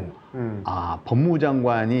 모르고 아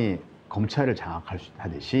법무장관이 검찰을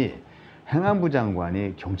장악하듯이 행안부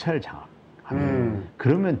장관이 경찰을 장악하면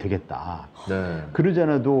그러면 되겠다. 네. 그러지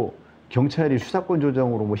않아도 경찰이 수사권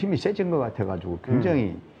조정으로 뭐 힘이 세진 것 같아가지고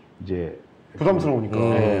굉장히 이제 부담스러우니까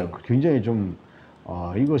네, 굉장히 좀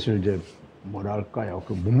이것을 이제 뭐랄까요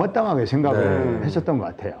그 못마땅하게 생각을 했었던 것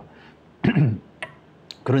같아요.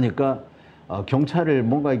 그러니까 경찰을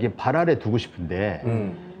뭔가 이게 발 아래 두고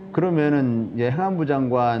싶은데 그러면은 이제 행안부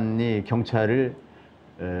장관이 경찰을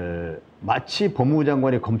마치 법무부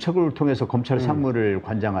장관이 검찰국을 통해서 검찰 사무를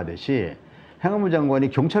관장하듯이 행안부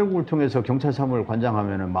장관이 경찰국을 통해서 경찰 사무를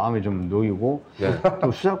관장하면은 마음이 좀 놓이고 네.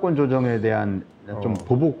 또 수사권 조정에 대한 좀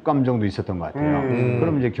보복 감정도 있었던 것 같아요.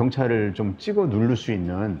 그럼 이제 경찰을 좀 찍어 누를 수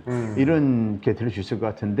있는 이런 게 될 수 있을 것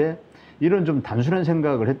같은데 이런 좀 단순한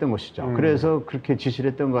생각을 했던 것이죠. 그래서 그렇게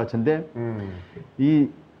지시를 했던 것 같은데 이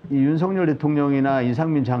윤석열 대통령이나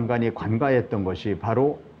이상민 장관이 관가했던 것이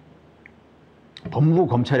바로 법무부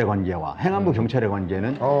검찰의 관계와 행안부 경찰의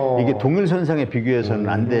관계는 이게 동일선상에 비교해서는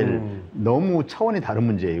안 될 너무 차원이 다른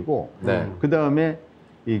문제이고 네. 그 다음에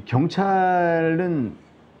이 경찰은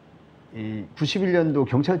이 91년도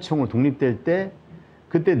경찰청으로 독립될 때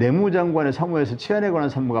그때 내무장관의 사무에서 치안에 관한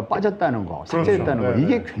사무가 빠졌다는 거, 삭제됐다는 그렇죠. 거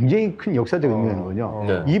이게 굉장히 큰 역사적 의미가 있는 거죠.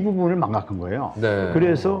 네. 이 부분을 망각한 거예요. 네.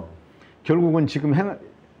 그래서 결국은 지금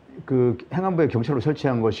행안부에 경찰로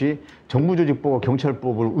설치한 것이 정부조직법과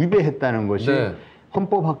경찰법을 위배했다는 것이 네.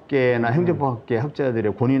 헌법학계나 행정법학계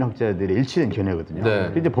학자들의 권위인 학자들의 일치된 견해거든요. 네.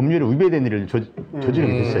 그런데 법률에 위배된 일을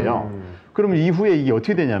저지르게 됐어요. 그러면 이후에 이게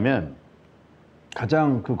어떻게 되냐면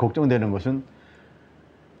가장 걱정되는 것은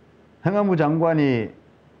행안부 장관이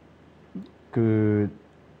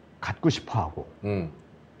갖고 싶어하고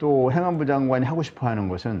또 행안부 장관이 하고 싶어하는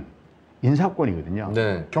것은 인사권이거든요.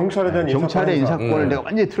 네. 경찰에 대한 경찰의 인사권을 내가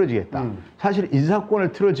완전히 틀어주겠다. 사실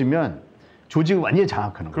인사권을 틀어주면 조직을 완전히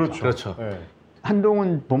장악하는 거죠. 그렇죠. 네.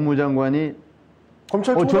 한동훈 법무장관이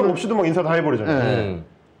검찰총장 없이도 막 인사 다 해버리잖아요.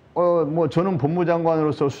 뭐 저는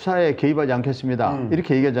법무장관으로서 수사에 개입하지 않겠습니다.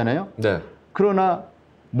 이렇게 얘기하잖아요. 네. 그러나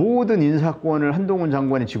모든 인사권을 한동훈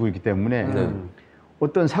장관이 쥐고 있기 때문에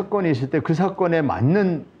어떤 사건이 있을 때 그 사건에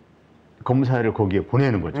맞는 검사를 거기에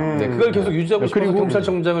보내는 거죠. 네, 그걸 계속 유지하고 싶어서 그리고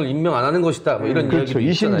경찰청장을 임명 안 하는 것이다. 뭐 이런 그렇죠. 이야기도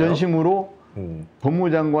있잖아요. 이심전심으로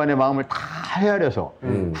법무장관의 마음을 다 헤아려서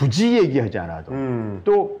굳이 얘기하지 않아도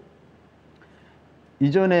또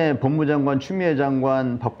이전에 법무장관, 추미애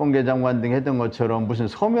장관, 박범계 장관 등 했던 것처럼 무슨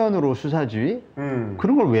서면으로 수사지휘?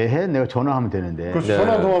 그런 걸 왜 해? 내가 전화하면 되는데. 그렇죠. 네.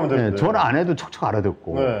 전화 통화하면 되는데. 네, 전화 안 해도 척척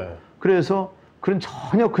알아듣고. 네. 그래서 그런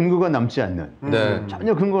전혀 근거가 남지 않는,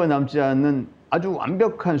 전혀 근거가 남지 않는 아주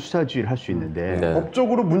완벽한 수사지휘를 할 수 있는데. 네.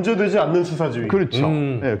 법적으로 문제되지 않는 수사지휘. 그렇죠.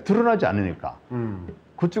 네, 드러나지 않으니까.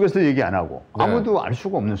 그쪽에서 얘기 안 하고 아무도 알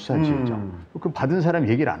수가 없는 수사지휘죠. 그 받은 사람이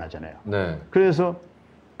얘기를 안 하잖아요. 네. 그래서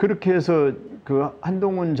그렇게 해서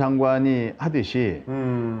한동훈 장관이 하듯이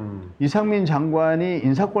이상민 장관이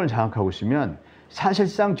인사권을 장악하고 있으면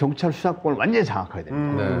사실상 경찰 수사권을 완전히 장악해야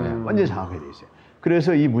됩니다. 완전히 장악해야 돼 있어요.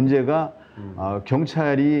 그래서 이 문제가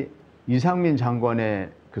경찰이 이상민 장관의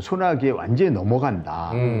손아귀에 완전히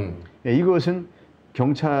넘어간다. 이것은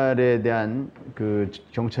경찰에 대한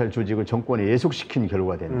경찰 조직을 정권에 예속시킨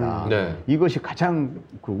결과가 된다. 이것이 가장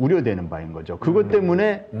우려되는 바인 거죠. 그것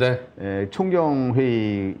때문에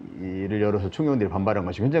총경회의를 열어서 총경들이 반발한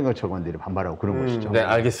것이고 현장경찰관들이 반발하고 그런 것이죠. 네,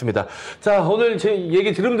 알겠습니다. 자, 오늘 제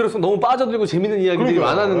얘기 들을수록 너무 빠져들고 재밌는 이야기들이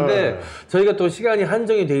많았는데 저희가 또 시간이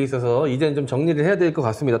한정이 돼 있어서 이제는 좀 정리를 해야 될 것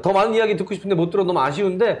같습니다. 더 많은 이야기 듣고 싶은데 못 들어 너무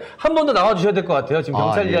아쉬운데 한 번 더 나와주셔야 될 것 같아요. 지금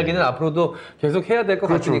경찰 이야기는 앞으로도 계속 해야 될 것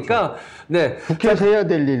같으니까. 네. 국회에서 해야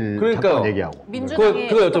될 일 잠깐 얘기하고.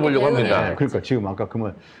 그거 여쭤보려고 합니다. 네, 그러니까 지금 아까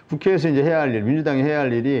국회에서 이제 해야 할 일, 민주당이 해야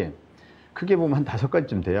할 일이 크게 보면 한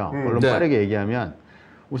 5가지쯤 돼요. 물론 네. 빠르게 얘기하면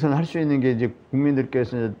우선 할 수 있는 게 이제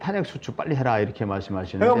국민들께서 탄핵 소추 빨리 해라 이렇게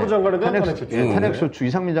말씀하시는데 행안부 장관에 대한 탄핵 소추. 탄핵 소추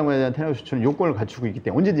이상민 장관에 대한 탄핵 소추는 요건을 갖추고 있기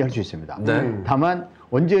때문에 언제든지 할 수 있습니다. 네. 다만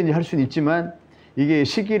언제든지 할 수는 있지만 이게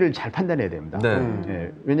시기를 잘 판단해야 됩니다.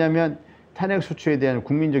 예, 왜냐하면 탄핵 소추에 대한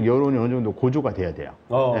국민적 여론이 어느 정도 고조가 돼야 돼요.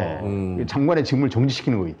 장관의 직무를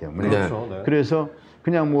정지시키는 거기 때문에. 그렇죠. 네. 그래서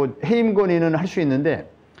그냥 뭐 해임 건의는 할 수 있는데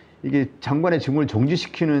이게 장관의 직무를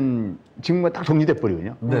정지시키는 직무가 딱 정지돼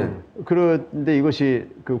버리거든요. 그런데 이것이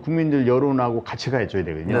그 국민들 여론하고 같이 가줘야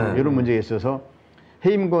되거든요. 이런 문제에 있어서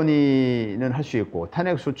해임 건의는 할 수 있고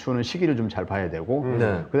탄핵 소추는 시기를 좀 잘 봐야 되고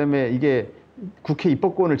그다음에 이게 국회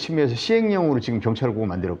입법권을 침해해서 시행령으로 지금 경찰국을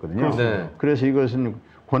만들었거든요. 그래서 이것은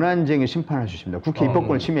권한쟁의 심판할 수 있습니다. 국회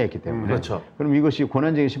입법권을 침해했기 때문에. 그렇죠. 그럼 이것이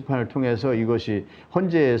권한쟁의 심판을 통해서 이것이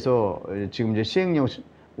헌재에서 지금 이제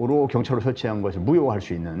시행령으로 경찰로 설치한 것을 무효화할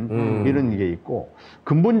수 있는 이런 게 있고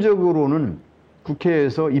근본적으로는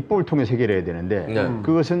국회에서 입법을 통해 해결해야 되는데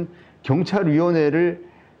그것은 경찰위원회를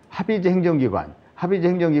합의제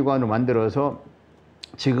행정기관으로 만들어서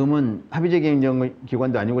지금은 합의제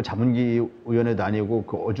행정기관도 아니고 자문위원회도 아니고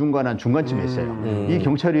그 어중간한 중간쯤에 있어요. 이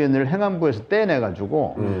경찰위원회를 행안부에서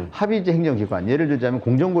떼내가지고 합의제 행정기관, 예를 들자면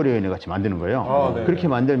공정거래위원회 같이 만드는 거예요. 그렇게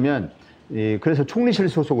만들면 그래서 총리실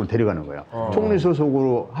소속으로 데려가는 거예요. 총리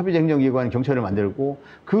소속으로 합의제 행정기관 경찰을 만들고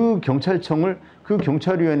그 경찰청을 그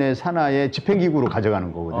경찰위원회 산하의 집행기구로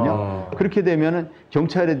가져가는 거거든요. 그렇게 되면은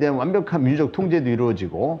경찰에 대한 완벽한 민주적 통제도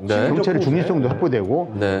이루어지고 경찰의 중립성도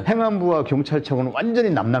확보되고 행안부와 경찰청은 완전히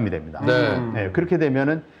남남이 됩니다. 그렇게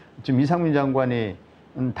되면은 지금 이상민 장관이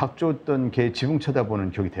닥쳤던 개 지붕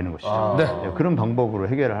쳐다보는 격이 되는 것이죠. 그런 방법으로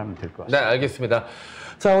해결을 하면 될 것 같습니다. 네, 알겠습니다.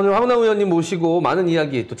 자, 오늘 황운하 의원님 모시고 많은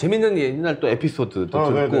이야기, 또 재밌는 옛날 또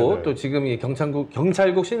에피소드도 듣고, 또 지금 이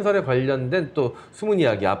경찰국 신설에 관련된 또 숨은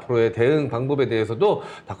이야기, 앞으로의 대응 방법에 대해서도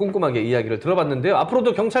다 꼼꼼하게 이야기를 들어봤는데요.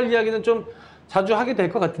 앞으로도 경찰 이야기는 좀 자주 하게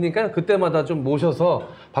될 것 같으니까 그때마다 좀 모셔서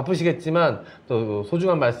바쁘시겠지만 또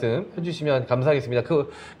소중한 말씀 해주시면 감사하겠습니다.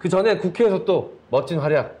 그 전에 국회에서 또 멋진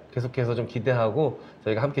활약 계속해서 좀 기대하고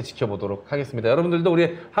저희가 함께 지켜보도록 하겠습니다. 여러분들도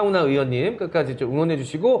우리 황운하 의원님 끝까지 좀 응원해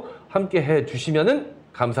주시고 함께 해 주시면은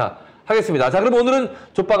감사하겠습니다. 자, 그럼 오늘은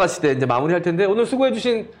족바가 시대 이제 마무리할 텐데 오늘 수고해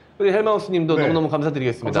주신 우리 헬마우스 님도 너무너무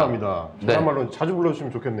감사드리겠습니다. 감사합니다. 저야말로 자주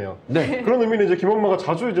불러주시면 좋겠네요. 그런 의미는 이제 김 엄마가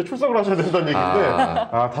자주 이제 출석을 하셔야 된다는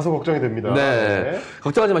얘기인데 다소 걱정이 됩니다.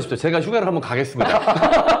 걱정하지 마십시오. 제가 휴가를 한번 가겠습니다.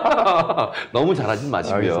 너무 잘하진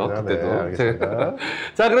마시고요. 그때도.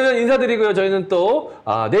 자, 그러면 인사드리고요. 저희는 또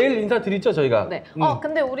내일 인사드리죠, 저희가.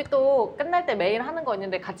 근데 우리 또 끝날 때 매일 하는 거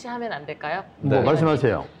있는데 같이 하면 안 될까요?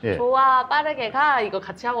 말씀하세요. 좋아 빠르게 가 이거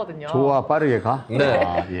같이 하거든요. 좋아 빠르게 가?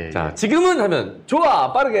 자, 지금은 하면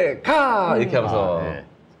좋아 빠르게 가 이렇게 하면서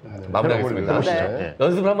마무리하겠습니다.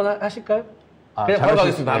 연습을 한번 하실까요? 그냥 바로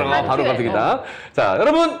가겠습니다. 바로 갑니다. 자,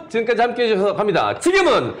 여러분 지금까지 함께해 주셔서 갑니다.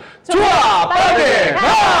 지금은 좋아 빠르게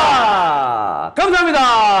가!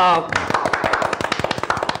 감사합니다.